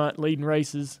up front, leading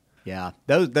races. Yeah,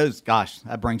 those gosh,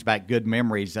 that brings back good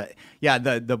memories.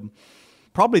 The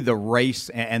probably the race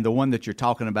and the one that you're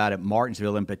talking about at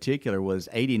Martinsville in particular was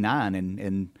 '89,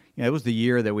 and it was the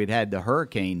year that we'd had the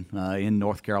hurricane in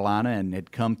North Carolina and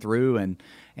had come through, and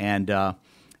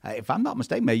if I'm not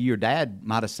mistaken, maybe your dad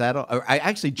might have sat on. Or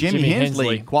actually, Jimmy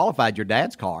Hensley qualified your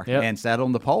dad's car and sat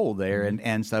on the pole there,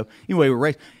 and so anyway, we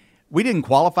raced. We didn't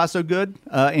qualify so good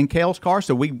in Cale's car,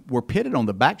 so we were pitted on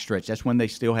the backstretch. That's when they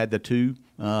still had the two,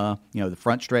 the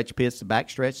front stretch pits, the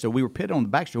backstretch. So we were pitted on the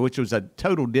backstretch, which was a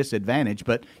total disadvantage.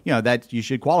 But that you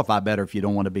should qualify better if you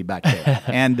don't want to be back there.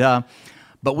 And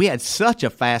but we had such a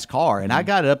fast car, and I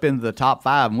got it up into the top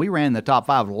 5, and we ran the top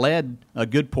 5, led a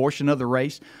good portion of the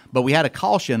race. But we had a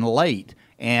caution late,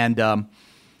 and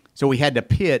so we had to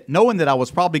pit, knowing that I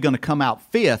was probably going to come out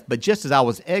 5th, but just as I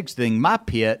was exiting my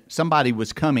pit, somebody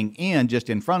was coming in just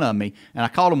in front of me, and I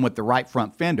caught him with the right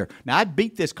front fender. Now, I'd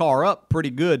beat this car up pretty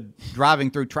good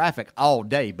driving through traffic all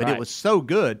day, but it was so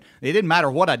good, it didn't matter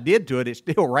what I did to it, it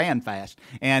still ran fast.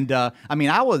 And,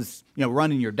 I was,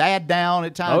 running your dad down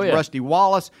at times, Rusty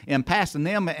Wallace, and passing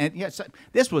them, and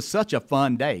this was such a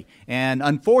fun day. And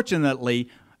unfortunately,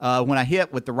 when I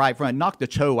hit with the right front, knocked the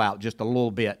toe out just a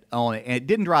little bit on it, and it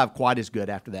didn't drive quite as good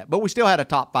after that. But we still had a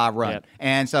top 5 run,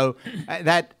 and so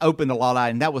that opened a lot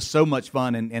of, and that was so much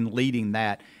fun in leading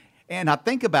that. And I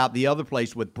think about the other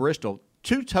place with Bristol,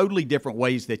 2 totally different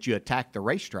ways that you attack the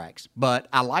racetracks. But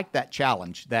I like that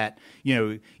challenge that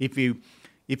if you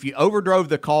overdrove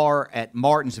the car at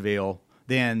Martinsville,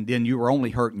 then you were only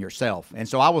hurting yourself. And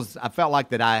so I felt like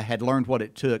that I had learned what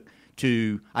it took.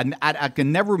 I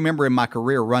can never remember in my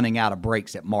career running out of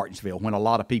brakes at Martinsville when a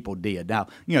lot of people did. Now,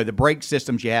 the brake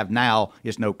systems you have now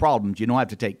is no problems. You don't have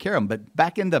to take care of them. But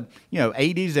back in the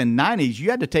 80s and 90s, you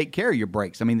had to take care of your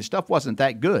brakes. I mean, the stuff wasn't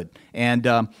that good. And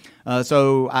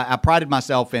so I prided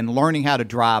myself in learning how to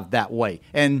drive that way.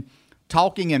 And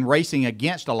talking and racing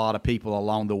against a lot of people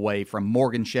along the way, from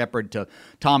Morgan Shepherd to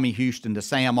Tommy Houston to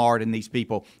Sam Ard and these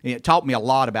people, it taught me a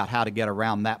lot about how to get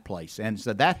around that place. And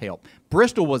so that helped.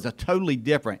 Bristol was a totally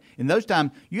different. In those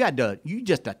times, you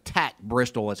just attack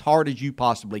Bristol as hard as you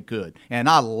possibly could, and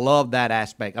I love that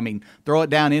aspect. I mean, throw it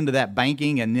down into that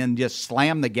banking and then just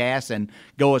slam the gas and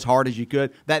go as hard as you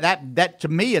could. That to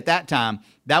me at that time,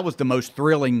 that was the most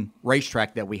thrilling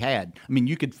racetrack that we had. I mean,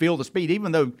 you could feel the speed,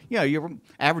 even though you're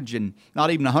averaging not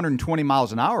even 120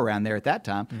 miles an hour around there at that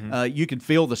time. You could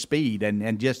feel the speed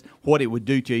and just what it would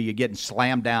do to you getting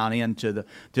slammed down into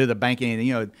the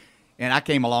banking. And I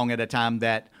came along at a time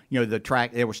that the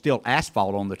track, there was still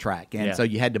asphalt on the track, and so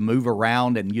you had to move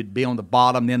around, and you'd be on the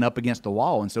bottom, then up against the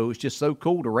wall, and so it was just so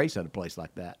cool to race at a place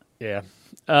like that. Yeah.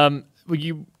 Will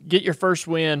you get your first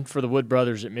win for the Wood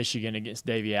Brothers at Michigan against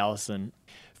Davey Allison?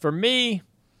 For me,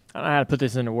 I don't know how to put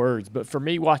this into words, but for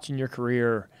me, watching your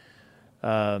career,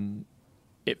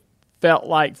 it felt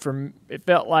like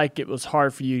it was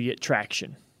hard for you to get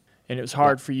traction, and it was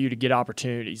hard for you to get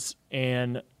opportunities.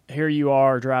 And here you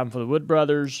are driving for the Wood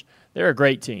Brothers. They're a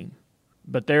great team,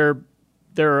 but there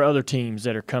are other teams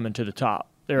that are coming to the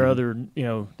top. There are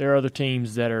other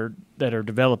teams that are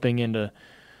developing into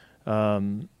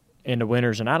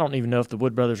winners, and I don't even know if the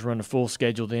Wood Brothers run a full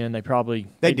schedule then.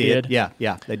 They did. Yeah,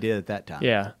 they did at that time.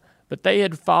 Yeah, but they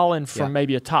had fallen from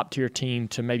maybe a top tier team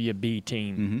to maybe a B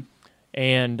team,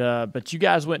 and but you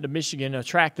guys went to Michigan, a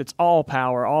track that's all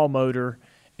power, all motor,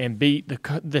 and beat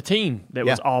the team that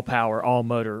was all power, all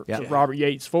motor, Robert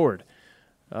Yates Ford,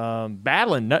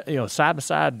 battling side by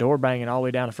side, door banging all the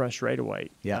way down the front straightaway.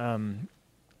 Yeah.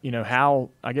 How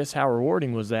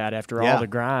rewarding was that after all the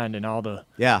grind and all the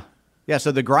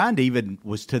So the grind even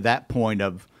was to that point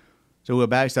of, so we're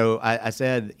back. So I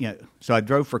said, so I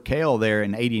drove for Cale there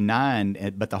in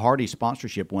 '89, but the Hardy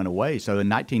sponsorship went away. So in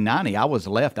 1990, I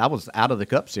was out of the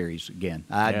Cup Series again.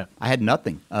 I had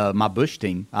nothing. My Busch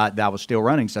team that I was still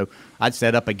running, so I'd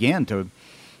set up again to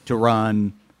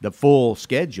run the full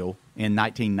schedule in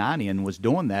 1990, and was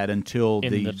doing that until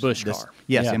the Busch car.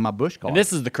 Yes, in my Busch car. And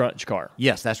this is the Crunch car.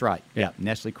 Yes, that's right. Yeah,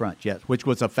 Nestle Crunch. Yes, which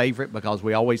was a favorite because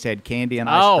we always had candy and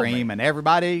ice cream, and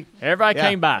everybody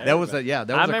came by. There was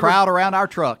a crowd around our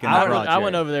truck. I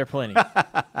went over there plenty.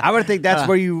 I would think that's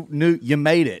where you knew you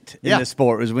made it in the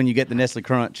sport, was when you get the Nestle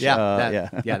Crunch.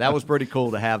 That was pretty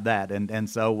cool to have that, and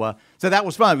so that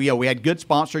was fun. We had good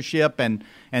sponsorship, and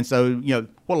so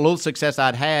what little success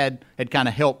I'd had kind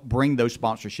of helped bring those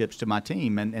sponsorships to my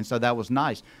team, and so that was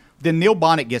nice. Then Neil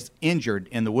Bonnet gets injured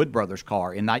in the Wood Brothers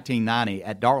car in 1990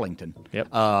 at Darlington. Yep.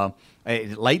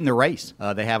 Late in the race,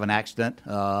 they have an accident,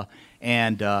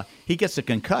 and he gets a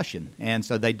concussion, and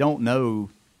so they don't know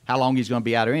how long he's going to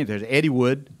be out or anything. There's Eddie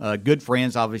Wood, good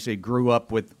friends, obviously grew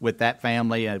up with that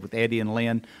family, with Eddie and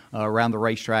Lynn around the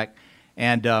racetrack,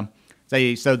 and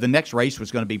so the next race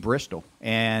was going to be Bristol,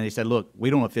 and they said, look,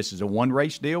 we don't know if this is a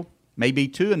one-race deal, maybe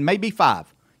 2 and maybe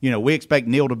 5. We expect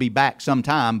Neil to be back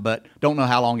sometime, but don't know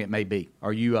how long it may be.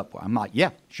 Are you up? I'm like,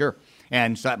 yeah, sure.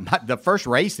 And so the first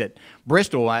race at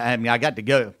Bristol, I got to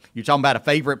go. You're talking about a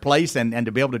favorite place, and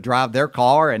to be able to drive their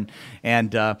car, and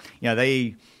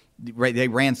they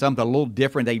ran something a little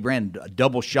different. They ran a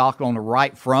double shock on the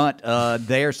right front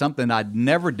there, something I'd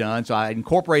never done. So I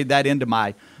incorporated that into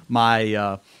my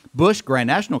Busch Grand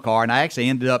National car, and I actually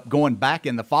ended up going back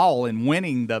in the fall and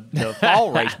winning the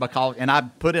fall race and I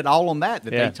put it all on that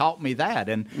they taught me that,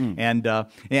 and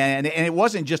it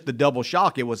wasn't just the double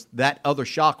shock; it was that other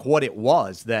shock, what it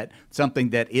was, that something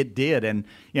that it did, and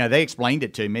they explained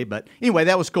it to me. But anyway,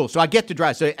 that was cool. So I get to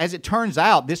drive. So as it turns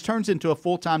out, this turns into a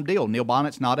full-time deal. Neil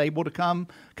Bonnet's not able to come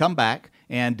back,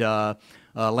 and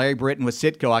Larry Britton with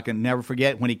Citgo, I can never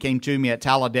forget when he came to me at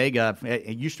Talladega.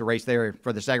 He used to race there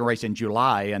for the second race in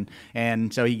July,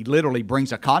 and so he literally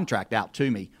brings a contract out to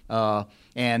me.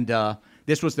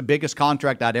 This was the biggest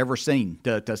contract I'd ever seen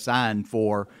to sign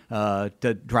for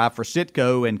to drive for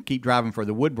Citgo and keep driving for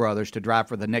the Wood Brothers to drive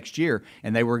for the next year.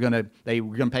 And they were gonna pay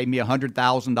me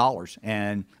 $100,000,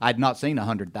 and I'd not seen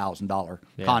 $100,000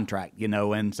 contract,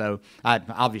 and so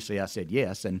I said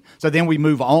yes. And so then we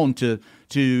move on to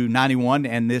 91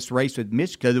 and this race with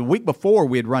Michigan. The week before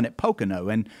we had run at Pocono,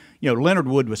 and Leonard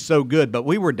Wood was so good, but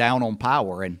we were down on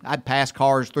power, and I'd pass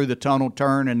cars through the tunnel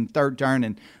turn and third turn,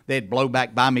 and they'd blow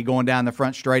back by me going down the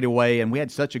front straightaway, and we had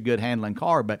such a good handling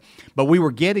car, but we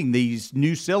were getting these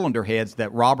new cylinder heads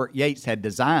that Robert Yates had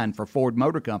designed for Ford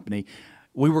Motor Company.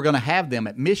 We were going to have them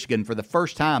at Michigan for the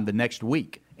first time the next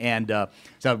week, and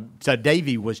so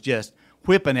Davey was just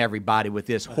whipping everybody with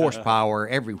this horsepower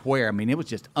everywhere. I mean, it was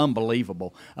just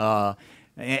unbelievable.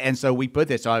 And so we put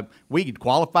this. So we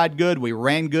qualified good. We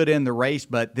ran good in the race.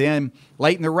 But then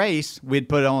late in the race, we'd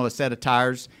put on a set of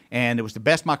tires, and it was the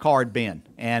best my car had been.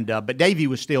 And but Davey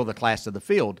was still the class of the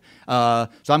field. So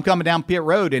I'm coming down pit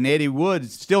road, and Eddie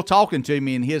Wood's still talking to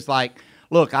me, and he's like,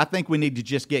 look, I think we need to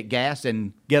just get gas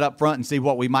and get up front and see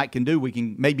what we can do. We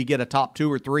can maybe get a top 2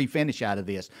 or 3 finish out of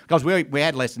this, because we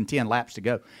had less than 10 laps to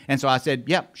go. And so I said,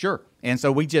 yep, sure. And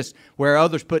so we just, where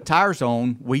others put tires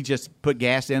on, we just put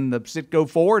gas in the Citgo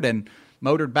Ford and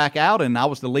motored back out, and I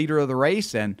was the leader of the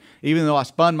race. And even though I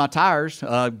spun my tires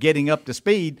getting up to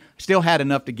speed, still had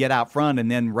enough to get out front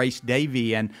and then race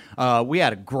Davey. And we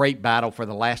had a great battle for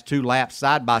the last 2 laps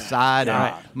side by side.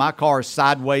 And my car is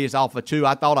sideways off of 2.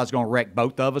 I thought I was going to wreck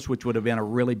both of us, which would have been a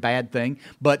really bad thing.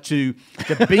 But to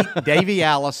beat Davey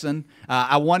Allison,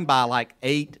 I won by like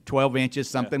 8, 12 inches,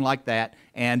 something like that.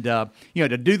 And,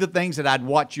 to do the things that I'd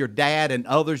watch your dad and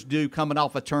others do coming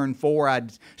off of turn 4,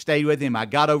 I'd stay with him. I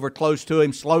got over close to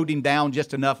him, slowed him down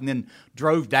just enough, and then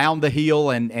drove down the hill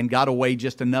and got away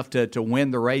just enough to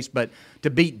win the race. But to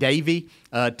beat Davey,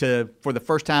 for the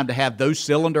first time to have those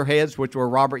cylinder heads, which were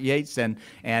Robert Yates, and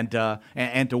to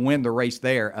win the race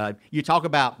there. You talk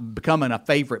about becoming a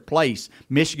favorite place.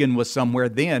 Michigan was somewhere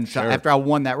then. So after I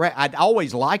won that race, I'd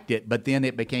always liked it, but then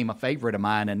it became a favorite of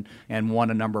mine and won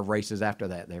a number of races after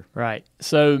that there. Right.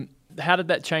 So how did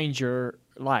that change your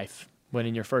life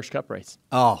winning your first Cup race?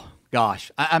 Oh,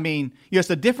 gosh. I mean,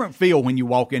 it's a different feel when you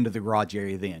walk into the garage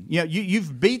area then.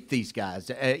 You've beat these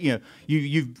guys.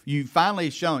 You've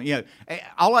finally shown,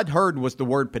 all I'd heard was the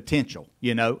word potential,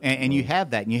 and you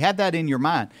have that. And you have that in your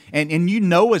mind. And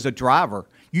as a driver,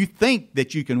 you think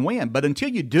that you can win. But until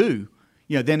you do,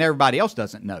 then everybody else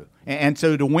doesn't know. And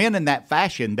so to win in that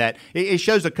fashion, that it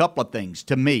shows a couple of things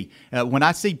to me. When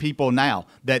I see people now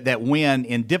that win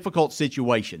in difficult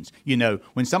situations,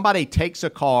 when somebody takes a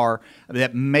car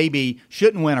that maybe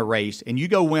shouldn't win a race and you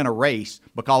go win a race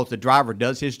because the driver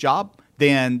does his job,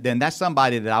 then that's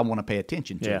somebody that I want to pay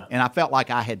attention to. Yeah. And I felt like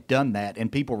I had done that, and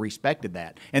people respected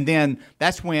that. And then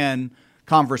that's when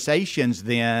conversations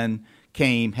then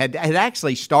had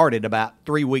actually started about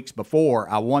 3 weeks before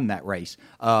I won that race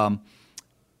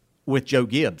with Joe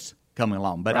Gibbs coming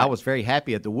along. But I was very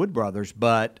happy at the Wood Brothers.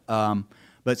 But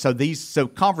so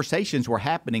conversations were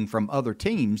happening from other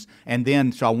teams, and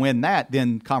then so I win that,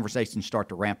 then conversations start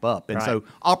to ramp up. And so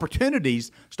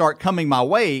opportunities start coming my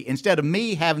way instead of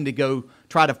me having to go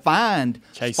try to find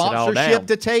sponsorship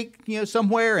to take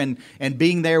somewhere and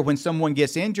being there when someone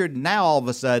gets injured. Now all of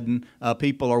a sudden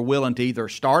people are willing to either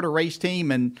start a race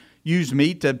team and use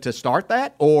me to start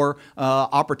that, or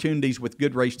opportunities with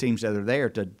good race teams that are there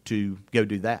to go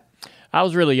do that. I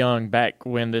was really young back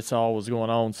when this all was going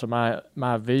on, so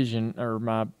my vision or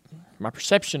my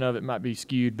perception of it might be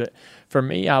skewed. But for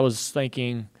me, I was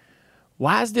thinking,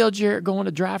 why is Dale Jarrett going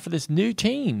to drive for this new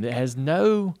team that has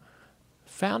no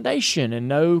foundation and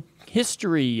no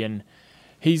history, and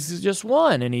he's just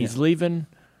won, and he's leaving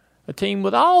a team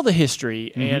with all the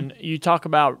history. Mm-hmm. And you talk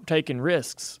about taking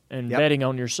risks and betting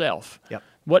on yourself. Yep.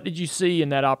 What did you see in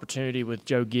that opportunity with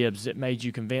Joe Gibbs that made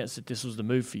you convinced that this was the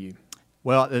move for you?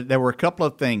 Well, there were a couple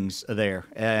of things there,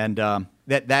 and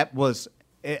that was,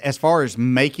 as far as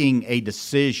making a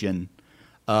decision,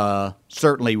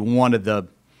 certainly one of the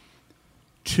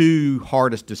 2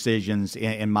 hardest decisions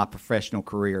in my professional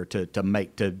career to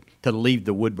make, to leave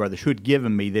the Wood Brothers, who had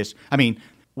given me this. I mean,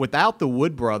 without the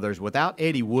Wood Brothers, without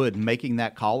Eddie Wood making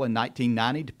that call in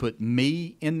 1990 to put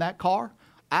me in that car,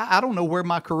 I don't know where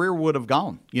my career would have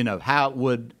gone, how it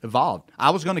would evolve.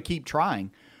 I was going to keep trying.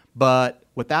 But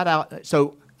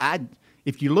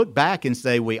if you look back and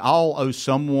say we all owe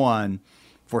someone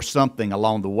for something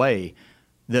along the way,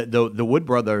 the Wood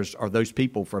Brothers are those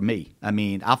people for me. I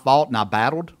mean, I fought and I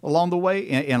battled along the way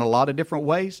in a lot of different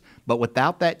ways, but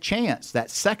without that chance, that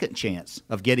second chance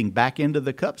of getting back into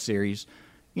the Cup Series,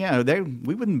 we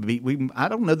wouldn't be. I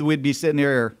don't know that we'd be sitting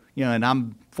there. And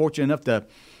I'm fortunate enough to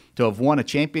have won a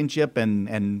championship,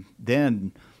 and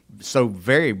then so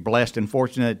very blessed and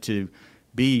fortunate to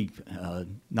be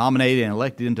nominated and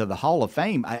elected into the Hall of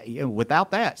Fame.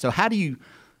 Without that, so why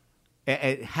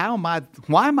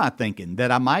am I thinking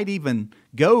that I might even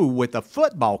go with a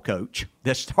football coach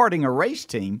that's starting a race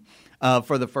team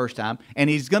for the first time, and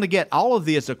he's going to get all of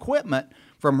this equipment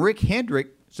from Rick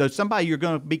Hendrick, so somebody you're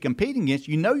going to be competing against,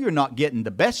 you're not getting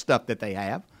the best stuff that they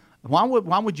have. Why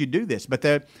would you do this?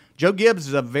 But Joe Gibbs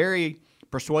is a very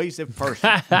persuasive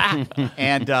person,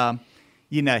 and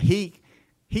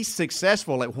he's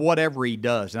successful at whatever he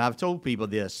does. And I've told people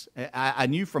this. I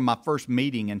knew from my first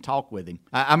meeting and talk with him.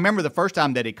 I remember the first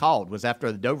time that he called was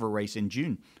after the Dover race in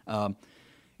June. And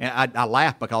And I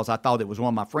laughed because I thought it was one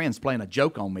of my friends playing a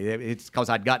joke on me. It's because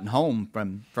I'd gotten home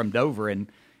from Dover, and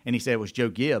he said it was Joe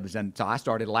Gibbs. And so I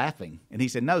started laughing. And he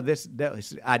said, no,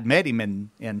 I'd met him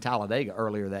in Talladega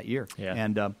earlier that year. Yeah.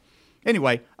 And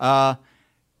anyway,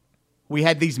 we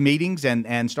had these meetings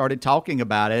and started talking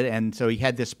about it. And so he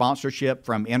had this sponsorship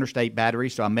from Interstate Battery.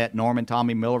 So I met Norm and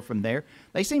Tommy Miller from there.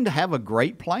 They seemed to have a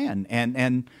great plan.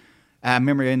 And I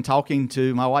remember in talking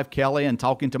to my wife, Kelly, and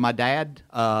talking to my dad,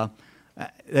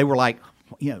 they were like,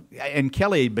 and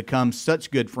Kelly had become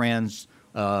such good friends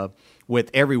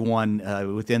with everyone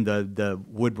within the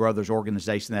Wood Brothers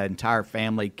organization, that entire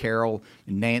family, Carol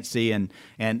and Nancy and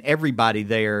everybody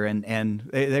there. And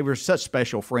they were such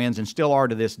special friends and still are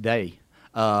to this day.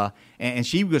 And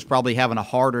she was probably having a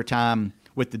harder time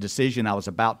with the decision I was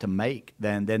about to make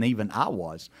than even I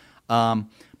was.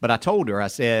 But I told her, I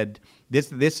said,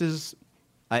 these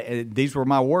were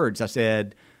my words. I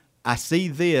said, I see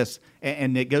this,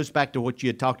 and it goes back to what you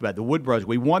had talked about. The Wood Brothers,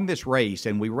 we won this race,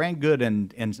 and we ran good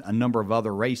in a number of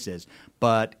other races,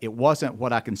 but it wasn't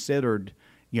what I considered,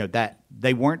 that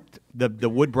they weren't the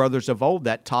Wood Brothers of old,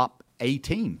 that top A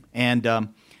team. And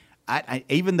I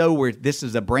even though this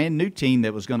is a brand new team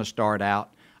that was going to start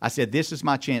out, I said, this is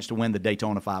my chance to win the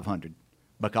Daytona 500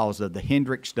 because of the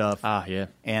Hendrick stuff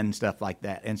and stuff like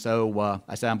that. And so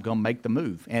I said, I'm going to make the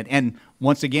move. And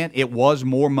once again, it was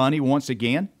more money once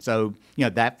again. So,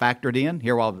 that factored in.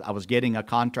 Here I was getting a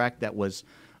contract that was,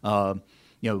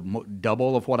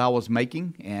 double of what I was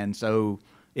making. And so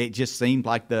it just seemed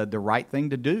like the right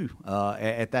thing to do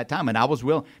at that time. And I was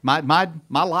willing. My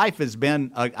life has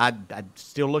been, I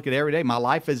still look at it every day. My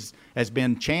life has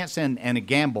been chance and a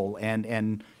gamble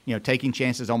and taking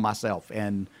chances on myself.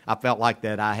 And I felt like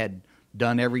that I had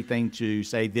done everything to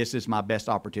say this is my best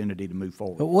opportunity to move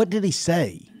forward. But what did he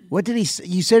say?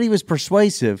 You said he was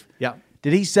persuasive. Yeah.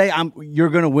 Did he say you're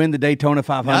going to win the Daytona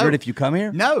 500 if you come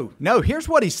here? No. Here's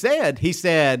what he said. He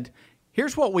said,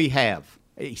 here's what we have.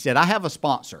 He said, I have a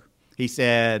sponsor. He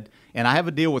said, and I have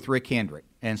a deal with Rick Hendrick.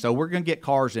 And so we're going to get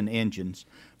cars and engines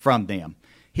from them.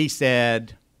 He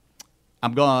said,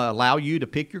 I'm going to allow you to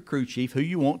pick your crew chief, who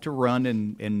you want to run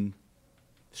and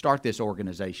start this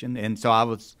organization. And so I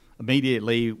was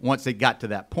immediately, once it got to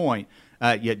that point,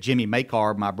 Jimmy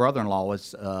Makar, my brother-in-law,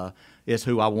 is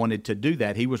who I wanted to do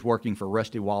that. He was working for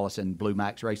Rusty Wallace and Blue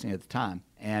Max Racing at the time.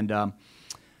 And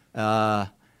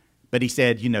but he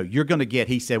said, you're going to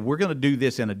he said, we're going to do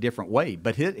this in a different way.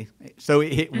 But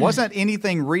it wasn't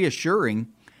anything reassuring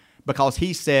because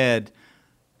he said,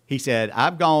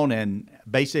 I've gone and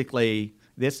basically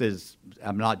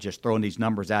I'm not just throwing these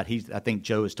numbers out. I think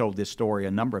Joe has told this story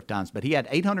a number of times, but he had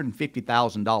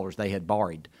 $850,000 they had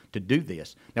borrowed to do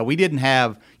this. Now we didn't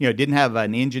have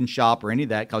an engine shop or any of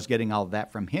that because getting all of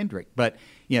that from Hendrick. But,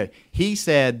 he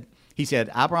said,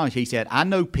 I promise, he said, I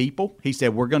know people. He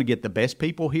said, we're going to get the best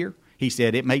people here. He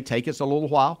said, it may take us a little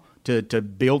while to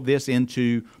build this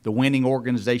into the winning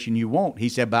organization you want. He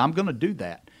said, but I'm going to do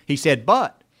that. He said,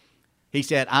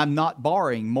 I'm not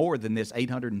borrowing more than this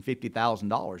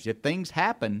 $850,000. If things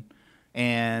happen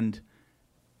and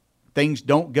things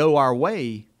don't go our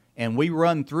way and we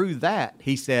run through that,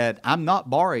 he said, I'm not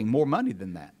borrowing more money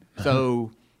than that.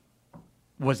 So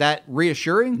was that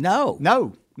reassuring? No,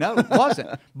 it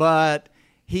wasn't. But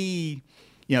he,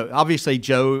 obviously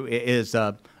Joe is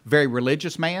a very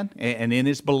religious man and in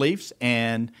his beliefs,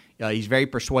 and he's very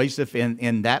persuasive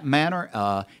in that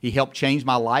manner. He helped change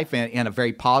my life in a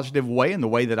very positive way in the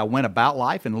way that I went about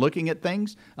life and looking at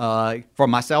things for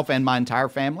myself and my entire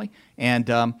family. And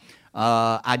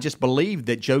I just believed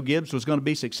that Joe Gibbs was going to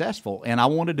be successful, and I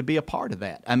wanted to be a part of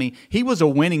that. I mean, he was a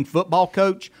winning football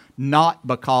coach, not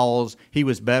because he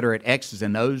was better at X's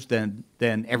and O's than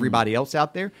everybody else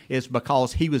out there. It's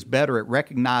because he was better at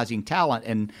recognizing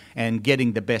talent and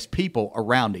getting the best people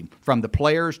around him, from the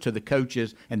players to the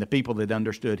coaches and the people that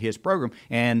understood his program.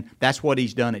 And that's what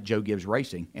he's done at Joe Gibbs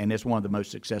Racing, and it's one of the most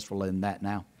successful in that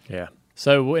now. Yeah.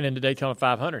 So winning the Daytona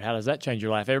 500, how does that change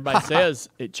your life? Everybody says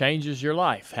it changes your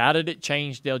life. How did it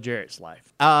change Dale Jarrett's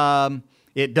life?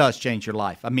 It does change your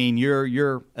life. I mean,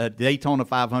 you're a Daytona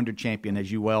 500 champion,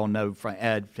 as you well know,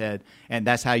 and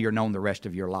that's how you're known the rest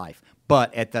of your life.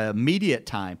 But at the immediate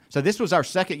time, so this was our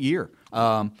second year.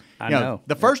 I know.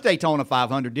 The first Daytona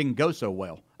 500 didn't go so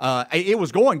well. It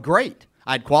was going great.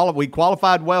 We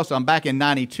qualified well, so I'm back in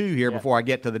 92 here before I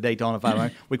get to the Daytona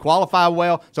 500. We qualified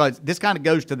well, so this kind of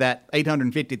goes to that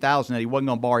 $850,000 that he wasn't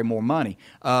going to borrow more money.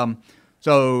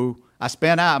 So I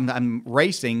spent out. I'm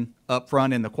racing up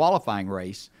front in the qualifying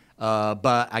race,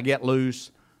 but I get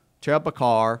loose, tear up a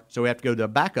car, so we have to go to a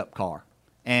backup car.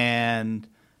 And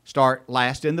start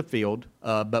last in the field,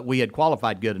 but we had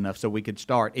qualified good enough so we could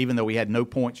start, even though we had no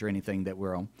points or anything that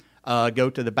we're on. Go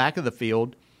to the back of the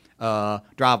field,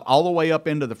 drive all the way up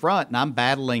into the front, and I'm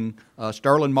battling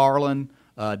Sterling Marlin,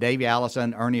 Davey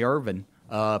Allison, Ernie Irvin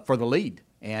for the lead.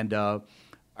 And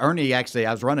Ernie actually,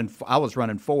 I was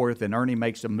running fourth, and Ernie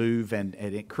makes a move, and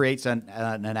it creates an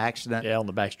accident. Yeah, on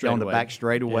the back straightaway. On the back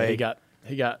straightaway.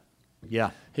 Yeah,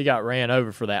 he got ran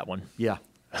over for that one. Yeah.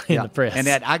 In the press. And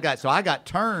I got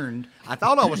turned. I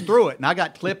thought I was through it, and I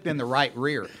got clipped in the right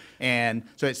rear. And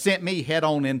so it sent me head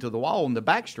on into the wall in the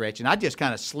backstretch, and I just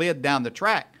kind of slid down the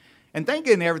track and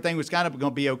thinking everything was kind of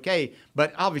going to be okay.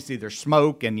 But obviously there's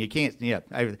smoke, and you can't,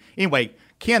 Anyway,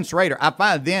 Ken Schrader, I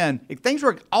find then things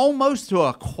were almost to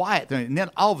a quiet thing, and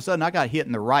then all of a sudden I got hit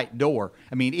in the right door.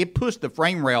 I mean, it pushed the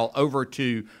frame rail over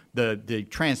to the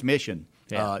transmission.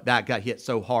 Yeah. That got hit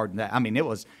so hard.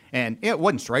 It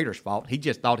wasn't Schrader's fault. He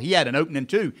just thought he had an opening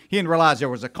too. He didn't realize there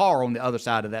was a car on the other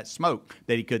side of that smoke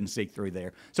that he couldn't see through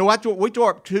there. So we tore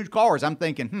up 2 cars. I'm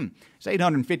thinking, it's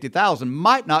 $850,000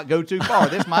 might not go too far.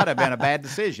 This might have been a bad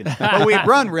decision. But we had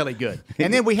run really good,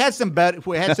 and then we had some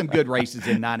good races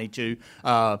in '92.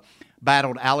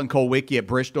 Battled Alan Colwicky at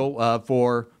Bristol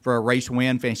for a race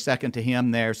win, finished second to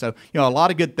him there. So, a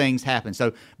lot of good things happened.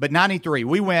 So, but 93,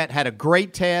 we had a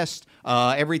great test,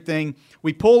 everything.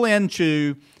 We pull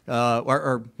into,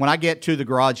 or when I get to the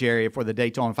garage area for the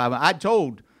Daytona 500, I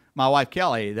told my wife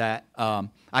Kelly that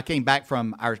I came back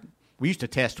from we used to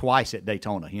test twice at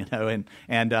Daytona,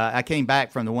 and I came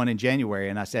back from the one in January,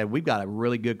 and I said, we've got a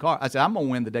really good car. I said, I'm going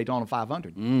to win the Daytona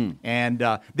 500. And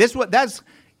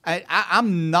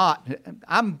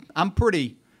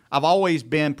I've always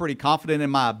been pretty confident in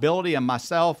my ability and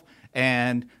myself,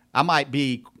 and I might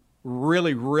be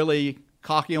really, really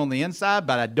cocky on the inside,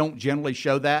 but I don't generally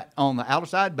show that on the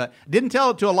outside. But didn't tell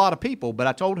it to a lot of people, but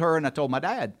I told her and I told my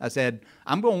dad. I said,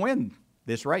 I'm going to win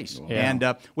this race. Yeah.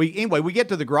 And we get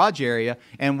to the garage area,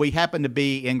 and we happen to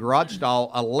be in garage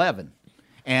stall 11.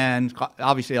 And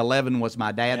obviously 11 was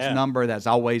my dad's number. That's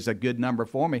always a good number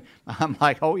for me. I'm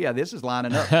like, oh, yeah, this is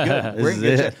lining up good. We're in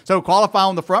good shape. So qualify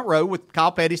on the front row with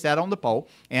Kyle Petty sat on the pole.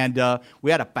 And we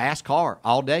had a fast car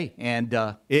all day. And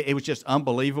it was just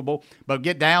unbelievable. But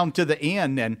get down to the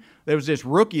end, and there was this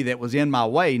rookie that was in my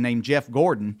way named Jeff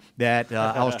Gordon that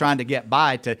I was trying to get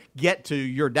by to get to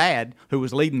your dad, who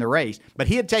was leading the race. But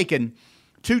he had taken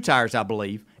 2 tires, I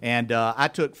believe, and I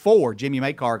took 4. Jimmy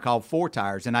Maycar called 4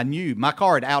 tires, and I knew my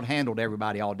car had out-handled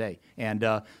everybody all day. And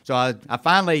so I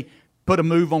finally put a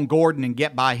move on Gordon and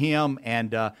get by him,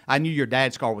 and I knew your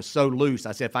dad's car was so loose.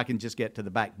 I said, if I can just get to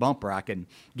the back bumper, I can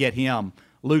get him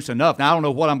loose enough. Now, I don't know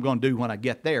what I'm going to do when I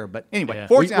get there, but anyway,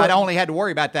 fortunately, I only had to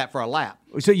worry about that for a lap.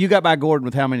 So you got by Gordon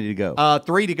with how many to go?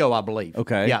 3 to go, I believe.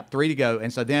 Okay. Yeah, 3 to go.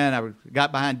 And so then I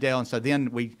got behind Dale, and so then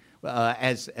we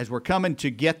as we're coming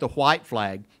to get the white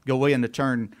flag, go into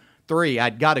turn 3,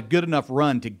 I'd got a good enough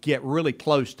run to get really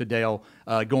close to Dale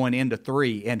going into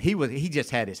 3, and he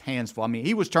just had his hands full. I mean,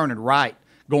 he was turning right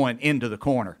going into the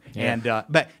corner, and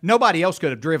but nobody else could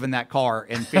have driven that car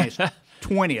and finished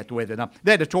 20th with it.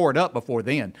 They had to tore it up before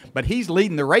then, but he's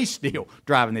leading the race still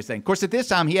driving this thing. Of course, at this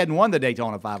time he hadn't won the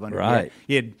Daytona 500. Right,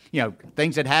 he had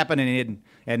things had happened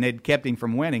and it kept him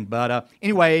from winning. But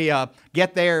anyway,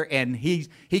 get there, and he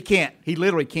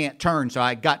literally can't turn. So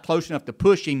I got close enough to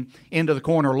push him into the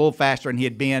corner a little faster than he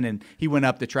had been, and he went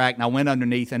up the track, and I went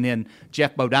underneath, and then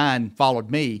Jeff Bodine followed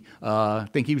me. I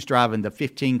think he was driving the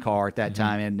 15 car at that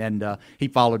time, and he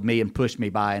followed me and pushed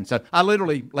me by. And so I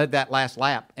literally led that last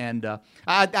lap, and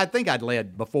I think I'd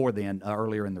led before then,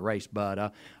 earlier in the race,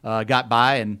 but got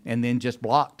by and then just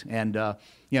blocked. And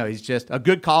he's just a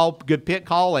good call, good pit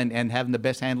call, and having the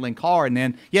best handling car. And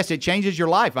then, yes, it changes your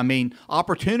life. I mean,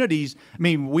 opportunities. I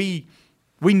mean, we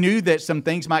knew that some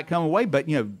things might come away, but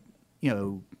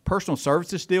personal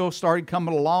services still started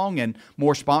coming along, and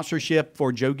more sponsorship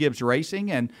for Joe Gibbs Racing,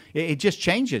 and it just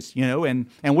changes, And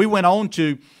we went on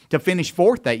to finish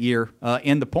 4th that year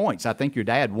in the points. I think your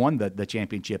dad won the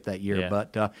championship that year,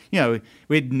 but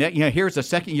here's a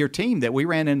second-year team that we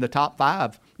ran in the top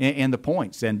 5 in the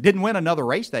points, and didn't win another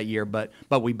race that year, but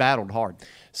we battled hard.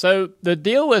 So the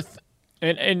deal with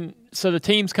and so the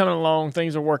team's coming along,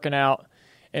 things are working out,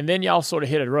 and then y'all sort of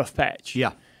hit a rough patch.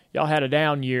 Yeah, y'all had a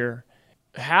down year.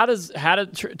 How to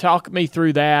talk me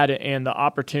through that and the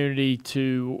opportunity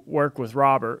to work with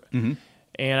Robert? Mm-hmm.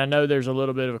 And I know there's a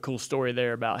little bit of a cool story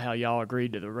there about how y'all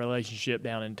agreed to the relationship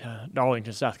down in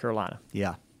Darlington, South Carolina.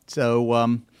 Yeah.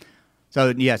 So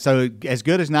as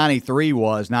good as 93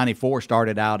 was, 94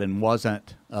 started out and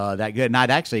wasn't that good. And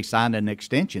I'd actually signed an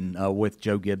extension with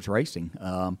Joe Gibbs Racing.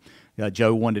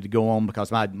 Joe wanted to go on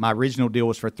because my original deal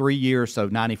was for 3 years, so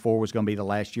 94 was going to be the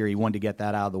last year. He wanted to get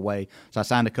that out of the way. So I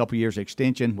signed a couple years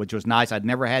extension, which was nice. I'd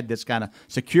never had this kind of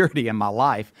security in my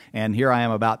life, and here I am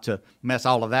about to mess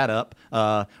all of that up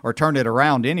or turn it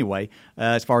around anyway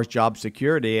as far as job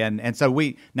security. And so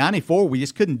 94, we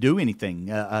just couldn't do anything.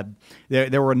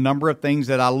 There were a number of things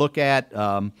that I look at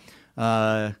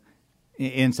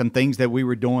in some things that we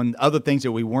were doing, other things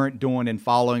that we weren't doing, and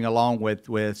following along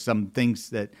with some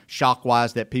things that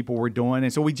shock-wise that people were doing.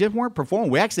 And so we just weren't performing.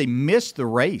 We actually missed the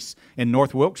race in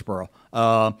North Wilkesboro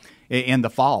in the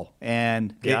fall.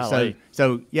 And it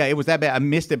was that bad. I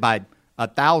missed it by a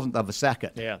thousandth of a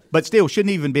second. Yeah. But still,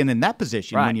 shouldn't even been in that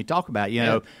position when you talk about,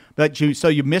 know. But so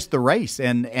you missed the race.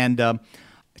 And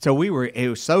so it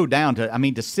was so down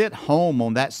to sit home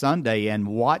on that Sunday and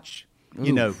watch.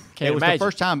 It was the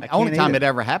first time, only time it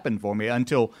ever happened for me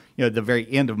until the very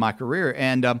end of my career,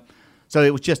 and so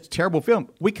it was just a terrible feeling.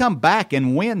 We come back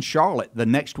and win Charlotte the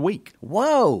next week.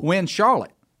 Whoa! Win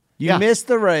Charlotte. You missed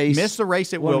the race. Missed the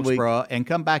race at Wilkesboro and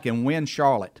come back and win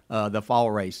Charlotte, the fall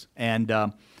race, and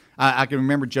I can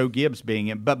remember Joe Gibbs being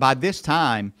in. But by this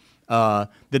time, the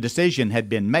decision had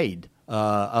been made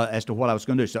as to what I was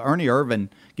going to do. So Ernie Irvin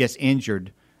gets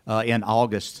injured in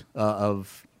August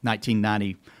of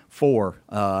 1994.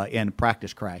 In a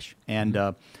practice crash,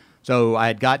 and so I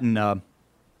had gotten a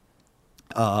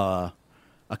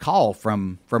call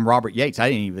from Robert Yates. I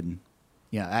didn't even,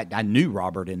 I knew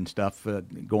Robert and stuff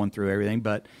going through everything,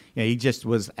 but he just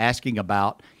was asking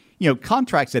about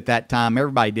contracts at that time.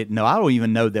 Everybody didn't know. I don't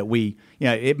even know that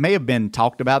it may have been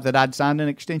talked about that I'd signed an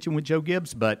extension with Joe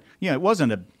Gibbs, but it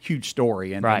wasn't a huge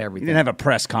story and everything. You didn't have a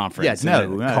press conference.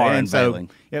 No. And so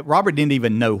Robert didn't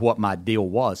even know what my deal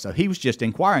was, so he was just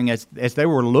inquiring as they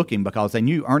were looking, because they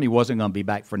knew Ernie wasn't going to be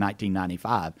back for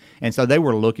 1995, and so they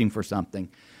were looking for something.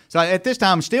 So at this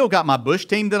time, still got my Busch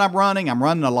team that I'm running. I'm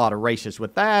running a lot of races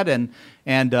with that, and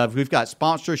we've got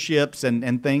sponsorships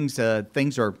and things.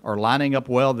 Things are lining up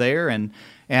well there,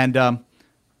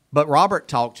 but Robert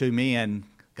talked to me, and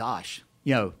gosh,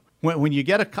 when you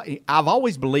get I've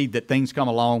always believed that things come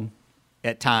along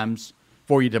at times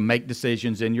for you to make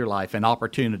decisions in your life, and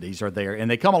opportunities are there,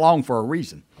 and they come along for a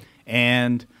reason.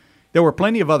 And there were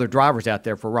plenty of other drivers out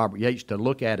there for Robert Yates to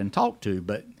look at and talk to,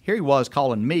 but here he was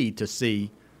calling me to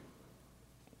see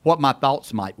what my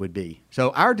thoughts would be. So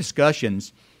our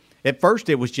discussions, at first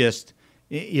it was just,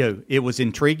 it was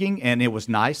intriguing, and it was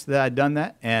nice that I'd done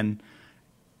that.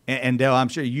 And Dale, I'm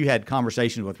sure you had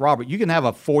conversations with Robert. You can have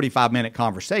a 45-minute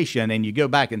conversation, and you go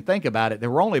back and think about it.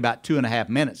 There were only about 2.5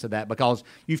 minutes of that, because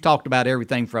you've talked about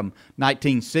everything from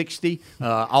 1960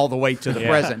 all the way to the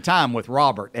present time with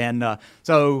Robert. And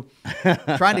so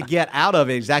trying to get out of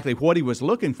it exactly what he was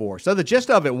looking for. So the gist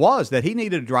of it was that he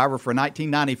needed a driver for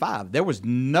 1995. There was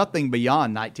nothing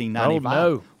beyond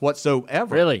 1995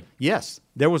 whatsoever. Really? Yes.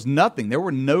 There was nothing. There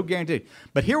were no guarantees.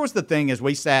 But here was the thing, as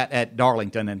we sat at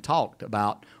Darlington and talked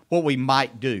about what we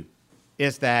might do,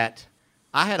 is that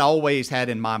I had always had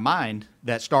in my mind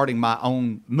that starting my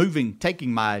own,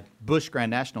 taking my Busch Grand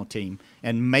National team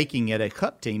and making it a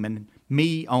Cup team and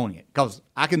me owning it, because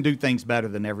I can do things better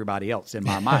than everybody else in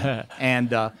my mind. And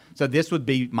so this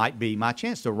might be my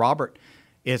chance. So Robert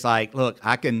is like, look,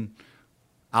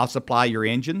 I'll supply your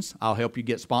engines. I'll help you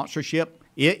get sponsorship.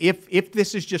 If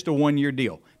this is just a 1-year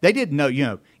deal. They didn't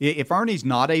know, if Ernie's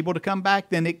not able to come back,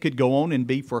 then it could go on and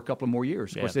be for a couple of more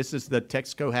years. Of course, this is the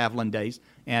Texaco Haviland days.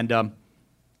 And,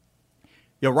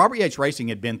 Robert Yates Racing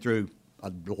had been through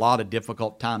a lot of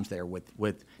difficult times there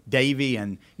with Davey,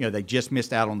 and they just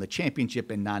missed out on the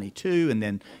championship in '92, and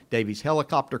then Davey's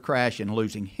helicopter crash and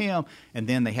losing him, and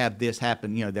then they have this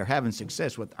happen. They're having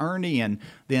success with Ernie, and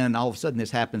then all of a sudden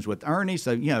this happens with Ernie.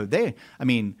 So they're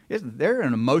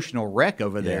an emotional wreck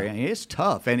over there, and it's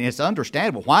tough, and it's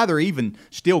understandable why they're even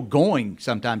still going.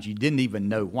 Sometimes you didn't even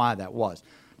know why that was,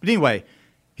 but anyway.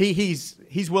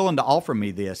 He's willing to offer me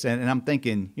this, and I'm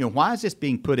thinking, why is this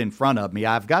being put in front of me?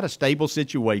 I've got a stable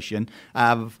situation.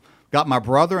 I've got my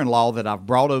brother-in-law that I've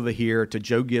brought over here to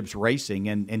Joe Gibbs Racing,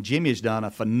 and Jimmy has done a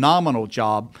phenomenal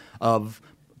job of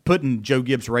putting Joe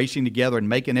Gibbs Racing together and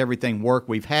making everything work.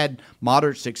 We've had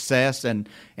moderate success, and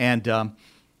I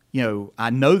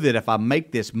know that if I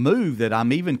make this move, that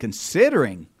I'm even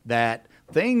considering that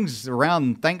things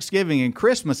around Thanksgiving and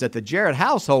Christmas at the Jarrett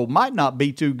household might not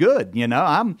be too good.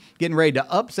 I'm getting ready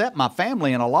to upset my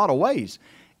family in a lot of ways.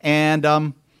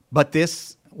 And but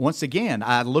this, once again,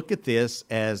 I look at this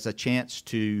as a chance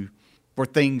for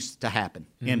things to happen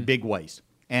in big ways.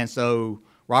 And so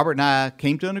Robert and I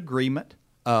came to an agreement,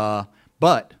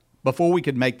 but before we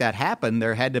could make that happen,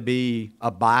 there had to be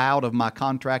a buyout of my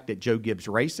contract at Joe Gibbs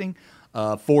Racing.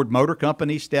 Ford Motor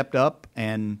Company stepped up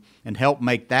and helped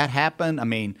make that happen. I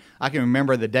mean, I can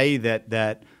remember the day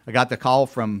that I got the call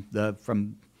from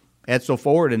Edsel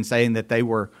Ford and saying that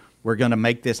we're going to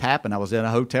make this happen. I was in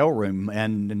a hotel room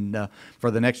and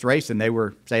for the next race, and they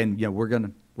were saying, we're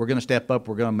going to step up.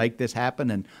 We're going to make this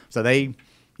happen. And so they,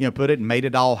 put it and made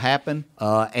it all happen.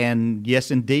 And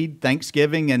yes, indeed,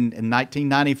 Thanksgiving in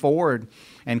 1994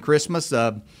 and Christmas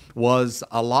was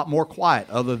a lot more quiet,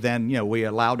 other than we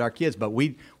allowed our kids. But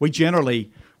we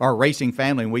generally are a racing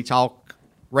family, and we talk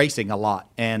racing a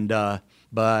lot. And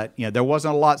but there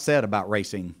wasn't a lot said about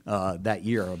racing that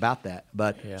year about that.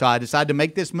 But so I decided to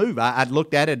make this move. I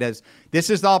looked at it as,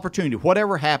 this is the opportunity.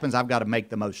 Whatever happens, I've got to make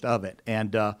the most of it.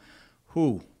 And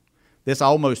this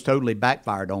almost totally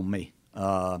backfired on me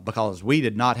because we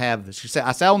did not have the success.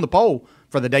 I sat on the pole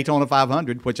for the Daytona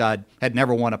 500, which I had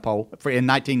never won a pole in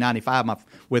 1995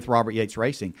 with Robert Yates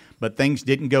Racing. But things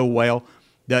didn't go well.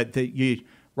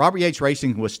 Robert Yates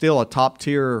Racing was still a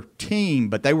top-tier team,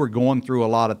 but they were going through a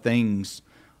lot of things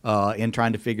in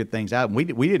trying to figure things out. And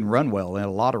we didn't run well in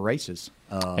a lot of races.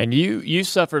 And you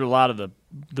suffered a lot of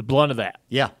the blunt of that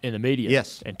in the media.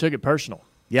 Yes. And took it personal.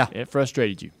 Yeah. It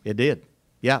frustrated you. It did.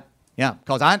 Yeah. Yeah,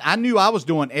 because I knew I was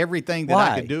doing everything that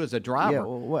I could do as a driver.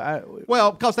 Yeah,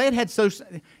 well, because they had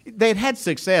had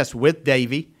success with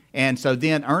Davey, and so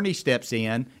then Ernie steps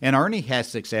in, and Ernie has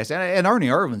success, and Ernie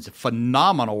Irvin's a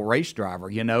phenomenal race driver,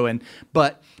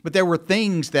 but there were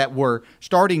things that were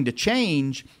starting to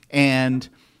change, and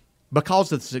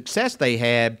because of the success they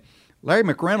had, Larry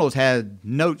McReynolds had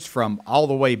notes from all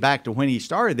the way back to when he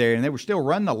started there, and they were still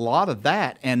running a lot of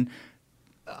that, and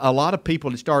a lot of people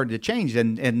had started to change,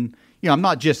 and I'm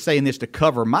not just saying this to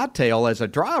cover my tail as a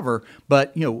driver,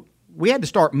 but we had to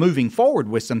start moving forward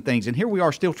with some things, and here we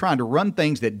are still trying to run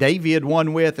things that Davey had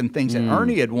won with and things that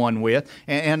Ernie had won with,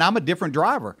 and I'm a different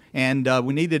driver, and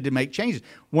we needed to make changes.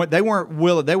 They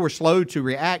were slow to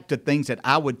react to things that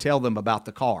I would tell them about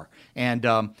the car, and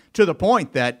to the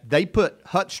point that they put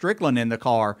Hut Strickland in the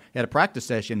car at a practice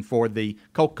session for the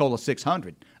Coca-Cola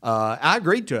 600. I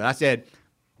agreed to it. I said,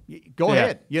 go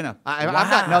ahead. I've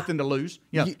got nothing to lose.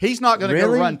 He's not going to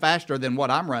go run faster than what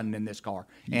I'm running in this car.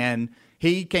 And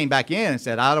he came back in and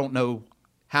said, I don't know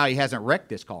how he hasn't wrecked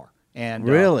this car. And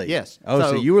really? Yes.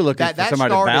 So you were looking for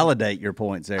somebody to validate your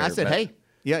points there. I said, hey,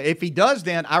 if he does,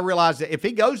 then I realize that if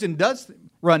he goes and does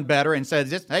run better and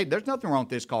says, hey, there's nothing wrong with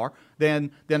this car,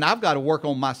 then I've got to work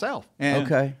on myself. And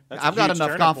I've got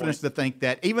enough confidence to think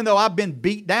that even though I've been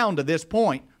beat down to this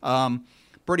point,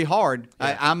 pretty hard.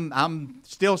 Yeah. I'm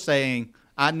still saying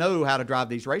I know how to drive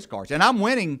these race cars, and I'm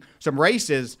winning some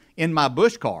races in my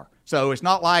Busch car. So it's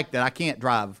not like that I can't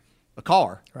drive a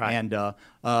car. Right. And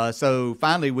so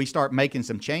finally we start making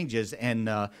some changes, and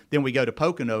then we go to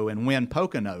Pocono and win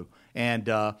Pocono, and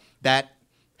that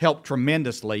helped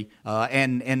tremendously.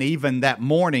 And even that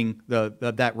morning,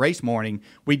 that race morning,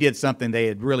 we did something they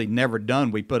had really never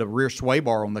done. We put a rear sway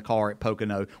bar on the car at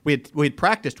Pocono. We had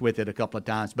practiced with it a couple of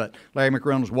times, but Larry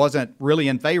McReynolds wasn't really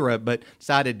in favor of it, but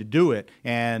decided to do it,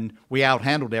 and we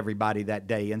outhandled everybody that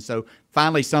day. And so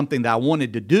finally something that I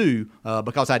wanted to do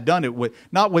because I'd done it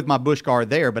not with my Busch car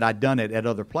there, but I'd done it at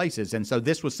other places. And so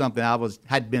this was something I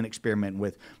had been experimenting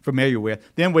with, familiar with.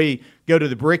 Then we go to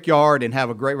the Brickyard and have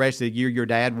a great race of the year. Your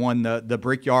dad won the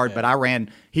Brickyard, but I ran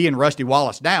he and Rusty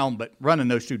Wallace down, but running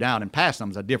those two down and passing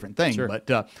them is a different thing. Sure.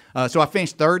 But so I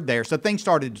finished third there. So things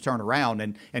started to turn around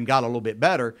and got a little bit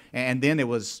better. And then it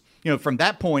was, from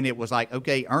that point, it was like,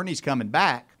 okay, Ernie's coming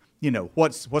back.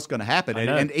 What's going to happen.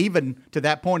 And even to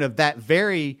that point of that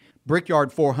very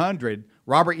Brickyard 400,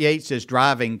 Robert Yates is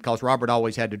driving, because Robert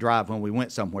always had to drive when we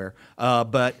went somewhere.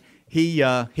 But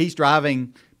he's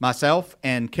driving myself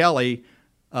and Kelly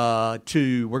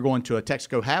we're going to a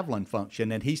Texaco Haviland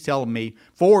function, and he's telling me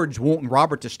Ford's wanting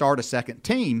Robert to start a second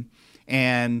team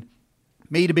and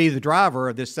me to be the driver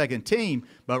of this second team,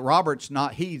 but Robert's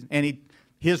not.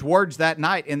 His words that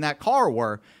night in that car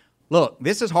were, look,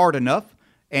 this is hard enough.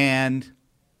 And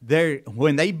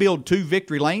when they build 2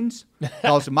 victory lanes,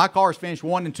 because my car's finished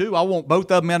 1 and 2, I want both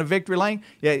of them in a victory lane.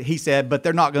 Yeah, he said, but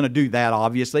they're not going to do that,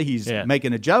 obviously. He's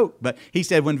making a joke. But he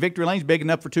said, when victory lane's big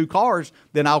enough for 2 cars,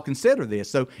 then I'll consider this.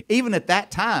 So even at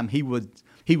that time, he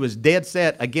was dead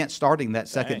set against starting that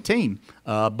second team.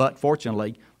 But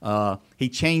fortunately, he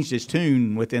changed his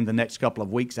tune within the next couple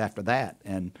of weeks after that,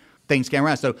 and things came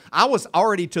around. So I was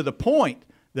already to the point,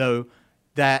 though,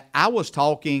 that I was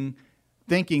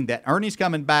thinking that Ernie's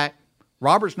coming back,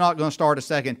 Robert's not going to start a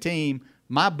second team,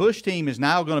 my Busch team is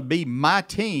now going to be my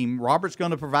team, Robert's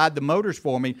going to provide the motors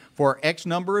for me for X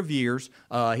number of years.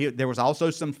 There was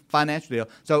also some financial deal.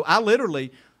 So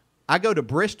I go to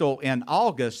Bristol in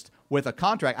August with a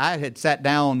contract. I had sat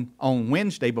down on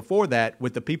Wednesday before that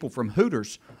with the people from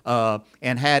Hooters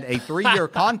and had a 3-year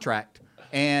contract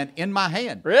and in my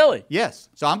hand. Really? Yes.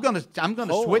 So I'm gonna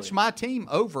switch my team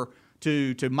over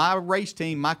to my race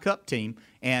team, my cup team,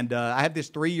 and I have this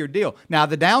 3-year deal. Now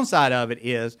the downside of it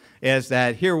is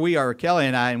that here we are, Kelly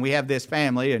and I, and we have this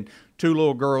family and 2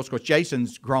 little girls, because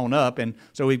Jason's grown up, and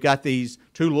so we've got these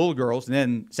 2 little girls, and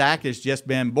then Zach has just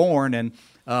been born, and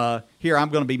here I'm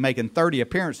going to be making 30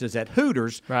 appearances at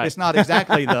Hooters. Right. It's not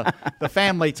exactly the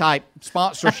family type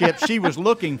sponsorship she was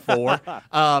looking for,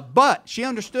 but she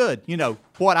understood,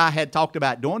 what I had talked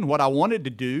about doing, what I wanted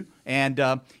to do, and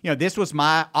this was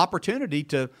my opportunity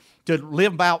to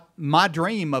live out my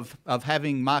dream of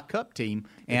having my cup team.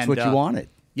 That's what you wanted.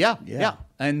 Yeah.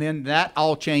 And then that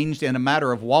all changed in a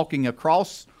matter of walking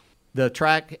across the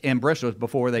track in Bristol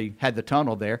before they had the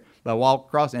tunnel there. But I walked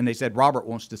across, and they said, Robert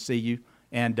wants to see you.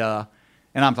 And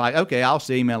I'm like, okay, I'll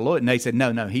see him in a little. And they said,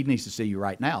 no, he needs to see you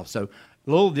right now. So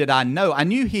little did I know. I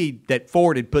knew that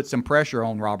Ford had put some pressure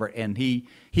on Robert, and he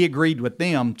agreed with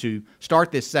them to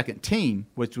start this second team,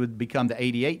 which would become the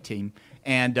 88 team.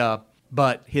 And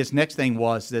but his next thing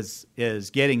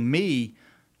is getting me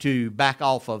to back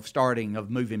off of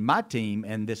moving my team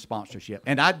and this sponsorship.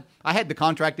 And I had the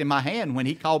contract in my hand when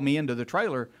he called me into the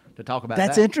trailer to talk about that.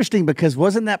 That's interesting, because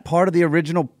wasn't that part of the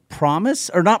original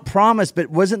promise? Or not promise, but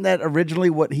wasn't that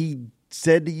originally what he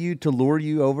said to you to lure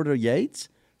you over to Yates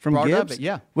from Part Gibbs? of it,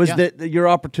 yeah. Was Yeah. that your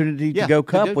opportunity to go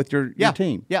cup with your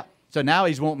team? Yeah. So now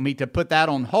he's wanting me to put that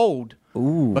on hold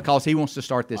because he wants to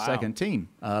start this second team,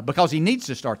 because he needs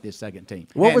to start this second team.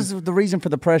 What was the reason for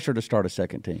the pressure to start a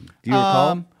second team? Do you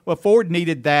recall? Well, Ford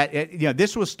needed that.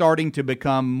 This was starting to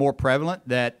become more prevalent.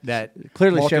 That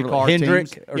Clearly multi-car Chevrolet, Hendrick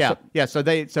teams. or Yeah.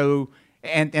 So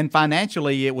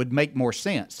financially it would make more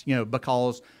sense.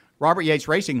 Because Robert Yates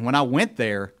Racing, when I went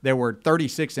there were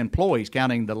 36 employees,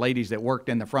 counting the ladies that worked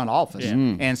in the front office.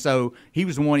 Yeah. And so he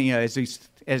was wanting,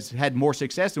 as had more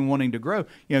success and wanting to grow,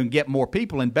 and get more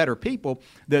people and better people.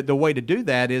 The way to do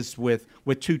that is with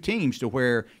 2 teams, to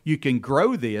where you can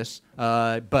grow this,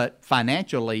 but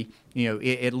financially,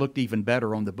 it looked even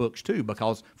better on the books too,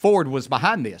 because Ford was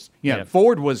behind this.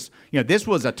 Ford was, this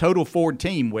was a total Ford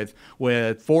team with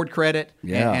Ford credit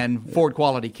and Ford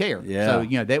quality care. Yeah.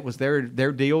 So that was their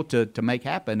deal to make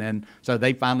happen, and so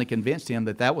they finally convinced him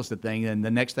that was the thing. And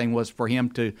the next thing was for him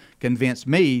to convince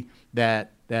me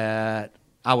that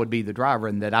I would be the driver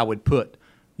and that I would put,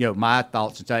 my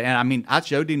thoughts and I mean, I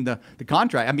showed him the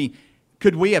contract. I mean,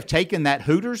 could we have taken that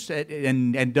Hooters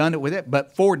and done it with it?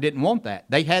 But Ford didn't want that.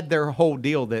 They had their whole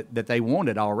deal that they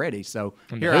wanted already. So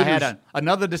here I had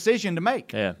another decision to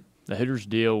make. Yeah, the Hooters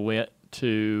deal went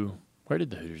to – where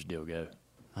did the Hooters deal go?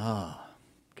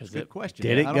 Good question.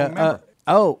 Did it I go?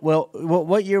 don't remember.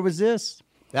 What year was this?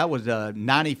 That was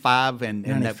 95 and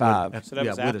 95. So that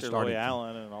was after started. Loy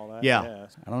Allen and all that. Yeah.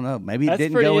 I don't know. Maybe it That's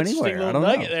didn't pretty go interesting anywhere. I little don't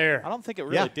nugget know. there. I don't think it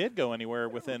really did go anywhere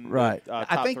within Right. the I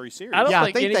top think- 3 series. I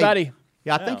don't think anybody –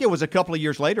 I think it was a couple of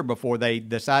years later before they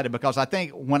decided, because I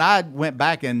think when I went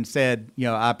back and said,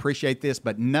 I appreciate this,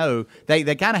 but no, they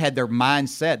kind of had their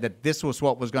mindset that this was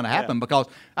what was going to happen. Because,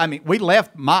 I mean, we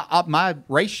left my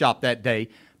race shop that day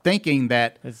thinking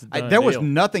that there was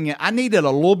nothing. I needed a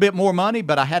little bit more money,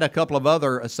 but I had a couple of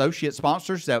other associate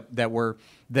sponsors that were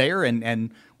there,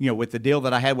 and with the deal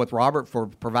that I had with Robert for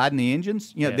providing the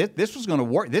engines, this was going to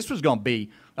work. This was going to be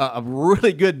a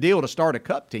really good deal to start a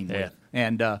cup team with.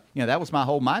 And, that was my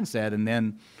whole mindset. And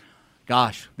then,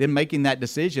 then making that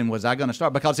decision, was I going to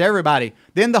start? Because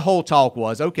then the whole talk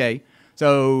was, okay,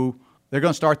 so they're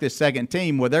going to start this second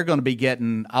team. Well, they're going to be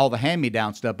getting all the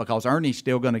hand-me-down stuff, because Ernie's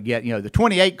still going to get, the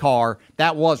 28 car,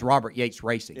 that was Robert Yates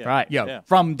Racing. Yeah. Right.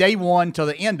 From day one to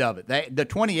the end of it. The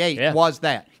 28 was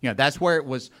that. That's where it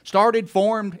was started,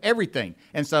 formed, everything.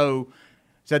 And so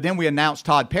then we announced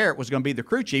Todd Parrott was going to be the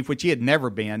crew chief, which he had never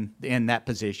been in that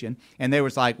position. And they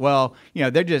was like, well,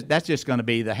 that's just going to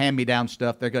be the hand-me-down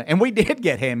stuff. And we did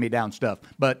get hand-me-down stuff,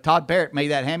 but Todd Parrott made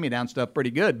that hand-me-down stuff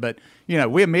pretty good. But,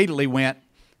 we immediately went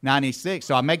 96.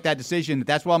 So I make that decision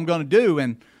that's what I'm going to do.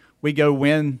 And we go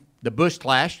win the Busch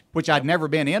Clash, which I'd never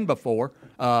been in before.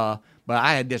 But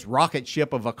I had this rocket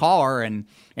ship of a car, and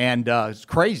it's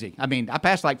crazy. I mean, I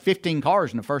passed like 15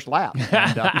 cars in the first lap.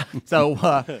 And, so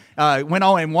went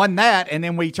on and won that, and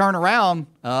then we turn around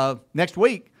next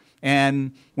week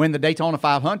and win the Daytona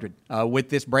 500 with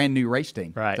this brand new race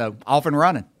team. Right. So off and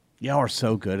running. Y'all are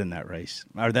so good in that race,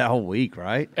 or that whole week,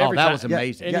 right? Every that time- was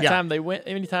amazing. Anytime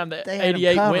the They had 'em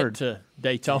 88 covered. went to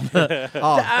Daytona.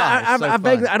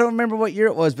 I don't remember what year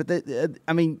it was, but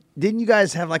didn't you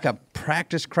guys have like a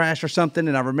practice crash or something?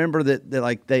 And I remember that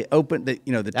like they opened the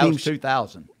That team. was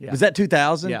 2000. Yeah. Was that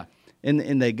 2000? Yeah.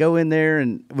 and they go in there,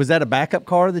 and was that a backup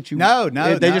car that you? No,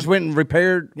 They just went and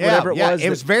repaired whatever it was. It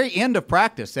was very end of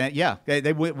practice, and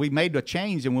we made a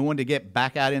change, and we wanted to get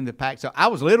back out in the pack. So I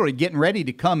was literally getting ready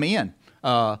to come in.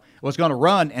 Was going to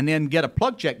run and then get a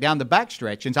plug check down the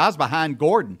backstretch, and so I was behind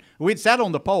Gordon. We'd sat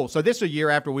on the pole. So this is a year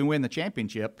after we win the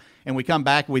championship, and we come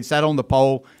back. We'd sat on the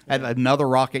pole at another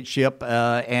rocket ship,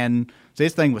 and so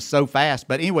this thing was so fast.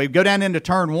 But anyway, we go down into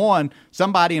turn one.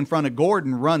 Somebody in front of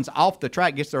Gordon runs off the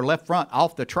track, gets their left front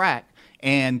off the track,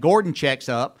 and Gordon checks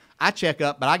up. I check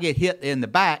up, but I get hit in the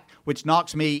back, which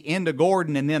knocks me into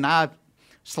Gordon, and then I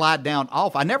slide down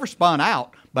off. I never spun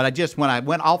out, but when I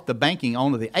went off the banking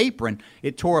onto the apron,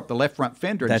 it tore up the left front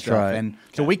fender and That's stuff. right. And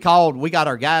so we got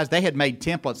our guys. They had made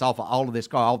templates off of all of this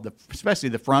car, especially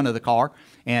the front of the car,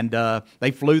 and they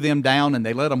flew them down and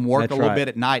they let them work That's a little right. bit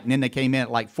at night, and then they came in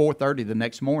at like 4:30 the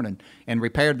next morning and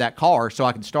repaired that car so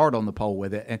I could start on the pole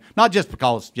with it. And not just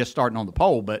because just starting on the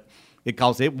pole, but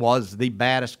because it was the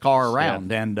baddest car around.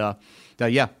 Yeah. And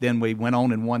then we went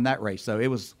on and won that race. So it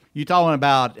was. You talking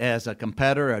about as a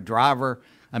competitor, a driver,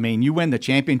 I mean, you win the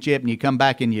championship and you come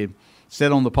back and you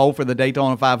sit on the pole for the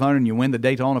Daytona 500 and you win the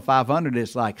Daytona 500.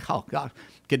 It's like, oh, God,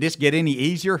 could this get any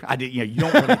easier? you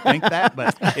don't really think that,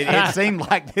 but it seemed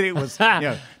like that it was,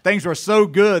 things were so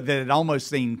good that it almost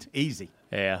seemed easy.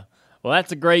 Yeah. Well, I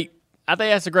think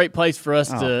that's a great place for us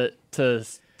to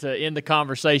end the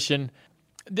conversation.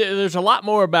 There's a lot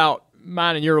more about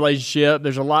mine and your relationship.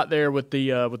 There's a lot there with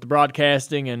the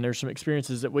broadcasting, and there's some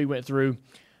experiences that we went through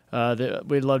that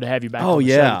we'd love to have you back on the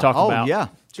show to talk about. Oh, yeah.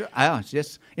 Sure. It's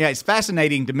just, it's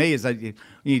fascinating to me as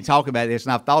you talk about this,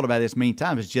 and I've thought about this many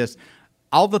times. It's just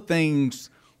all the things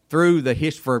through the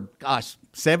history for,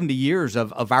 70 years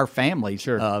of our family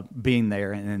being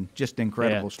there, and just an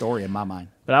incredible story in my mind.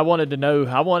 But I wanted to know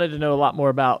a lot more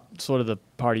about sort of the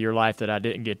part of your life that I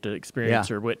didn't get to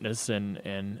experience or witness,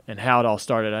 and how it all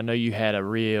started. I know you had a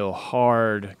real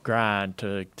hard grind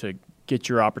to get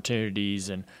your opportunities,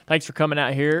 and thanks for coming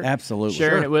out here. Absolutely.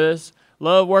 Sharing it with us.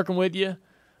 Love working with you.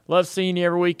 Love seeing you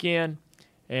every weekend,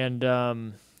 and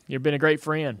you've been a great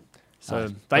friend. So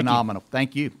thank phenomenal.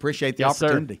 Thank you. Appreciate the Yes,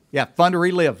 opportunity. sir. Yeah, fun to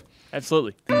relive.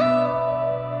 Absolutely.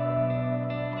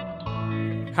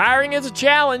 Hiring is a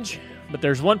challenge, but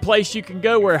there's one place you can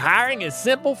go where hiring is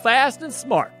simple, fast, and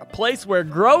smart. A place where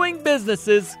growing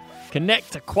businesses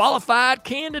connect to qualified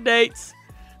candidates.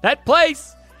 That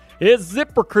place is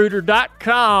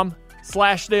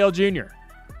ZipRecruiter.com/Dale Jr.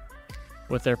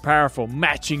 With their powerful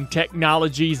matching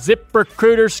technology,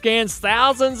 ZipRecruiter scans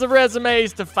thousands of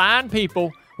resumes to find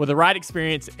people with the right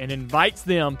experience and invites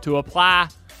them to apply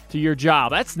to your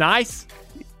job. That's nice.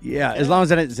 Yeah, as long as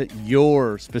that isn't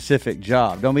your specific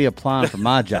job. Don't be applying for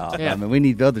my job. Yeah. I mean, we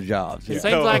need other jobs. It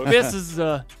seems like this is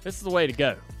the way to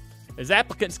go. As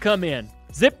applicants come in,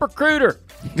 ZipRecruiter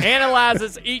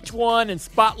analyzes each one and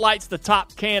spotlights the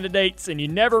top candidates, and you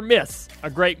never miss a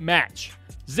great match.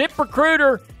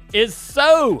 ZipRecruiter is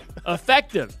so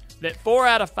effective that 4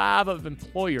 out of 5 of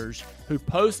employers who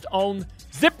post on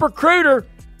ZipRecruiter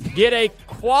get a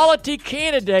quality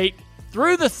candidate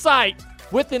through the site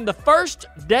within the first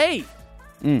day.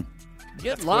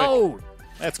 Get load.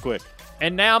 That's quick.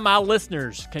 And now my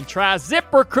listeners can try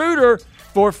ZipRecruiter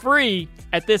for free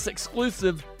at this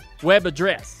exclusive web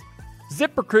address.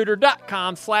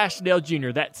 ZipRecruiter.com/Dale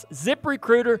Jr. That's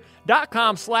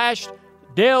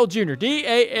ZipRecruiter.com/Dale Jr.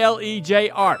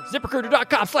 DALEJR.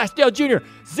 ZipRecruiter.com/Dale Jr.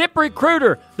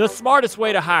 ZipRecruiter, the smartest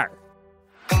way to hire.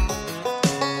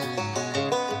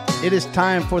 It is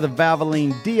time for the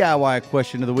Valvoline DIY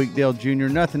question of the week, Dale Jr.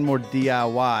 Nothing more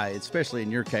DIY, especially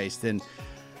in your case, than,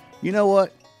 you know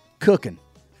what, cooking.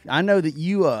 I know that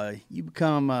you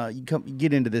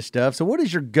get into this stuff. So what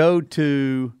is your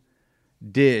go-to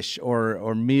dish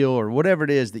or meal or whatever it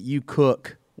is that you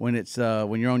cook when it's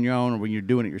when you're on your own or when you're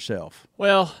doing it yourself?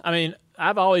 Well, I mean,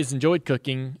 I've always enjoyed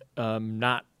cooking.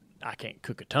 I can't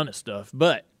cook a ton of stuff,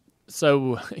 but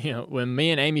so, when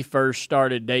me and Amy first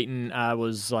started dating, I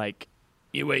was like,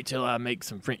 you wait till I make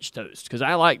some French toast, because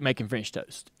I like making French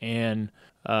toast. And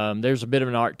there's a bit of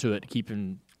an art to it,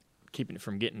 keeping it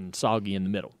from getting soggy in the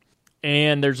middle.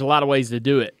 And there's a lot of ways to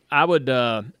do it. I would,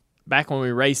 back when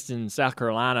we raced in South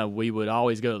Carolina, we would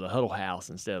always go to the Huddle House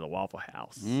instead of the Waffle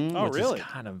House. Oh, really? Is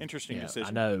kind of interesting decision.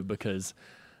 I know, because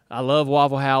I love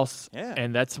Waffle House, Yeah.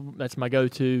 and that's my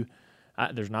go-to.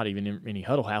 There's not even any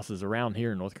Huddle Houses around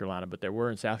here in North Carolina, but there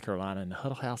were in South Carolina, and the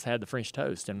Huddle House had the French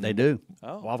toast. And They do.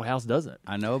 Waffle House doesn't.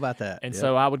 I know about that. And Yep.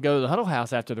 so I would go to the Huddle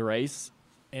House after the race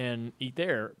and eat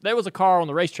there. There was a car on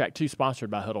the racetrack, too,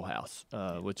 sponsored by Huddle House,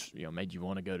 which made you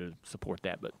want to go to support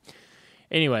that. But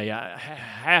anyway,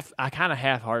 I kind of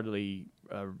half-heartedly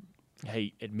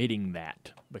hate admitting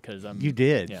that because I'm. You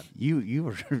did. Yeah.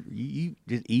 You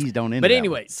just eased on into But that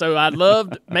anyway, so I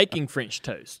loved making French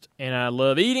toast, and I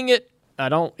love eating it. I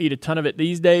don't eat a ton of it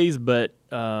these days, but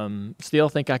still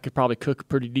think I could probably cook a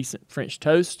pretty decent French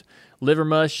toast. Liver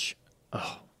mush,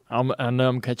 I know I'm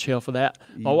going to catch hell for that.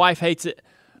 My wife hates it.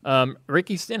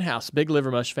 Ricky Stenhouse, big liver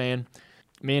mush fan.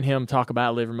 Me and him talk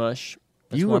about liver mush.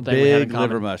 That's You were a one thing we have in big common.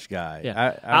 liver mush guy.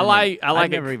 Yeah. I like I've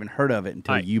it. never even heard of it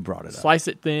until Right. you brought it up. Slice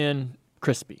it thin,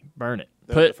 crispy, burn it.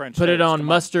 The French Put it toast, on come on.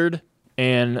 mustard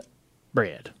and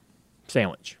bread.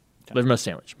 Sandwich. Liver mush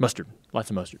sandwich. Mustard. Lots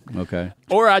of mustard. Okay.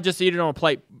 Or I just eat it on a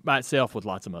plate by itself with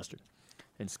lots of mustard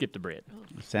and skip the bread.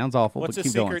 Sounds awful, What's but the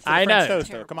keep going. secret to the I French know.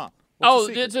 toast, though? Come on. What's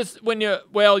the secret? It's just when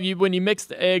you mix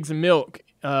the eggs and milk,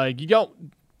 you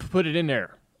don't put it in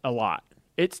there a lot.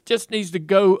 It just needs to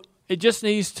go. It just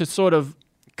needs to sort of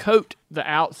coat the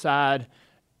outside.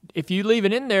 If you leave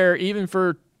it in there even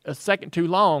for a second too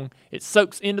long, it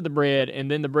soaks into the bread, and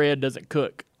then the bread doesn't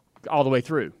cook all the way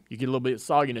through. You get a little bit of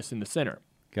sogginess in the center.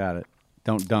 Got it.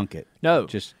 Don't dunk it. No,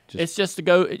 Just it's just to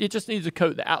go. It just needs to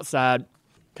coat the outside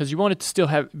because you want it to still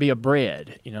be a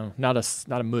bread, not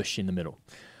a mush in the middle.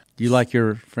 you like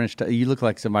your French toast? You look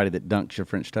like somebody that dunks your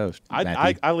French toast.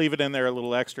 Matthew. I leave it in there a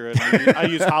little extra. And I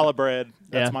use challah bread.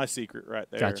 That's Yeah. my secret right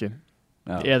there. Gotcha.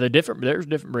 Oh. Yeah, they're different. There's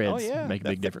different breads. Oh, yeah. Make a That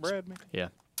big thick difference. bread, man. Yeah,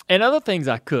 and other things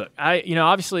I cook.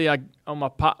 Obviously, on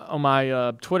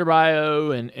my Twitter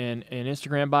bio and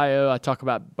Instagram bio, I talk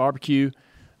about barbecue.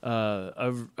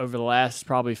 Over the last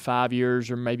probably 5 years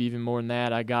or maybe even more than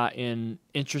that, I got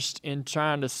interest in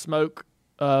trying to smoke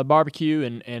barbecue,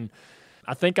 and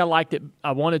I think I liked it.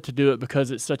 I wanted to do it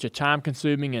because it's such a time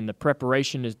consuming, and the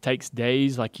preparation takes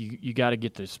days. Like you got to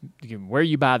get this where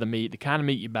you buy the meat, the kind of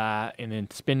meat you buy, and then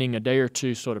spending a day or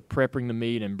two sort of prepping the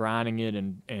meat and brining it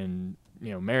and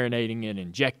marinating it,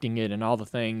 injecting it, and all the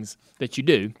things that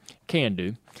you can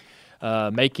do,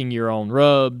 making your own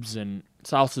rubs and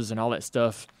sauces and all that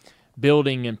stuff,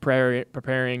 building and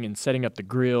preparing and setting up the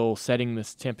grill, setting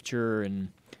this temperature, and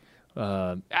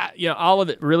all of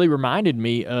it really reminded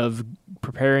me of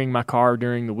preparing my car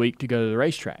during the week to go to the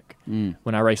racetrack.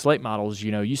 When I race late models,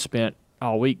 you spent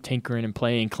all week tinkering and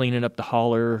playing, cleaning up the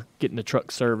hauler, getting the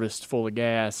truck serviced full of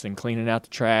gas, and cleaning out the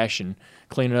trash and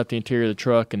cleaning up the interior of the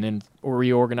truck, and then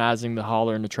reorganizing the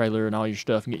hauler and the trailer and all your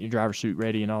stuff and getting your driver's suit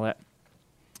ready and all that.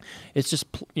 It's just,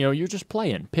 you're just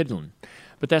playing, piddling.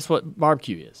 But that's what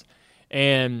barbecue is.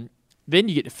 And then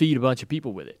you get to feed a bunch of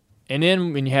people with it. And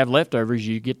then when you have leftovers,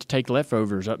 you get to take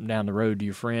leftovers up and down the road to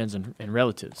your friends and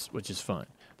relatives, which is fun.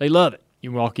 They love it.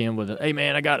 You walk in with hey,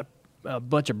 man, I got a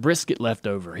bunch of brisket left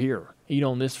over. Here, eat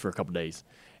on this for a couple days.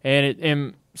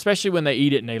 And especially when they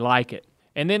eat it and they like it.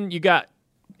 And then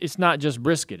it's not just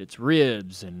brisket. It's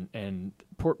ribs and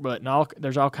pork butt and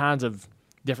there's all kinds of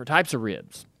different types of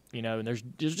ribs. And there's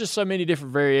just so many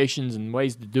different variations and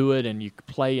ways to do it, and you can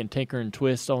play and tinker and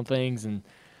twist on things and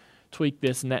tweak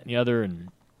this and that and the other and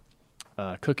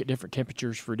cook at different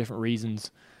temperatures for different reasons.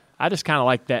 I just kind of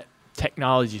like that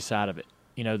technology side of it,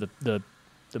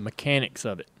 the mechanics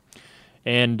of it.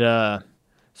 And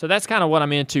so that's kind of what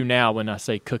I'm into now when I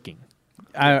say cooking.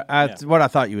 What I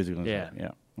thought you was going to Yeah. say.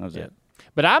 Yeah, that was it.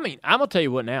 But I'm going to tell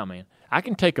you what now, man. I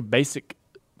can take a basic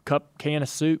can of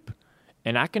soup,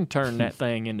 and I can turn that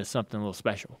thing into something a little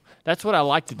special. That's what I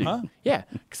like to do. Huh? Yeah.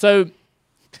 So,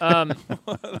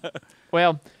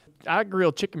 well, I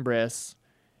grill chicken breasts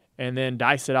and then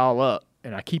dice it all up,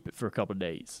 and I keep it for a couple of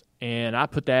days. And I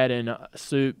put that in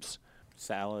soups.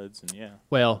 Salads and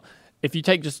Well, if you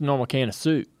take just a normal can of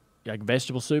soup, like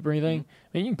vegetable soup or anything,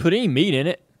 I mean, you can put any meat in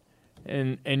it,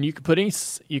 and you can put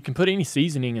any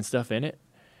seasoning and stuff in it.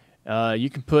 You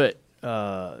can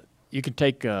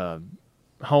take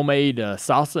homemade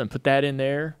salsa and put that in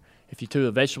there. If you do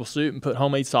a vegetable soup and put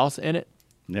homemade salsa in it,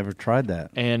 Never tried that.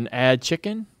 and add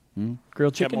chicken,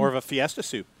 grilled Get chicken. more of a fiesta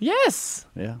soup. Yes.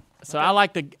 Yeah. So I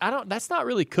like that's not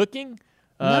really cooking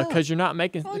because you're not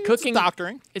making Well, cooking. It's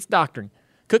doctoring. It's doctoring.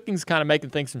 Cooking's kind of making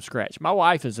things from scratch. My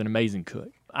wife is an amazing cook.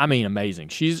 I mean, amazing.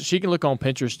 She can look on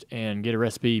Pinterest and get a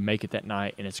recipe, make it that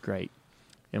night, and it's great.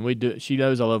 And we do. She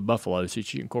knows I love buffalo, so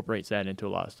she incorporates that into a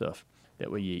lot of stuff that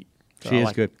we eat. So She I is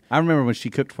like- good. I remember when she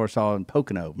cooked for us all in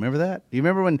Pocono. Remember that? Do you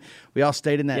remember when we all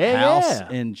stayed in that Yeah, house yeah.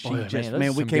 and she Boy, man, just those are we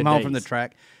some came good home from the days.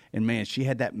 track and man, she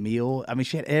had that meal. I mean,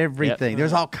 she had everything. There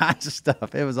was all kinds of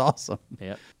stuff. It was awesome.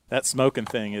 Yep. That smoking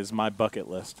thing is my bucket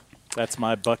list. That's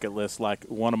my bucket list, like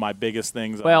one of my biggest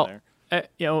things on Well,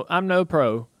 there. I'm no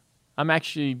pro. I'm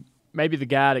actually maybe the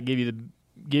guy to give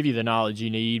you the knowledge you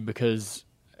need because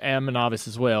I'm a novice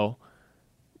as well.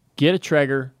 Get a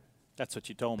Traeger, That's what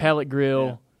you told me. pellet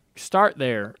grill, start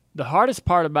there. The hardest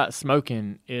part about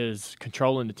smoking is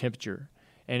controlling the temperature,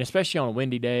 and especially on a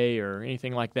windy day or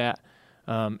anything like that.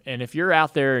 And if you're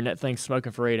out there and that thing's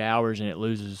smoking for 8 hours and it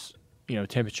loses,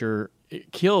 temperature,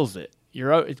 it kills it.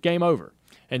 It's game over.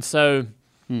 And so,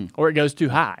 or it goes too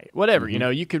high, whatever.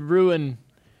 You could ruin.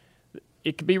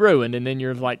 It could be ruined, and then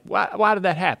you're like, why did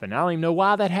that happen? I don't even know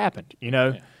why that happened.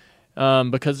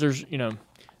 Because there's,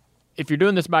 if you're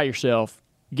doing this by yourself,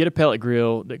 get a pellet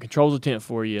grill that controls the temp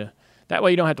for you. That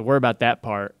way you don't have to worry about that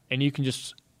part, and you can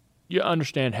you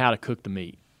understand how to cook the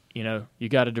meat. You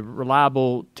got a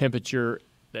reliable temperature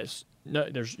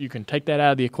you can take that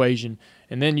out of the equation,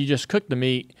 and then you just cook the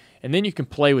meat, and then you can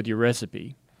play with your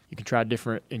recipe. You can try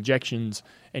different injections,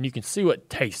 and you can see what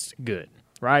tastes good,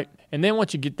 right? And then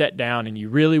once you get that down and you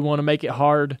really want to make it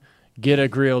hard, get a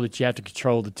grill that you have to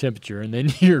control the temperature, and then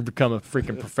you become a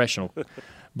freaking professional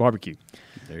barbecue.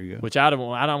 There you go. Which I don't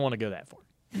want to go that far.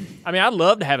 I mean, I'd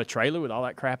love to have a trailer with all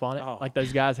that crap on it, like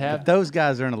those guys have. Those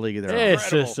guys are in a league of their own. It's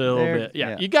just a little bit.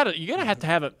 Yeah, you gotta have to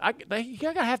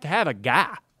have a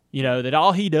guy. That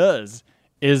all he does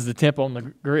is the temp on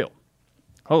the grill.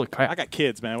 Holy crap! I got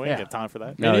kids, man. We ain't got time for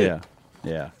that. Oh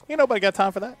yeah. Ain't nobody got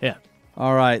time for that. Yeah.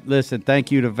 All right, listen,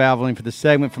 thank you to Valvoline for the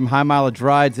segment. From high-mileage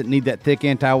rides that need that thick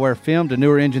anti-wear film to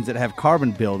newer engines that have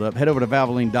carbon buildup, head over to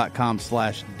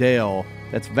Valvoline.com/Dale.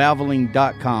 That's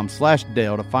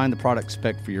Valvoline.com/Dale to find the product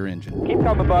spec for your engine. Keep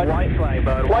coming, bud. White flag,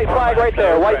 bud. White flag right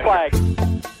there. White flag.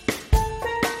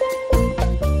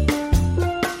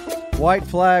 White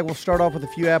flag. We'll start off with a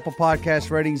few Apple Podcast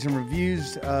ratings and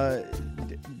reviews.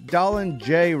 Dolan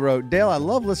J wrote, Dale, I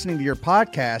love listening to your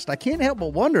podcast. I can't help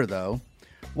but wonder, though,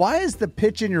 why is the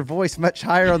pitch in your voice much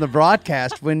higher on the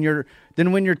broadcast than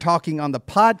when you're talking on the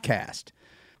podcast?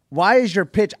 Why is your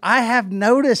pitch? I have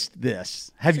noticed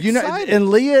this. Have you noticed? And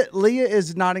Leah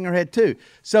is nodding her head too.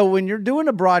 So when you're doing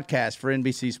a broadcast for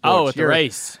NBC Sports, at the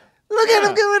race. Look at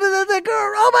them going to the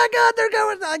girl. Oh my God, they're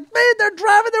going like man, they're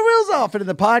driving their wheels off. And in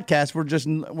the podcast,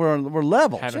 we're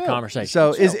level, having a conversation.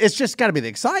 So it's just got to be the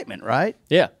excitement, right?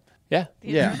 Yeah. The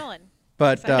adrenaline.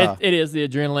 But it is the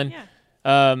adrenaline.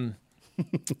 Yeah.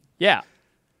 Yeah.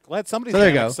 Glad somebody's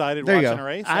excited there you watching go. a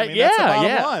race. I mean, that's the bottom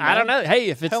line, man. I don't know. Hey,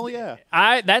 if it's hell yeah,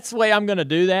 that's the way I'm going to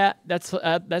do that. That's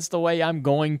the way I'm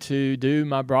going to do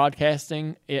my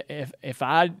broadcasting. If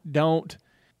I don't,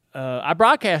 I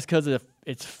broadcast because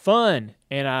it's fun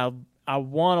and I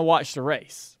want to watch the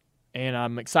race and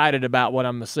I'm excited about what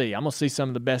I'm going to see. I'm going to see some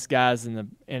of the best guys in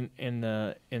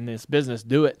this business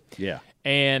do it. Yeah.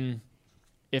 And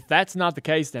if that's not the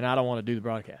case, then I don't want to do the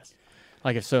broadcast.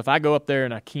 If I go up there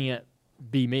and I can't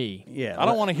be me. Yeah. I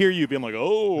don't want to hear you being like,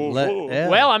 yeah.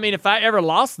 Well, I mean, if I ever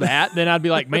lost that, then I'd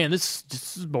be like, man, this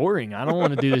is boring. I don't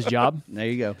want to do this job. There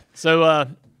you go. So,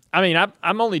 I mean,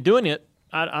 I'm only doing it.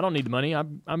 I don't need the money.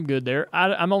 I'm good there.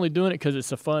 I'm only doing it because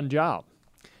it's a fun job,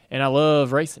 and I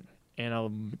love racing, and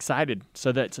I'm excited.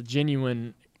 So that's a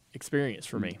genuine experience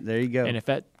for me. There you go. And if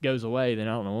that goes away, then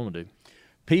I don't know what I'm gonna do.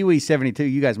 Pee-wee 72,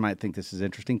 you guys might think this is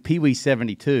interesting. Pee-wee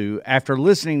 72, after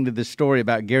listening to this story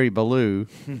about Gary Ballou,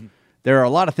 there are a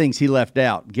lot of things he left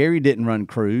out. Gary didn't run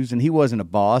crews, and he wasn't a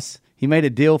boss. He made a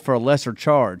deal for a lesser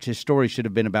charge. His story should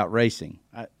have been about racing.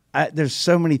 There's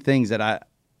so many things that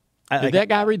Did that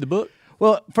guy read the book?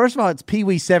 Well, first of all, it's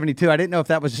Pee-wee 72. I didn't know if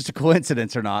that was just a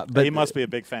coincidence or not. But he must be a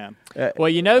big fan.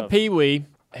 Well, Pee-wee,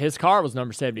 his car was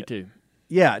number 72.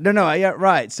 Yeah, yeah,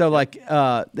 right. So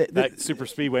that super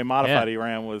speedway modified he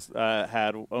ran was one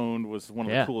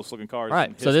of the coolest looking cars. Right.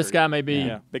 In so this guy may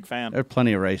be big fan. There's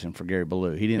plenty of racing for Gary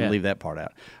Ballou. He didn't leave that part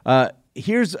out.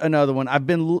 Here's another one. I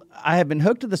have been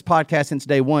hooked to this podcast since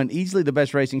day one. Easily the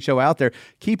best racing show out there.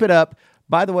 Keep it up.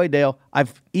 By the way, Dale,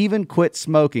 I've even quit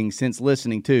smoking since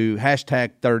listening to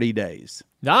 #30 days.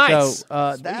 Nice. So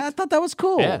I thought that was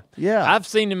cool. Yeah. I've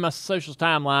seen in my social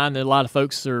timeline that a lot of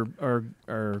folks are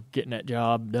getting that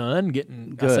job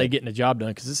done. I say getting the job done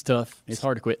because it's tough. It's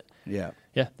hard to quit. Yeah.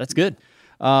 Yeah, that's good.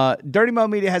 Dirty Mo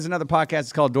Media has another podcast.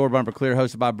 It's called Door Bumper Clear,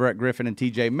 hosted by Brett Griffin and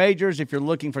TJ Majors. If you're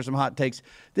looking for some hot takes,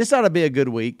 this ought to be a good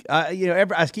week.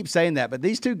 I keep saying that, but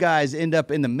these two guys end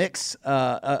up in the mix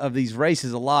of these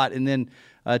races a lot. And then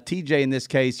TJ, in this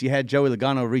case, you had Joey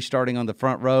Logano restarting on the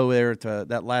front row there to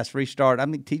that last restart. I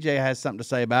think TJ has something to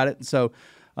say about it. And so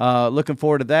looking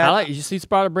forward to that. Did you see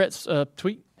Spider Brett's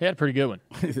tweet? He had a pretty good one.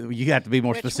 You have to be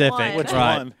more specific. Which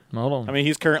right. one? Hold on. I mean,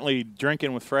 he's currently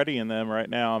drinking with Freddie and them right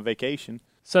now on vacation.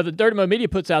 So the Dirty Mo Media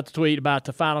puts out the tweet about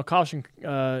the final caution.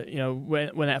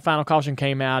 When that final caution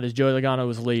came out as Joey Logano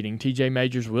was leading, TJ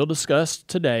Majors will discuss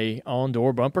today on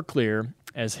Door Bumper Clear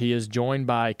as he is joined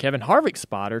by Kevin Harvick's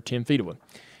spotter, Tim Fedewa.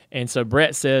 And so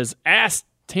Brett says, ask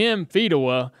Tim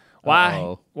Fedewa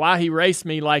why he raced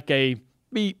me like a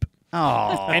beep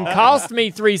Oh, and cost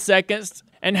me 3 seconds,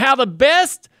 and how the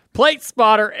best plate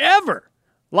spotter ever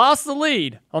lost the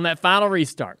lead on that final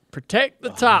restart. Protect the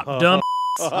top, dumb.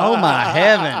 oh my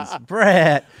heavens,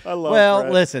 Brett. I love well,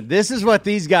 Brett. listen, this is what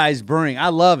these guys bring. I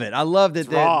love it. I love that.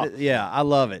 raw. Yeah, I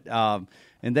love it.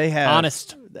 And they have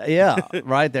Honest. Yeah,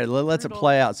 right there. Let's it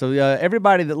play out. So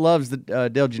everybody that loves the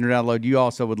Dale Jr. download, you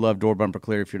also would love Door Bumper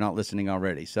Clear if you're not listening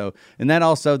already. So, and that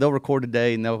also they'll record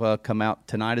today and they'll come out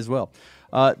tonight as well.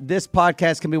 This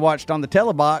podcast can be watched on the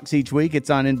Telebox each week. It's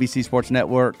on NBC Sports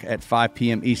Network at 5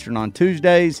 p.m. Eastern on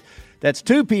Tuesdays. That's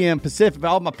 2 p.m. Pacific.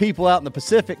 All my people out in the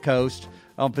Pacific Coast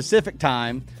on Pacific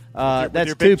time. With That's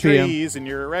your 2 big p.m. trees and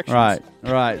your erections.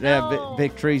 Right. They have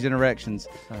big trees and erections.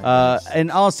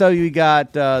 And also you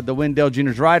got the Win Dale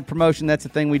Jr.'s Ride promotion. That's the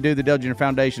thing we do. The Dale Jr.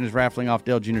 Foundation is raffling off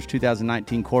Dale Jr.'s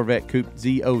 2019 Corvette Coupe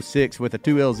Z06 with a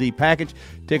 2LZ package.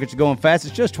 Tickets are going fast.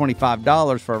 It's just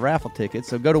 $25 for a raffle ticket.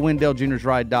 So go to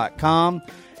WinDaleJr.com.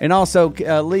 And also,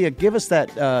 Leah, give us that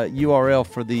URL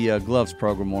for the gloves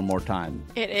program one more time.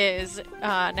 It is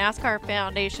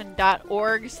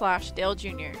NASCARFoundation.org/Dale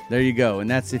Jr. There you go. And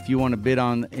that's if you want to bid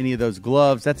on any of those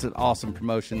gloves. That's an awesome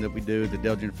promotion that we do, the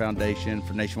Dale Jr. Foundation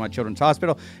for Nationwide Children's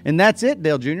Hospital. And that's it,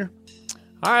 Dale Jr.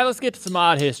 All right, let's get to some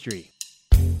odd history.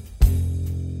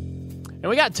 And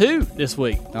we got 2 this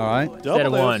week All right. instead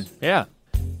of 1. Yeah.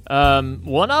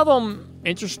 One of them,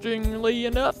 interestingly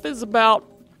enough, is about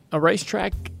a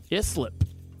racetrack Islip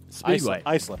Speedway.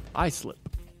 Islip.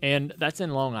 And that's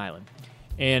in Long Island.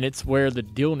 And it's where the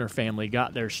Dillner family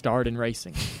got their start in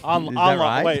racing. Is that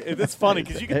right? Wait, it's funny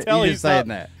because you can tell You're he's saying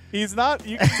not. that. He's not.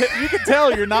 You can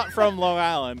tell you're not from Long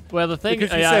Island. Well, the thing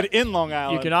Because you said in Long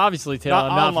Island. you can obviously tell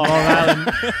Not I'm not on from Long Island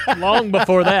long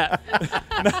before that.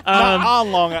 not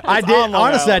on Long Island. I It's did on Long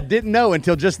honestly. I Island. didn't know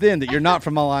until just then that you're not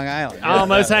from Long Island. I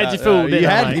almost had you fooled, didn't You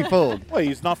I, had Mike? me fooled. Wait,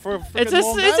 he's not from It's freaking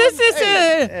Long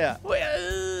Island? Yeah.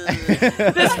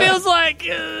 This feels like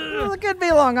Well, it could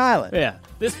be Long Island. yeah.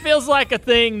 This feels like a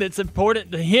thing that's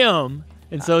important to him,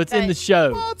 and so it's in the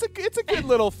show. Well, it's a good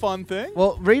little fun thing.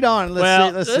 Well, read on.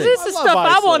 Let's see. This I is love stuff I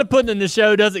Islip. want to put in the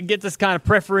show. Doesn't get this kind of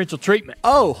preferential treatment.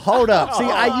 Oh, hold up. See,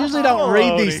 I usually don't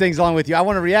read these things along with you. I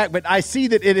want to react, but I see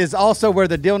that it is also where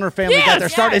the Dillner family got their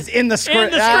start. Is in the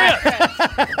script. In the script.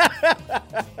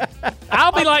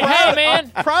 I'll be like, hey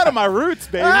man. Proud of my roots,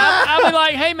 baby. I'll be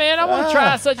like, hey man, I want to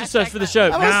try such and such for the show.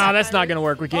 Nah, that's not going to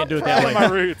work. We can't do it that Proud of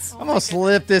my way. roots. I'm gonna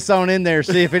slip this on in there.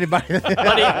 See if anybody.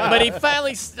 But he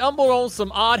finally stumbled on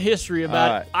some odd history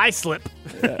about Islip.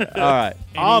 All right.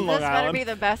 On This Long better Island. be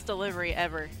the best delivery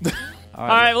ever. All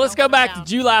right, well, let's go back to down.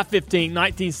 July 15,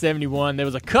 1971. There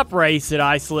was a cup race at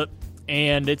Islip,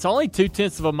 and it's only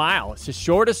 0.2 of a mile. It's the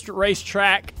shortest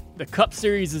racetrack the Cup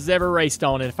Series has ever raced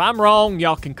on. And if I'm wrong,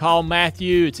 y'all can call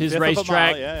Matthew. It's his Fifth of a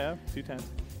racetrack. mile. Yeah, 210.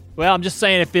 Well, I'm just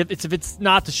saying if it's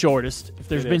not the shortest, if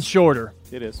there's It been is. shorter.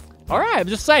 It is. All right, I'm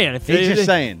just saying. He's just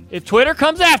saying. If Twitter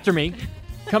comes after me,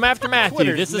 come after Matthew.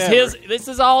 Twitter's This is never. This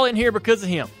is all in here because of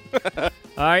him.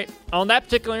 All right. On that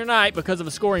particular night, because of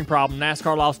a scoring problem,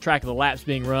 NASCAR lost track of the laps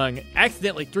being run,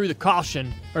 accidentally threw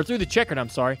the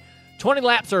checkered, 20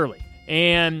 laps early.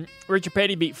 And Richard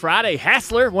Petty beat Friday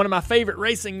Hassler, one of my favorite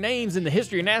racing names in the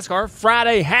history of NASCAR,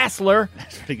 Friday Hassler,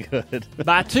 That's pretty good.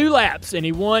 by 2 laps, and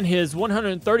he won his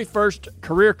 131st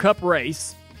career Cup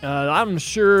race. I'm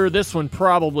sure this one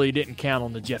probably didn't count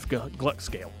on the Jeff Gluck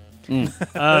scale.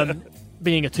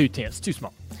 Being a 2/10, too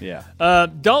small. Yeah.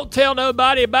 Don't tell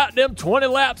nobody about them 20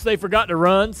 laps they forgot to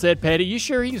run, said Petty. You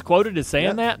sure he's quoted as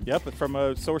saying that? Yep, from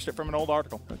a sourced it from an old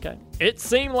article. Okay. It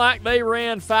seemed like they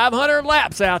ran 500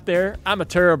 laps out there. I'm a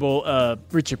terrible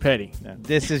Richard Petty.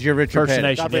 This is your Richard Petty.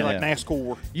 Impersonation. Gotta be Yeah. like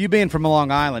NASCAR. You being from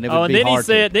Long Island, it would Oh, and be then he hard.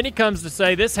 said, then he comes to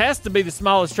say, this has to be the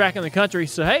smallest track in the country.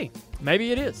 So, hey,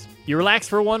 maybe it is. You relax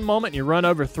for one moment and you run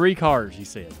over 3 cars, he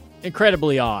said.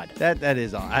 Incredibly odd. That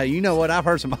is odd. You know what? I've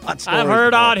heard some odd stories. I've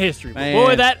heard before. odd history. But Man,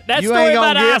 boy, that you story ain't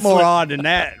about gonna get Islip. more odd than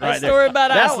that, right That story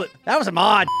about there. Islip. That was some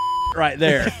odd right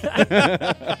there.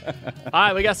 All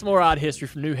right, we got some more odd history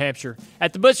from New Hampshire.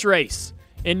 At the Busch Race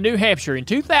in New Hampshire in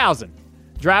 2000,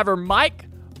 driver Mike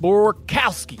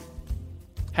Borkowski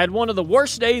had one of the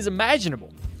worst days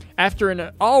imaginable. After an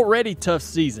already tough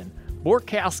season,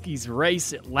 Borkowski's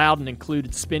race at Loudon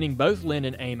included spinning both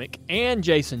Lyndon Amick and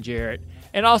Jason Jarrett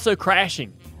and also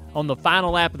crashing on the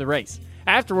final lap of the race.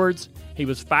 Afterwards, he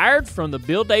was fired from the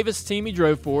Bill Davis team he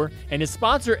drove for, and his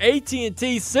sponsor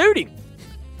AT&T sued him,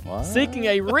 seeking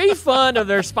a refund of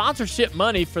their sponsorship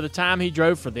money for the time he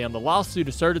drove for them. The lawsuit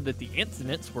asserted that the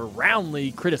incidents were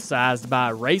roundly criticized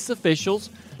by race officials,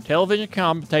 television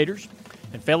commentators,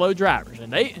 and fellow drivers.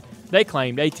 And they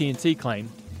claimed, AT&T claimed,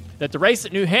 that the race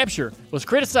at New Hampshire was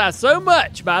criticized so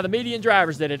much by the media and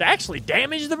drivers that it actually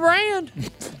damaged the brand.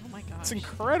 Oh my gosh. It's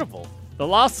incredible. The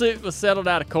lawsuit was settled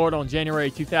out of court on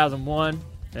January 2001.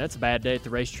 That's a bad day at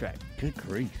the racetrack. Good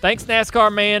grief. Thanks,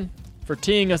 NASCAR man, for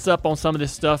teeing us up on some of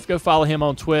this stuff. Go follow him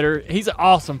on Twitter. He's an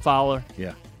awesome follower.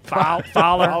 Yeah.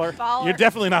 Follower. Fowler. You're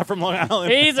definitely not from Long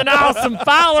Island. He's an awesome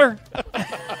follower.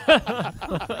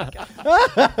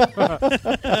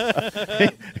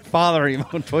 Follow him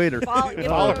on Twitter.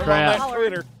 Oh, crap. On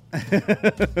Twitter.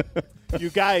 You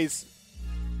guys.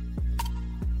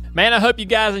 Man, I hope you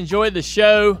guys enjoyed the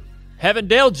show. Having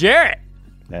Dale Jarrett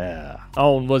Yeah.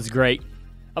 on was great.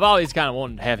 I've always kind of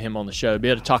wanted to have him on the show, be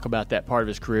able to talk about that part of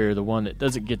his career, the one that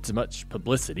doesn't get as much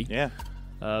publicity. Yeah.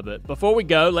 But before we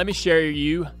go, let me share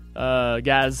you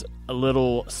guys a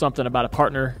little something about a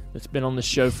partner that's been on the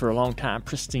show for a long time,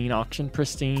 Pristine Auction.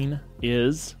 Pristine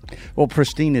is... Well,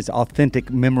 Pristine is authentic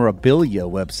memorabilia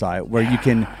website where you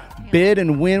can bid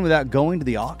and win without going to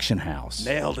the auction house.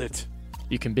 Nailed it.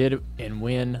 You can bid and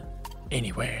win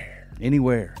anywhere.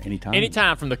 Anywhere, anytime.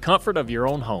 Anytime from the comfort of your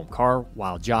own home, car,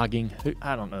 while jogging.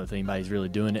 I don't know if anybody's really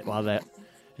doing it while that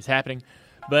is happening.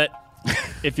 But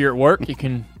if you're at work, you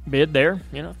can bid there.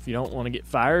 You know, if you don't want to get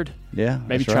fired, Yeah,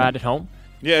 maybe that's try right. it at home.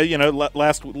 Yeah, you know,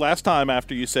 last time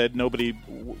after you said nobody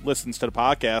listens to the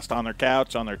podcast on their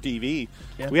couch, on their TV,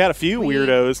 we had a few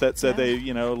weirdos that said they,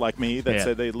 you know, like me, that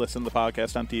said they listen to the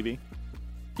podcast on TV.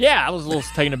 Yeah, I was a little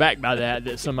taken aback by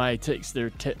that somebody takes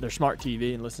their smart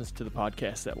TV and listens to the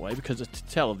podcast that way because it's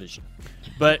television.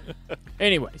 But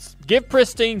anyways, give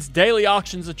Pristine's daily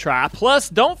auctions a try. Plus,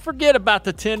 don't forget about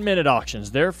the 10-minute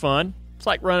auctions. They're fun. It's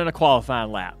like running a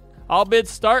qualifying lap. All bids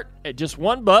start at just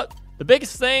 $1. The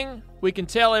biggest thing we can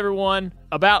tell everyone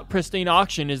about Pristine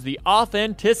Auction is the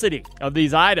authenticity of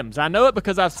these items. I know it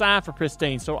because I've signed for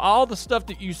Pristine. So all the stuff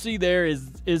that you see there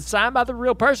is signed by the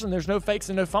real person. There's no fakes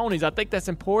and no phonies. I think that's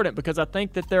important because I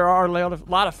think that there are a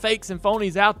lot of fakes and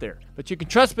phonies out there. But you can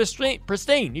trust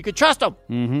Pristine. You can trust them.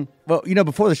 Mm-hmm. Well, you know,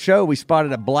 before the show, we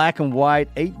spotted a black and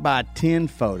white 8x10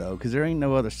 photo because there ain't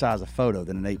no other size of photo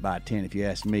than an 8x10 if you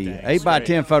ask me.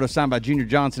 8x10 photo signed by Junior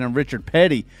Johnson and Richard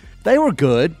Petty. They were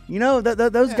good. You know,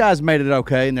 those guys made it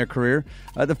okay in their career.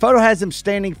 The photo has them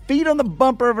standing feet on the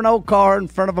bumper of an old car in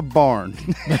front of a barn.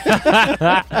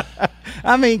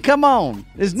 I mean, come on.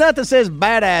 There's nothing that says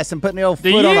badass and putting the old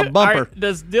foot on a bumper.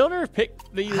 Does Dillner pick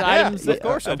these items? Of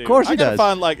course I do. Of course he I gotta does.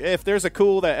 find, like, if there's a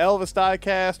cool that Elvis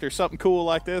diecast or something cool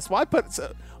like this, why put here's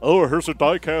a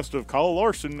diecast of Kyle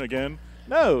Larson again.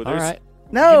 No, there's... All right.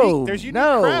 No, there's unique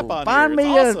crap on find here.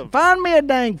 me It's awesome. find me a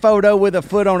dang photo with a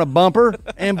foot on a bumper,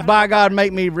 and by God,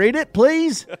 make me read it,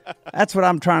 please. That's what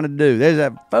I'm trying to do. There's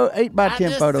a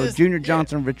 8x10 photo of Junior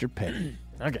Johnson and Richard Petty.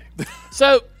 Okay.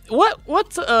 So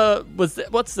what's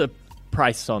the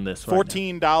price on this? Right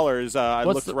 $14. I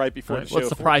looked right before the show. What's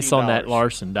the price on that $14.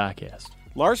 Larson diecast?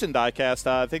 Larson diecast,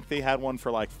 I think they had one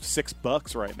for like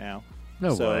 $6 right now.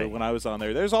 No so way. when I was on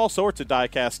there's all sorts of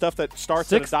diecast stuff that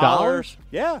starts $6? at $1.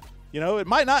 Yeah. You know, it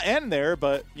might not end there,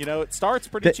 but, you know, it starts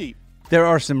pretty cheap. There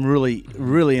are some really,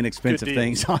 really inexpensive Good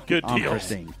things on deals. on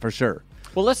Pristine, for sure.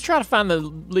 Well, let's try to find the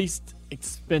most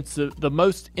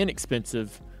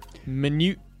inexpensive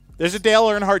minute. There's a Dale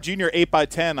Earnhardt Jr.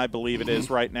 8x10, I believe it is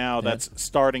right now, that's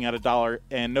starting at $1,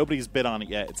 and nobody's bid on it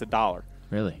yet. It's $1.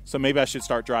 Really? So maybe I should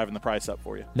start driving the price up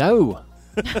for you. No.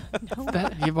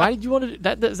 Why did you want to do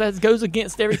that? That goes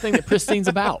against everything that Pristine's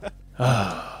about.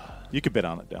 You could bid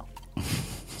on it, Dale.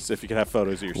 So if you could have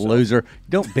photos of yourself. Loser.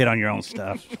 Don't bid on your own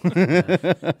stuff.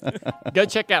 Go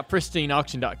check out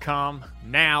pristineauction.com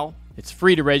now. It's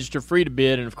free to register, free to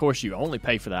bid, and, of course, you only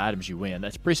pay for the items you win.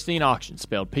 That's Pristine Auction,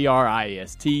 spelled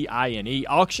Pristine,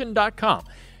 auction.com.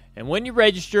 And when you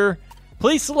register,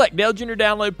 please select Dale Jr.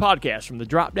 Download Podcast from the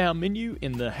drop-down menu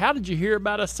in the How Did You Hear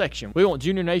About Us section. We want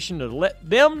Junior Nation to let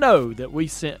them know that we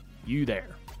sent you there.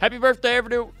 Happy birthday,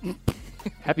 everyone.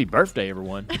 Happy birthday,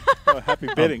 everyone. Happy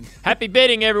bidding. Happy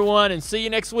bidding, everyone, and see you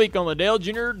next week on the Dale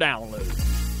Jr.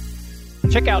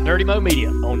 Download. Check out Dirty Mo Media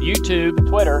on YouTube,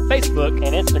 Twitter, Facebook,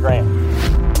 and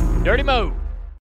Instagram. Dirty Mo.